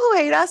the people who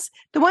hate us,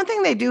 the one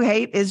thing they do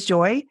hate is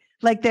joy.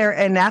 Like, they're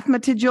anathema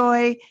to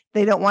joy.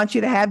 They don't want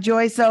you to have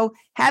joy. So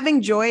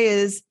having joy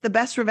is the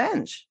best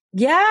revenge.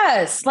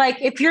 Yes.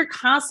 Like, if you're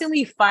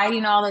constantly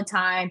fighting all the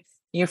time,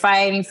 you're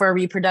fighting for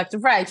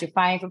reproductive rights, you're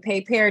fighting for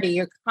pay parity,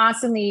 you're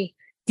constantly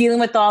dealing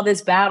with all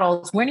these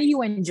battles. When are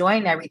you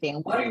enjoying everything?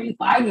 What are you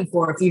fighting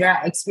for if you're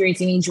not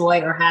experiencing any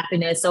joy or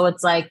happiness? So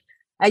it's like,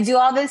 I do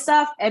all this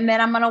stuff and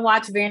then I'm going to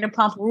watch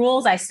Vanderpump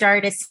Rules. I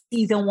started at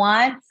season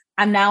 1.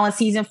 I'm now on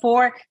season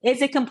 4.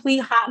 Is it complete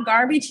hot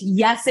garbage?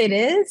 Yes, it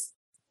is.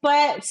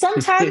 But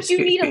sometimes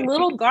you need a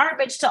little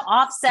garbage to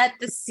offset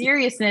the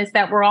seriousness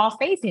that we're all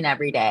facing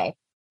every day.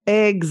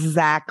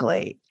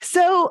 Exactly.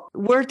 So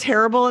we're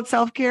terrible at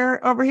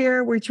self-care over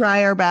here. We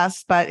try our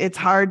best, but it's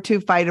hard to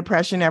fight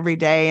oppression every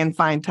day and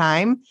find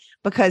time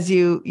because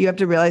you have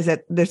to realize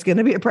that there's going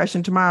to be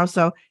oppression tomorrow.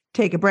 So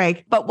take a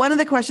break. But one of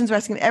the questions we're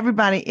asking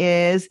everybody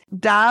is,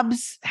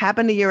 Dobbs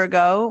happened a year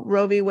ago.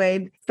 Roe v.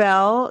 Wade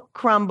fell,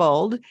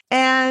 crumbled.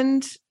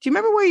 And do you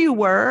remember where you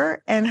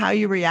were and how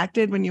you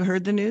reacted when you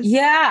heard the news?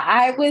 Yeah,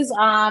 I was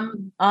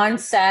on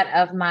set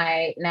of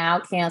my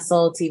now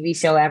canceled TV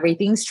show,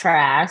 Everything's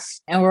Trash.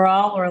 And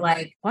we're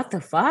like, what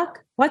the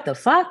fuck? What the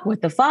fuck?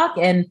 What the fuck?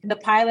 And the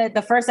pilot,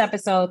 the first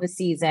episode of the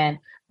season,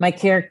 my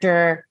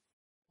character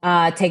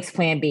takes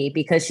Plan B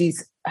because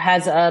she's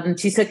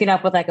hooking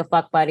up with like a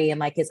fuck buddy and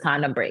like his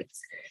condom breaks.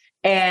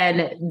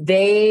 And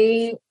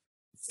they,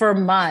 for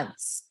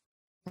months,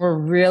 were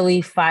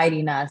really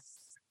fighting us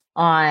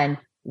on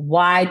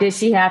why does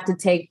she have to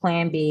take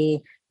Plan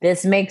B?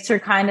 This makes her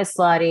kind of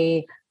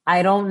slutty.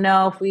 I don't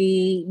know if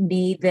we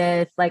need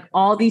this, like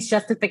all these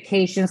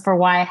justifications for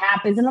why it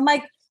happens. And I'm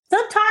like,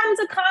 sometimes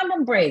a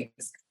condom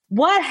breaks.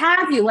 What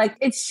have you? Like,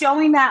 it's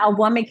showing that a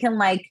woman can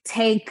like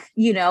take,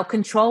 you know,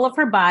 control of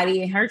her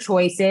body and her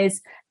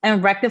choices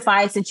and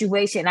rectify a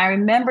situation. I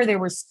remember there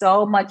was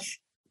so much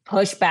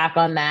pushback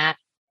on that.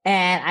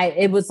 And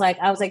I was like,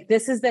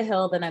 this is the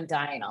hill that I'm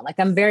dying on. Like,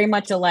 I'm very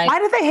much why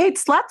do they hate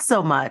sluts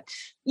so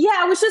much? Yeah,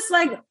 I was just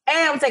like,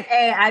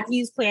 A, I've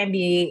used Plan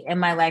B in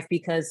my life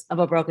because of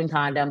a broken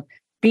condom.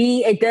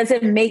 B, it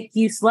doesn't make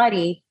you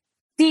slutty.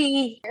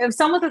 C, if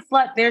someone's a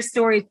slut, their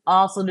stories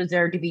also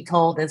deserve to be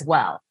told as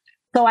well.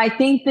 So I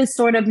think this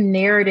sort of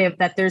narrative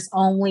that there's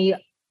only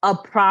a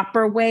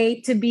proper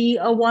way to be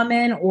a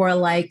woman, or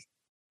like,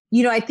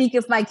 you know, I think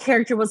if my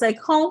character was like,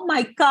 oh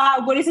my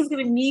God, what is this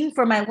going to mean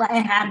for my life? I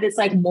had this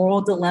like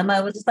moral dilemma.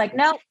 It was just like,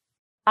 no,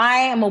 I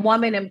am a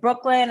woman in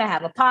Brooklyn. I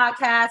have a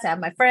podcast. I have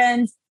my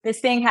friends. This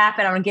thing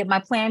happened. I'm going to get my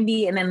Plan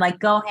B and then like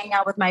go hang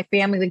out with my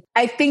family. Like,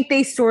 I think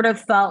they sort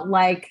of felt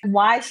like,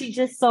 why is she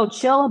just so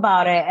chill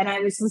about it? And I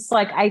was just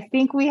like, I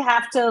think we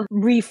have to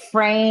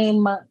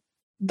reframe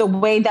the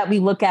way that we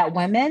look at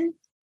women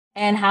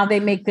and how they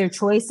make their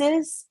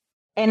choices,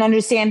 and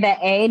understand that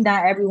A,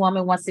 not every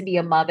woman wants to be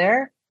a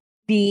mother.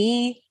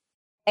 B,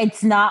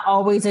 it's not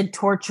always a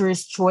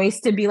torturous choice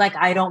to be like,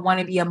 I don't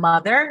want to be a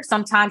mother.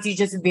 Sometimes you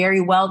just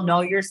very well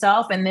know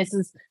yourself. And this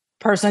is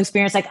personal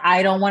experience. Like,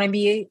 I don't want to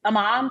be a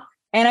mom.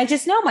 And I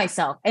just know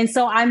myself. And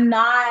so I'm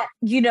not,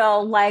 you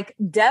know, like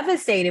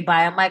devastated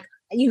by it. I'm like,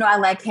 you know, I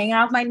like hanging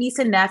out with my niece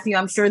and nephew.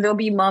 I'm sure there'll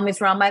be moments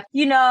where I'm like,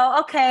 you know,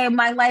 okay,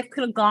 my life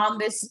could have gone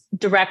this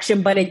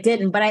direction, but it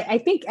didn't. But I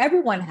think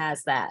everyone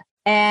has that.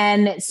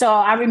 And so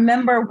I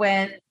remember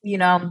when, you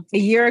know, a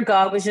year ago,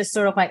 I was just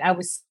sort of like, I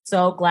was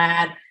so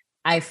glad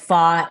I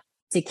fought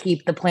to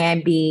keep the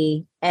Plan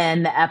B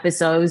and the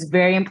episode. It was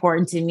very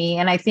important to me.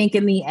 And I think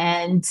in the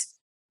end,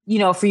 you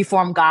know,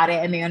 Freeform got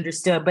it and they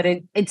understood. But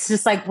it's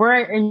just like, we're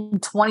in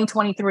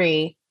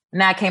 2023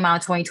 and that came out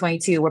in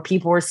 2022, where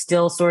people were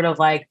still sort of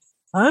like,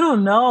 I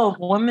don't know if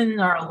women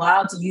are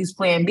allowed to use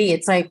Plan B.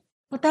 It's like,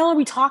 what the hell are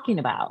we talking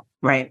about?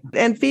 Right.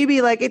 And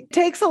Phoebe, like, it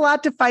takes a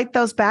lot to fight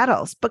those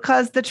battles,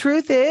 because the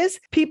truth is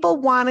people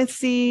want to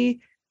see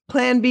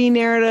Plan B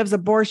narratives,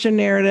 abortion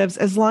narratives,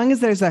 as long as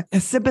there's a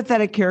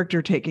sympathetic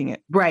character taking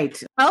it.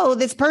 Right. Oh,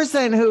 this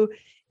person who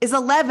is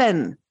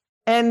 11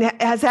 and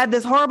has had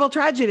this horrible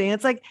tragedy. And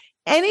it's like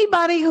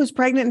anybody who's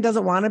pregnant and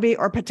doesn't want to be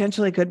or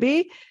potentially could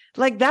be,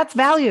 like that's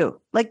value.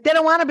 Like they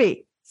don't want to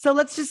be. So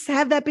let's just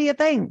have that be a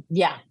thing.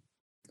 Yeah.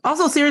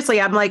 Also,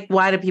 seriously, I'm like,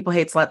 why do people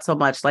hate sluts so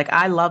much? Like,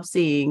 I love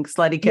seeing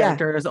slutty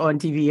characters on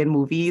TV and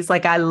movies.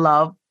 Like, I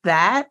love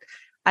that.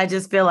 I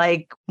just feel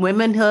like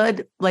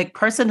womanhood, like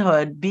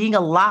personhood, being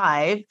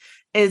alive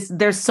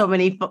there's so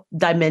many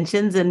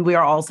dimensions and we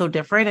are all so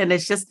different. And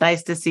it's just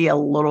nice to see a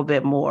little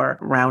bit more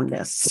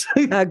roundness.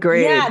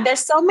 Agreed. Yeah,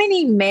 there's so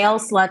many male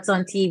sluts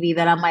on TV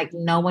that I'm like,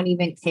 no one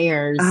even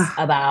cares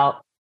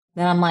about.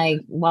 Then I'm like,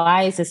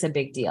 why is this a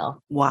big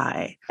deal?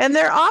 Why? And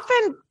they're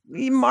often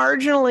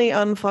marginally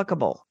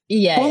unfuckable.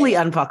 Yeah. Fully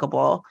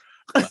unfuckable.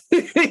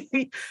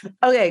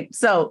 Okay,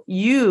 so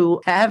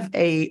you have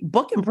a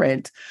book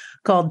imprint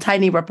called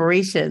Tiny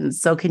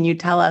Reparations. So can you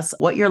tell us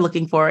what you're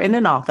looking for in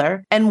an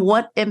author and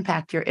what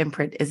impact your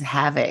imprint is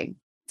having?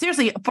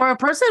 Seriously, for a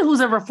person who's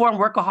a reformed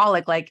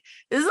workaholic, like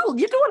you're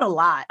doing a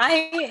lot.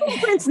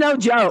 It's no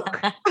joke.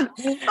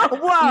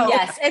 Whoa.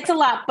 Yes, it's a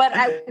lot. But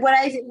what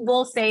I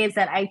will say is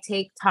that I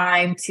take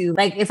time to,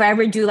 like, if I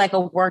ever do like a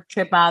work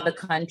trip out of the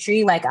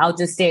country, like I'll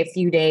just stay a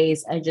few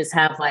days and just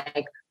have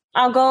like,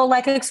 I'll go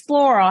like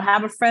explore. I'll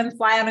have a friend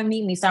fly out and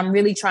meet me. So I'm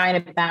really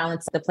trying to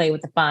balance the play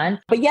with the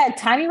fun. But yeah,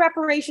 Tiny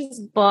Reparations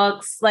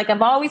books, like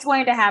I've always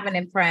wanted to have an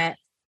imprint.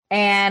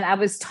 And I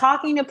was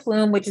talking to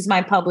Plume, which is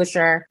my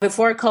publisher,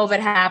 before COVID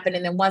happened.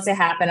 And then once it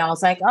happened, I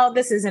was like, oh,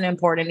 this isn't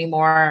important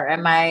anymore.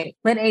 And my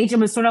lit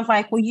agent was sort of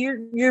like, well,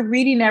 you're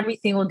reading every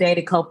single day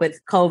to cope with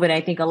COVID.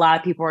 I think a lot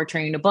of people are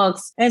turning to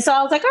books. And so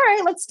I was like, all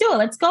right, let's do it.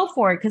 Let's go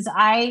for it. Because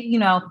I,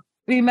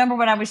 remember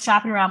when I was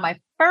shopping around my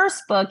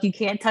first book, You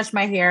Can't Touch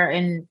My Hair,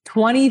 in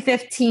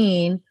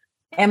 2015.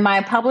 And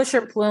my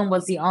publisher, Plume,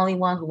 was the only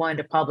one who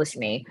wanted to publish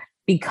me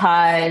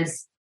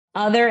because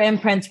other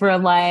imprints were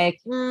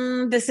like,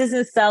 this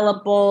isn't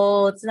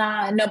sellable. It's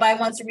not, nobody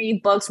wants to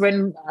read books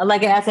written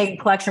like an essay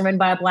collection written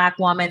by a Black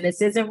woman.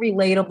 This isn't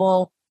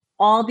relatable,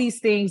 all these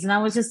things. And I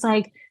was just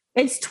like,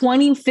 it's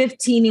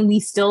 2015 and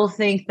we still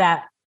think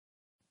that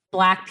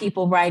Black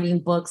people writing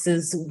books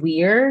is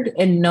weird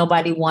and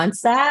nobody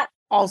wants that.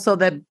 Also,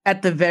 that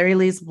at the very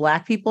least,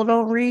 Black people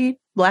don't read.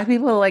 Black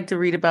people like to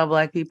read about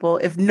Black people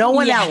if no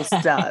one else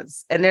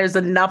does. And there's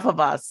enough of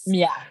us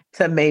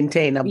to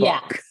maintain a book.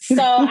 Yeah.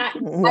 So I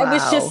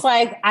was just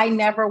like, I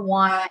never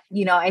want,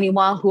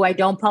 anyone who I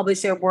don't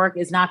publish their work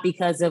is not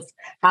because of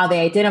how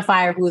they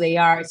identify or who they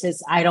are. It's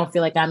just, I don't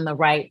feel like I'm the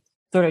right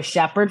sort of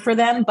shepherd for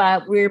them.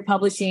 But we're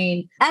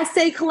publishing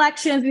essay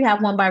collections. We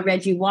have one by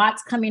Reggie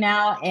Watts coming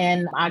out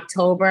in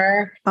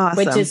October,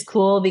 which is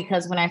cool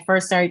because when I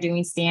first started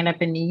doing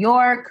stand-up in New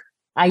York,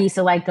 I used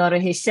to like go to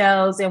his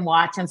shows and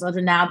watch him. So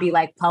to now be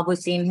like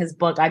publishing his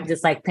book, I'm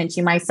just like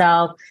pinching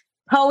myself.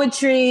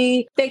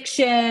 Poetry,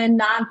 fiction,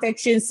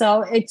 nonfiction.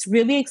 So it's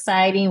really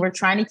exciting. We're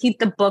trying to keep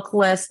the book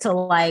list to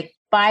like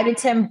 5 to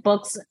 10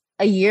 books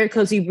a year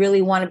because we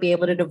really want to be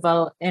able to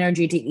devote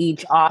energy to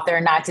each author,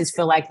 not just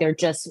feel like they're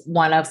just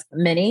one of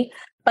many.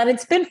 But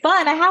it's been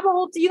fun. I have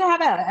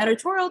have an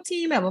editorial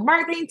team, I have a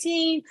marketing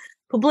team,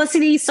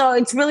 publicity. So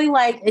it's really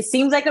like, it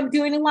seems like I'm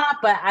doing a lot,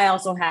 but I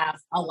also have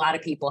a lot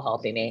of people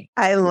helping me.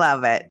 I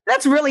love it.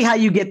 That's really how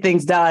you get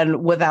things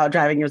done without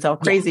driving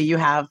yourself crazy. You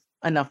have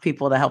enough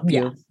people to help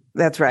you.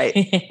 That's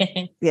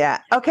right. Yeah.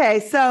 Okay.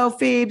 So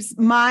Phoebes,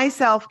 my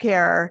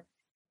self-care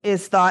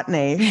is Thought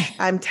Nation.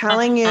 I'm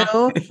telling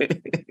you,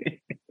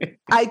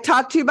 I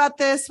talked to you about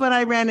this when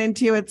I ran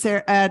into you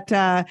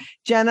at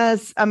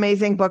Jenna's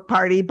amazing book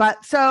party.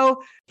 But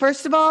so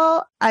first of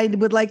all, I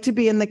would like to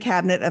be in the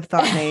cabinet of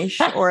Thought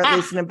Nation, or at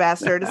least an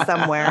ambassador to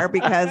somewhere,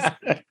 because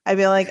I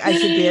feel like I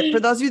should be it. For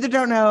those of you that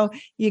don't know,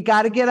 you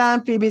got to get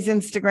on Phoebe's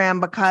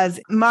Instagram because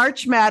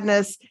March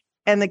Madness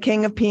and the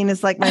King of Peen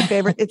is like my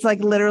favorite. It's like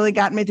literally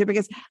got me to,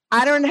 because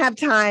I don't have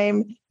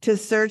time to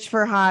search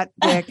for hot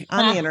dick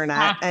on the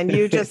internet. And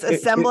you just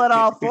assemble it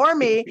all for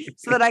me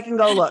so that I can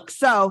go look.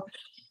 So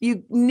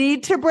you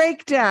need to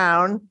break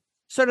down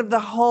sort of the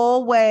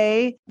whole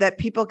way that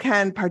people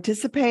can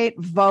participate,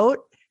 vote.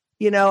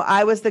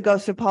 I was the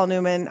ghost of Paul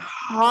Newman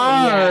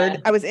hard.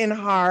 I was in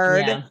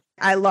hard. Yeah.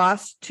 I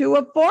lost to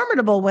a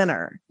formidable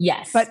winner.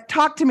 Yes. But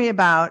talk to me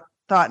about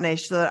Thought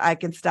Nation so that I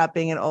can stop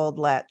being an old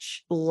lech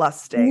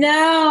lusting.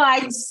 No,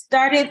 I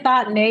started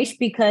Thought Nation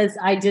because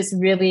I just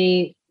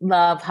really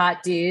love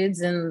hot dudes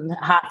and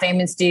hot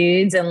famous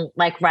dudes and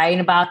like writing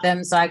about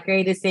them. So I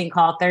created this thing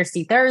called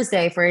Thirsty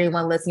Thursday. For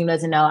anyone listening who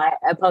doesn't know,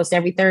 I post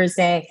every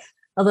Thursday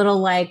a little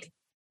like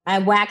I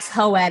wax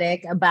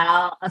poetic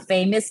about a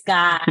famous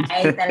guy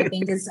that I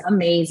think is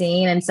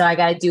amazing. And so I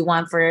got to do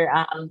one for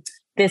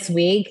this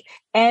week.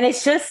 And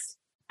it's just,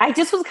 I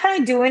just was kind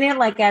of doing it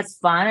like as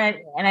fun.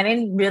 And I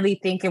didn't really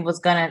think people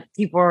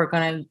were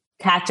going to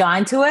catch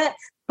on to it.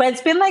 But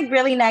it's been like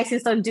really nice.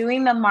 And so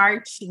doing the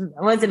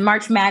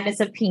March Madness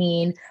of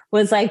Peen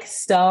was like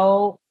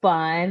so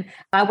fun.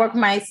 I work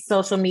with my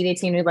social media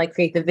team to like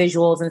create the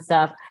visuals and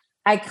stuff.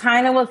 I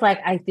kind of was like,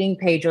 I think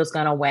Pedro's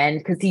going to win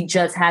because he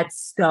just had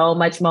so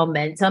much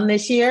momentum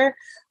this year.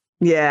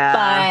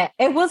 Yeah.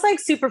 But it was like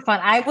super fun.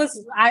 I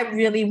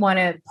really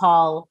wanted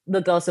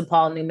the ghost of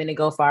Paul Newman to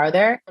go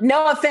farther.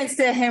 No offense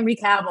to Henry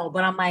Cavill,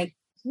 but I'm like,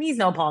 he's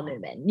no Paul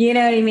Newman. You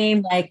know what I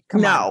mean? Like,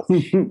 come on.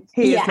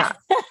 He is not.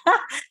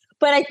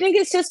 But I think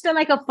it's just been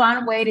like a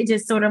fun way to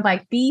just sort of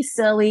like be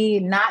silly,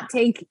 not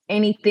take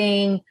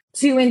anything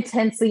too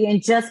intensely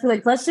and just be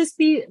like,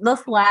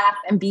 let's laugh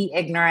and be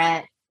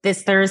ignorant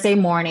this Thursday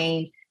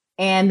morning.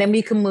 And then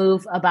we can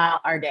move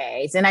about our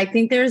days. And I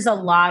think there's a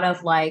lot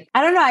of like,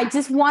 I don't know, I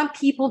just want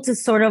people to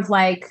sort of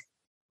like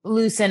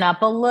loosen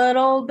up a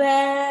little bit.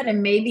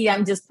 And maybe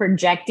I'm just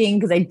projecting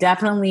because I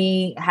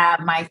definitely have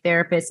my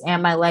therapist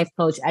and my life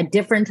coach at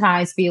different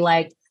times be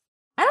like,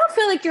 I don't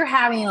feel like you're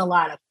having a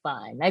lot of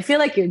fun. I feel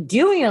like you're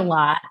doing a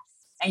lot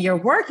and you're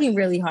working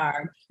really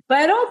hard, but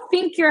I don't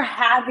think you're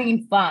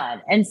having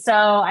fun. And so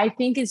I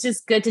think it's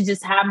just good to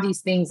just have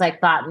these things like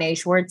Thought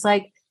Nation where it's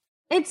like,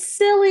 it's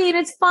silly and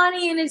it's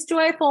funny and it's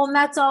joyful and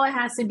that's all it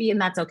has to be and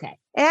that's okay.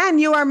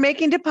 And you are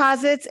making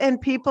deposits in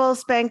people's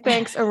spank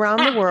banks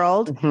around the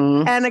world.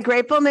 And a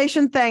grateful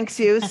nation thanks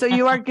you. So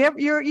you are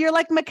you're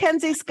like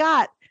Mackenzie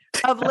Scott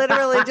of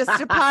literally just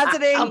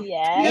depositing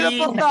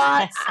beautiful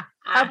thoughts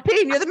of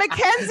Peen. You're the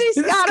Mackenzie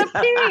Scott of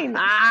Peen.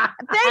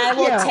 I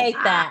will take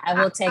that.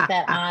 I will take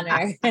that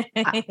honor.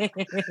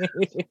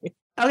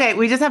 Okay,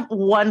 we just have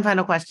one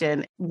final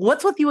question.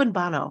 What's with you and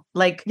Bono?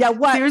 Like,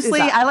 what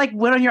seriously, I like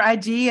went on your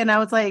IG and I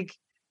was like,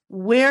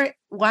 why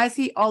is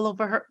he all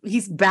over her?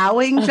 He's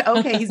bowing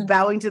he's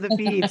bowing to the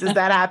feeds. Is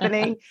that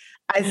happening?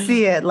 I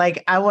see it.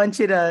 Like, I want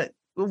you to,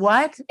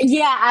 what?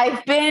 Yeah,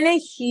 I've been a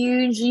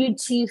huge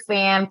U2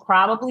 fan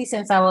probably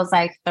since I was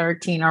like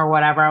 13 or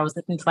whatever. I was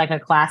listening to like a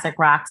classic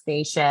rock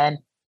station.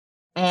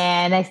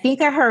 And I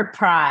think I heard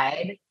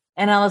Pride.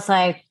 And I was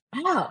like,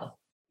 oh,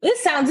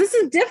 this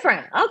is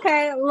different.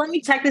 Okay, let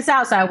me check this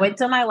out. So I went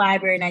to my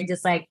library and I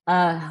just like,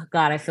 oh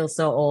God, I feel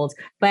so old.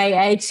 But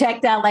I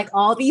checked out like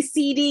all these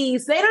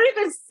CDs. They don't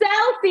even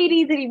sell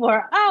CDs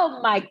anymore. Oh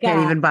my God.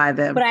 Can't even buy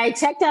them. But I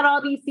checked out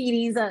all these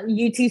CDs,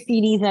 YouTube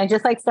CDs, and I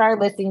just like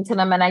started listening to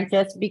them and I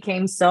just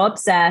became so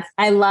obsessed.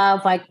 I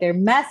love like their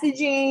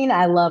messaging.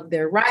 I love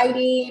their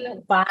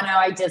writing. Bono,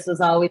 I just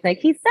was always like,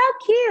 he's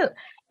so cute.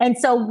 And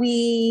so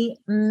we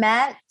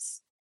met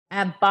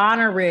at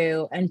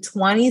Bonnaroo in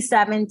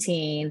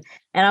 2017.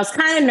 And I was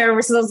kind of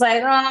nervous. I was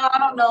like, oh, I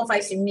don't know if I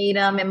should meet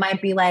him. It might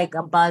be like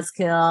a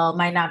buzzkill,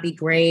 might not be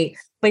great.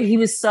 But he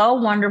was so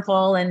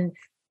wonderful. And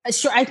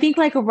sure, I think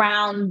like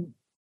around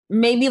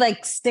maybe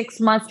like 6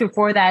 months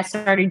before that, I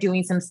started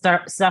doing some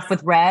stuff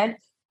with Red,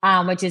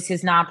 which is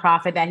his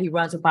nonprofit that he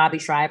runs with Bobby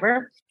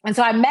Schreiber. And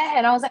so I met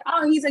and I was like,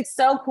 oh, he's like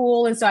so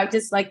cool. And so I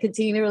just like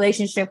continued the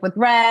relationship with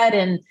Red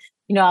and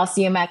I'll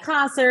see him at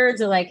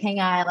concerts or like hang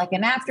out at like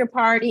an after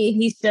party.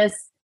 He's just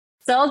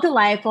so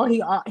delightful.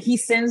 He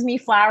sends me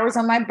flowers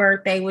on my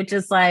birthday, which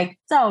is like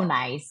so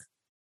nice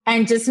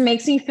and just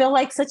makes me feel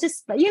like such a,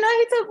 he's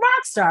a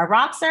rock star.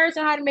 Rock stars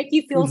know how to make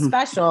you feel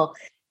special.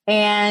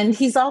 And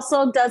he's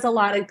also does a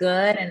lot of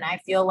good. And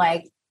I feel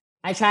like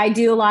I try to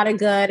do a lot of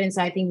good. And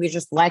so I think we're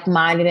just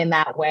like-minded in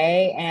that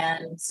way.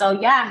 And so,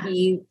 yeah,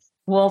 he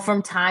will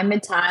from time to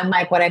time,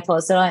 like what I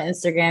posted on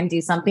Instagram, do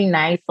something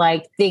nice,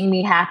 like sing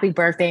me happy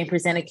birthday and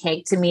present a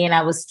cake to me. And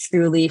I was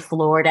truly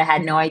floored. I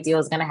had no idea what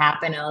was going to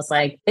happen. I was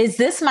like, is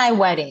this my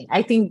wedding?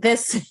 I think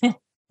this...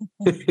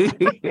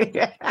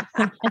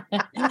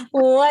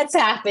 What's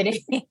happening?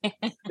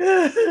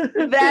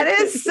 That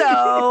is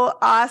so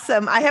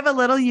awesome. I have a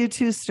little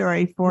U2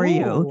 story for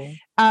you.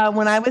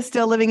 When I was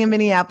still living in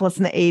Minneapolis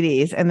in the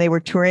 80s and they were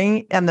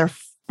touring on their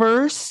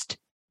first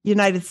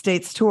United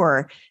States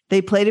tour,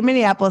 they played in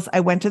Minneapolis. I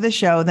went to the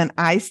show. Then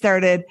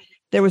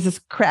there was this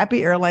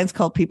crappy airlines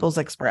called People's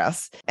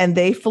Express, and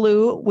they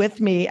flew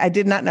with me. I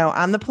did not know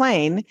on the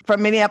plane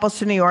from Minneapolis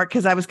to New York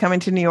because I was coming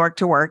to New York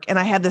to work. And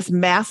I had this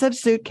massive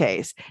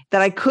suitcase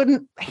that I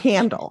couldn't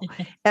handle.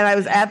 And I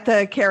was at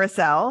the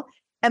carousel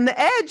and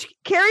the Edge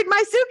carried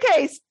my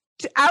suitcase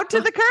out to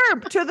the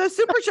curb to the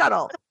super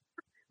shuttle.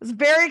 It was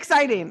very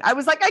exciting. I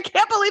was like, I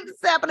can't believe this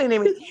is happening to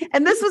me.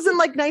 And this was in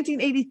like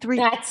 1983.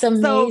 That's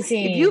amazing. So if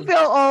you feel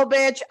old,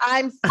 bitch,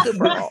 I'm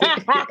super old.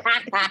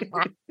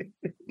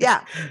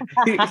 Yeah.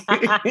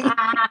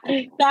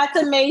 That's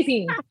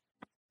amazing.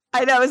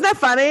 I know. Isn't that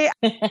funny?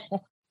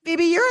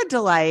 Phoebe, you're a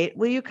delight.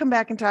 Will you come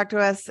back and talk to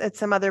us at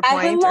some other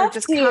point? I would love or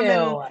just to. come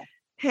and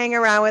hang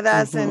around with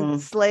us and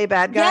slay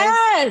bad guys?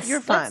 Yes. You're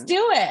fun. Let's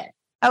do it.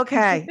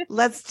 Okay.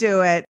 Let's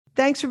do it.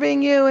 Thanks for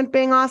being you and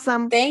being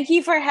awesome. Thank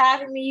you for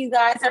having me. You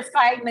guys are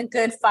fighting a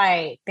good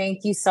fight.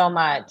 Thank you so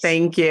much.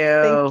 Thank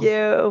you. Thank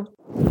you.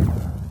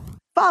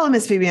 Follow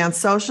Miss Phoebe on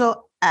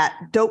social at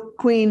Dope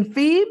Queen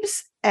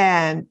Phoebes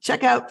and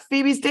check out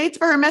Phoebe's dates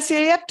for her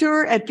Messier AF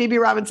tour at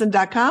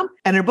phoeberobinson.com.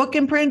 And her book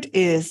imprint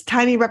is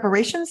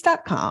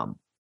tinyreparations.com.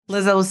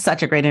 Lizzo was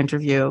such a great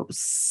interview.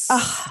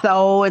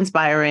 So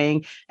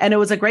inspiring. And it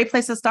was a great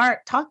place to start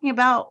talking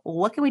about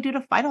what can we do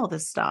to fight all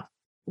this stuff.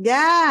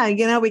 Yeah,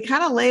 we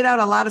kind of laid out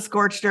a lot of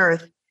scorched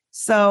earth.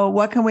 So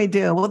what can we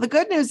do? Well, the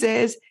good news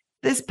is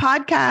this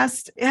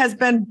podcast has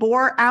been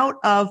born out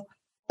of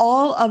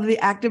all of the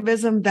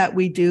activism that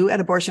we do at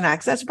Abortion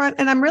Access Front.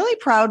 And I'm really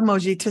proud,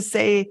 Moji, to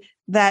say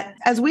that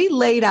as we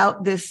laid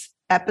out this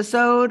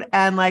episode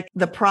and like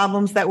the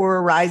problems that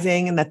were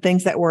arising and the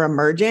things that were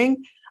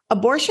emerging,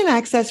 Abortion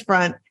Access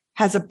Front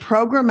has a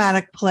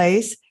programmatic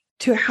place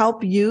to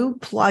help you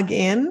plug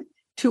in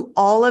to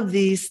all of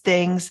these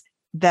things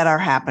that are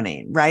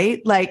happening,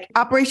 right? Like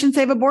Operation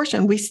Save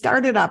Abortion. We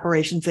started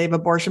Operation Save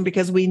Abortion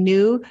because we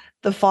knew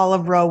the fall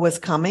of Roe was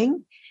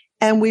coming.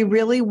 And we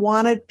really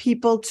wanted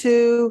people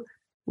to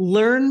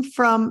learn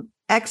from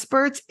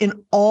experts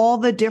in all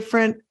the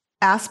different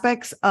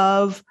aspects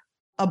of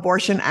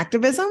abortion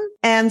activism.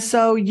 And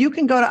so you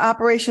can go to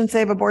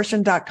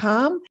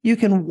operationsaveabortion.com. You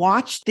can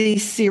watch the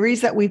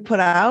series that we put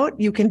out.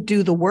 You can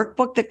do the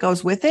workbook that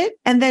goes with it.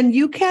 And then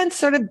you can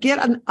sort of get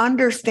an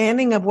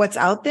understanding of what's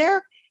out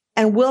there.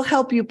 And we'll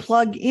help you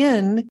plug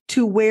in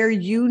to where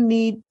you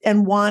need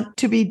and want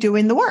to be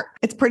doing the work.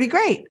 It's pretty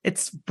great.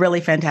 It's really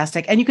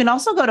fantastic. And you can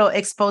also go to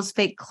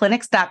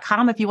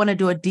exposefakeclinics.com if you want to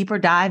do a deeper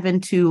dive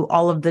into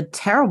all of the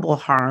terrible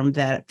harm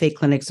that fake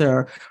clinics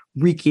are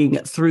wreaking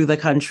through the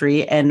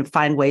country and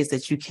find ways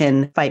that you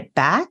can fight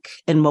back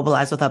and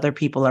mobilize with other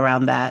people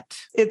around that.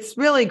 It's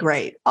really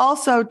great.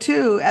 Also,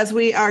 too, as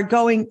we are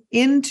going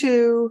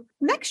into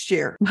next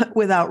year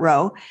without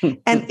Roe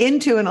and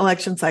into an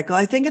election cycle,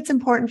 I think it's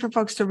important for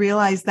folks to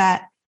realize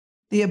that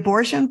the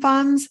abortion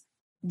funds,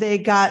 they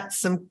got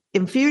some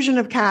infusion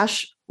of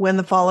cash when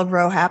the fall of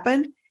Roe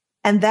happened,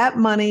 and that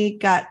money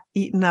got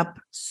eaten up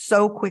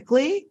so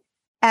quickly.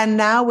 And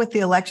now with the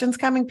elections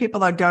coming,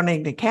 people are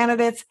donating to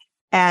candidates,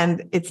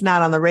 and it's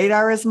not on the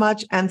radar as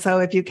much. And so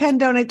if you can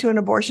donate to an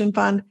abortion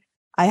fund,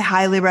 I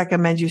highly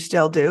recommend you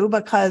still do,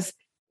 because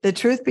the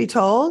truth be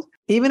told,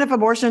 even if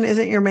abortion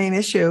isn't your main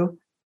issue,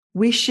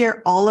 we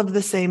share all of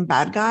the same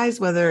bad guys,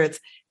 whether it's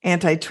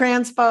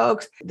anti-trans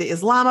folks, the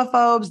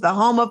Islamophobes, the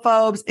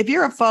homophobes. If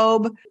you're a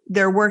phobe,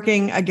 they're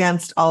working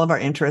against all of our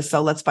interests.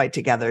 So let's fight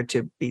together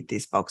to beat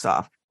these folks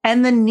off.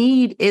 And the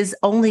need is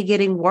only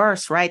getting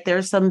worse, right?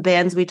 There's some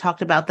bans we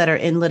talked about that are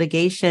in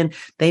litigation.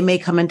 They may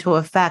come into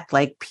effect.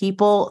 Like,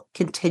 people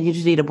continue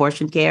to need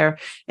abortion care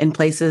in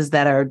places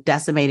that are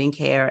decimating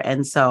care.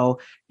 And so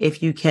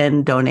if you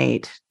can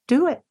donate,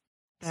 do it.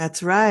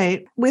 That's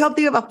right. We hope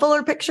that you have a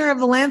fuller picture of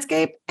the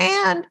landscape,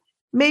 and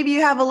maybe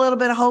you have a little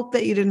bit of hope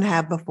that you didn't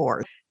have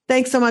before.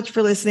 Thanks so much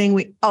for listening.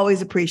 We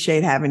always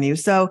appreciate having you.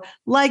 So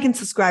like and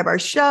subscribe our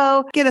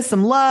show, get us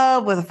some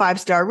love with a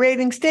 5-star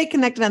rating, stay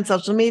connected on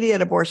social media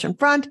at Abortion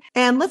Front,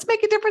 and let's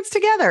make a difference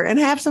together and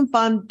have some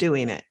fun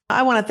doing it.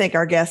 I want to thank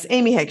our guests,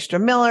 Amy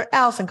Hagstrom Miller,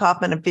 Allison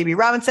Kaufman, and Phoebe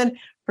Robinson,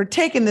 for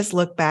taking this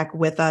look back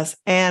with us.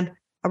 And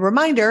a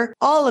reminder,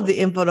 all of the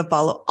info to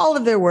follow all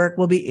of their work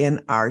will be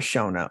in our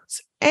show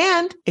notes.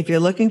 And if you're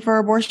looking for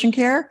abortion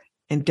care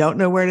and don't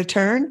know where to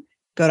turn,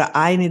 go to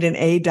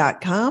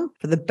ineedana.com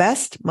for the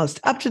best, most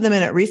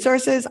up-to-the-minute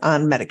resources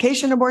on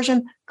medication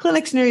abortion,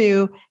 clinics near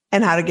you,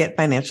 and how to get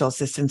financial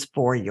assistance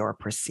for your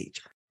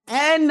procedure.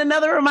 And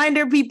another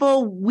reminder,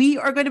 people, we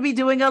are going to be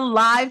doing a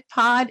live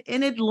pod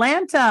in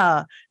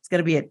Atlanta. It's going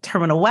to be at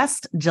Terminal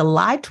West,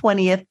 July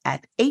 20th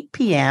at 8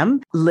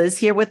 p.m. Liz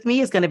here with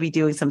me is going to be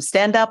doing some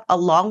stand-up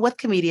along with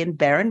comedian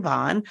Baron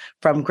Vaughn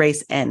from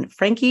Grace and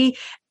Frankie.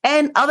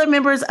 And other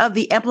members of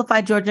the Amplify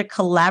Georgia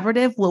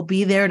Collaborative will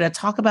be there to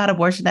talk about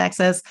abortion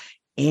access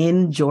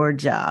in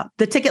Georgia.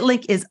 The ticket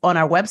link is on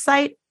our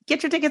website.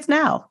 Get your tickets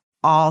now.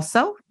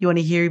 Also, you want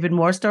to hear even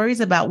more stories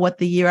about what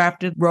the year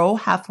after Roe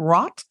hath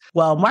wrought?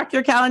 Well, mark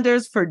your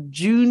calendars for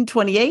June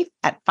 28th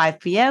at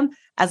 5 p.m.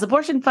 as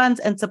abortion funds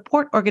and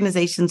support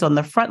organizations on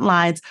the front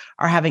lines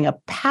are having a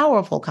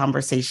powerful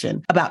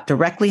conversation about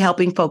directly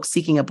helping folks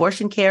seeking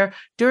abortion care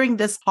during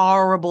this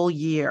horrible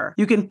year.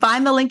 You can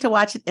find the link to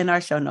watch it in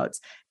our show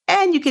notes.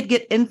 And you could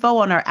get info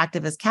on our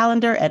activist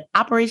calendar at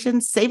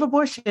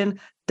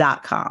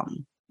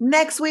operationsaveabortion.com.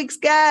 Next week's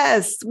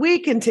guest, we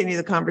continue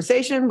the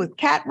conversation with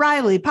Kat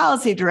Riley,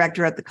 Policy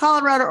Director at the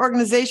Colorado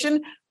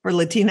Organization for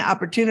Latina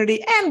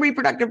Opportunity and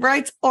Reproductive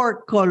Rights,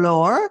 or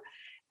COLOR,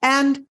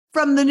 and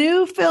from the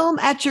new film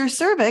At Your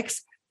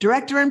Cervix,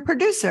 director and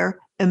producer,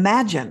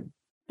 Imagine.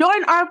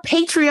 Join our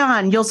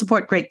Patreon. You'll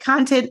support great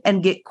content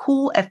and get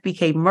cool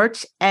FBK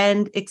merch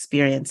and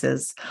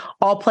experiences.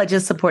 All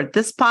pledges support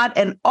this pod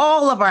and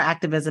all of our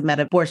activism at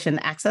Abortion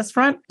Access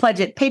Front.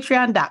 Pledge at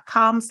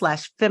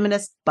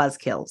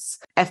patreon.com/feministbuzzkills.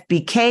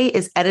 FBK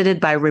is edited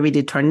by Remy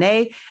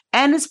DeTournay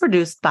and is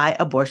produced by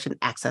Abortion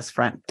Access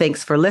Front.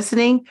 Thanks for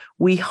listening.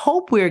 We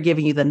hope we are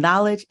giving you the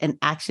knowledge and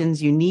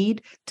actions you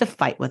need to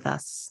fight with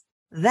us.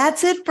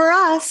 That's it for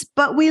us,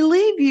 but we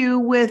leave you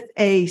with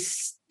a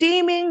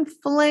steaming,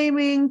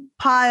 flaming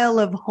pile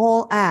of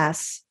whole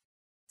ass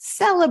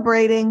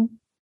celebrating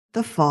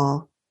the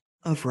fall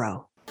of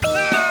Roe.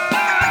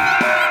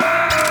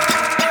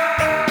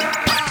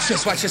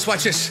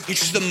 Watch this.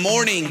 It's the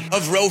morning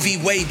of Roe v.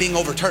 Wade being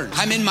overturned.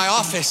 I'm in my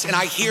office and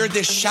I hear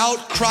this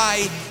shout,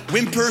 cry,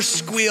 whimper,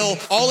 squeal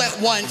all at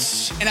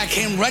once. And I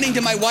came running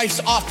to my wife's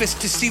office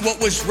to see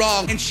what was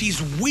wrong. And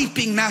she's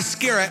weeping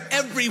mascara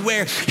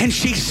everywhere. And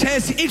she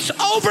says, it's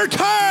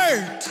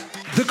overturned.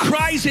 The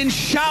cries and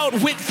shout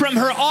went from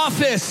her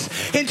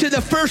office into the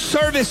first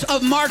service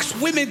of Mark's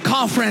Women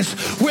Conference,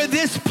 where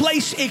this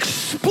place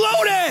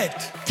exploded.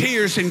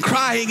 Tears and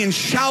crying and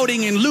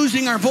shouting and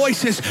losing our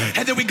voices.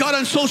 And then we got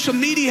on social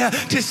media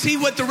to see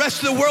what the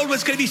rest of the world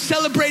was going to be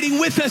celebrating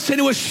with us, and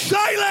it was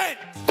silent.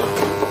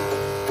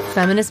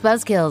 Feminist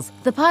Buzzkills,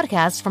 the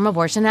podcast from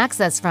Abortion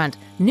Access Front.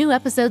 New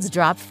episodes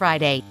drop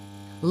Friday.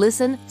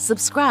 Listen,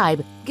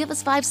 subscribe, give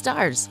us 5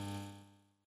 stars.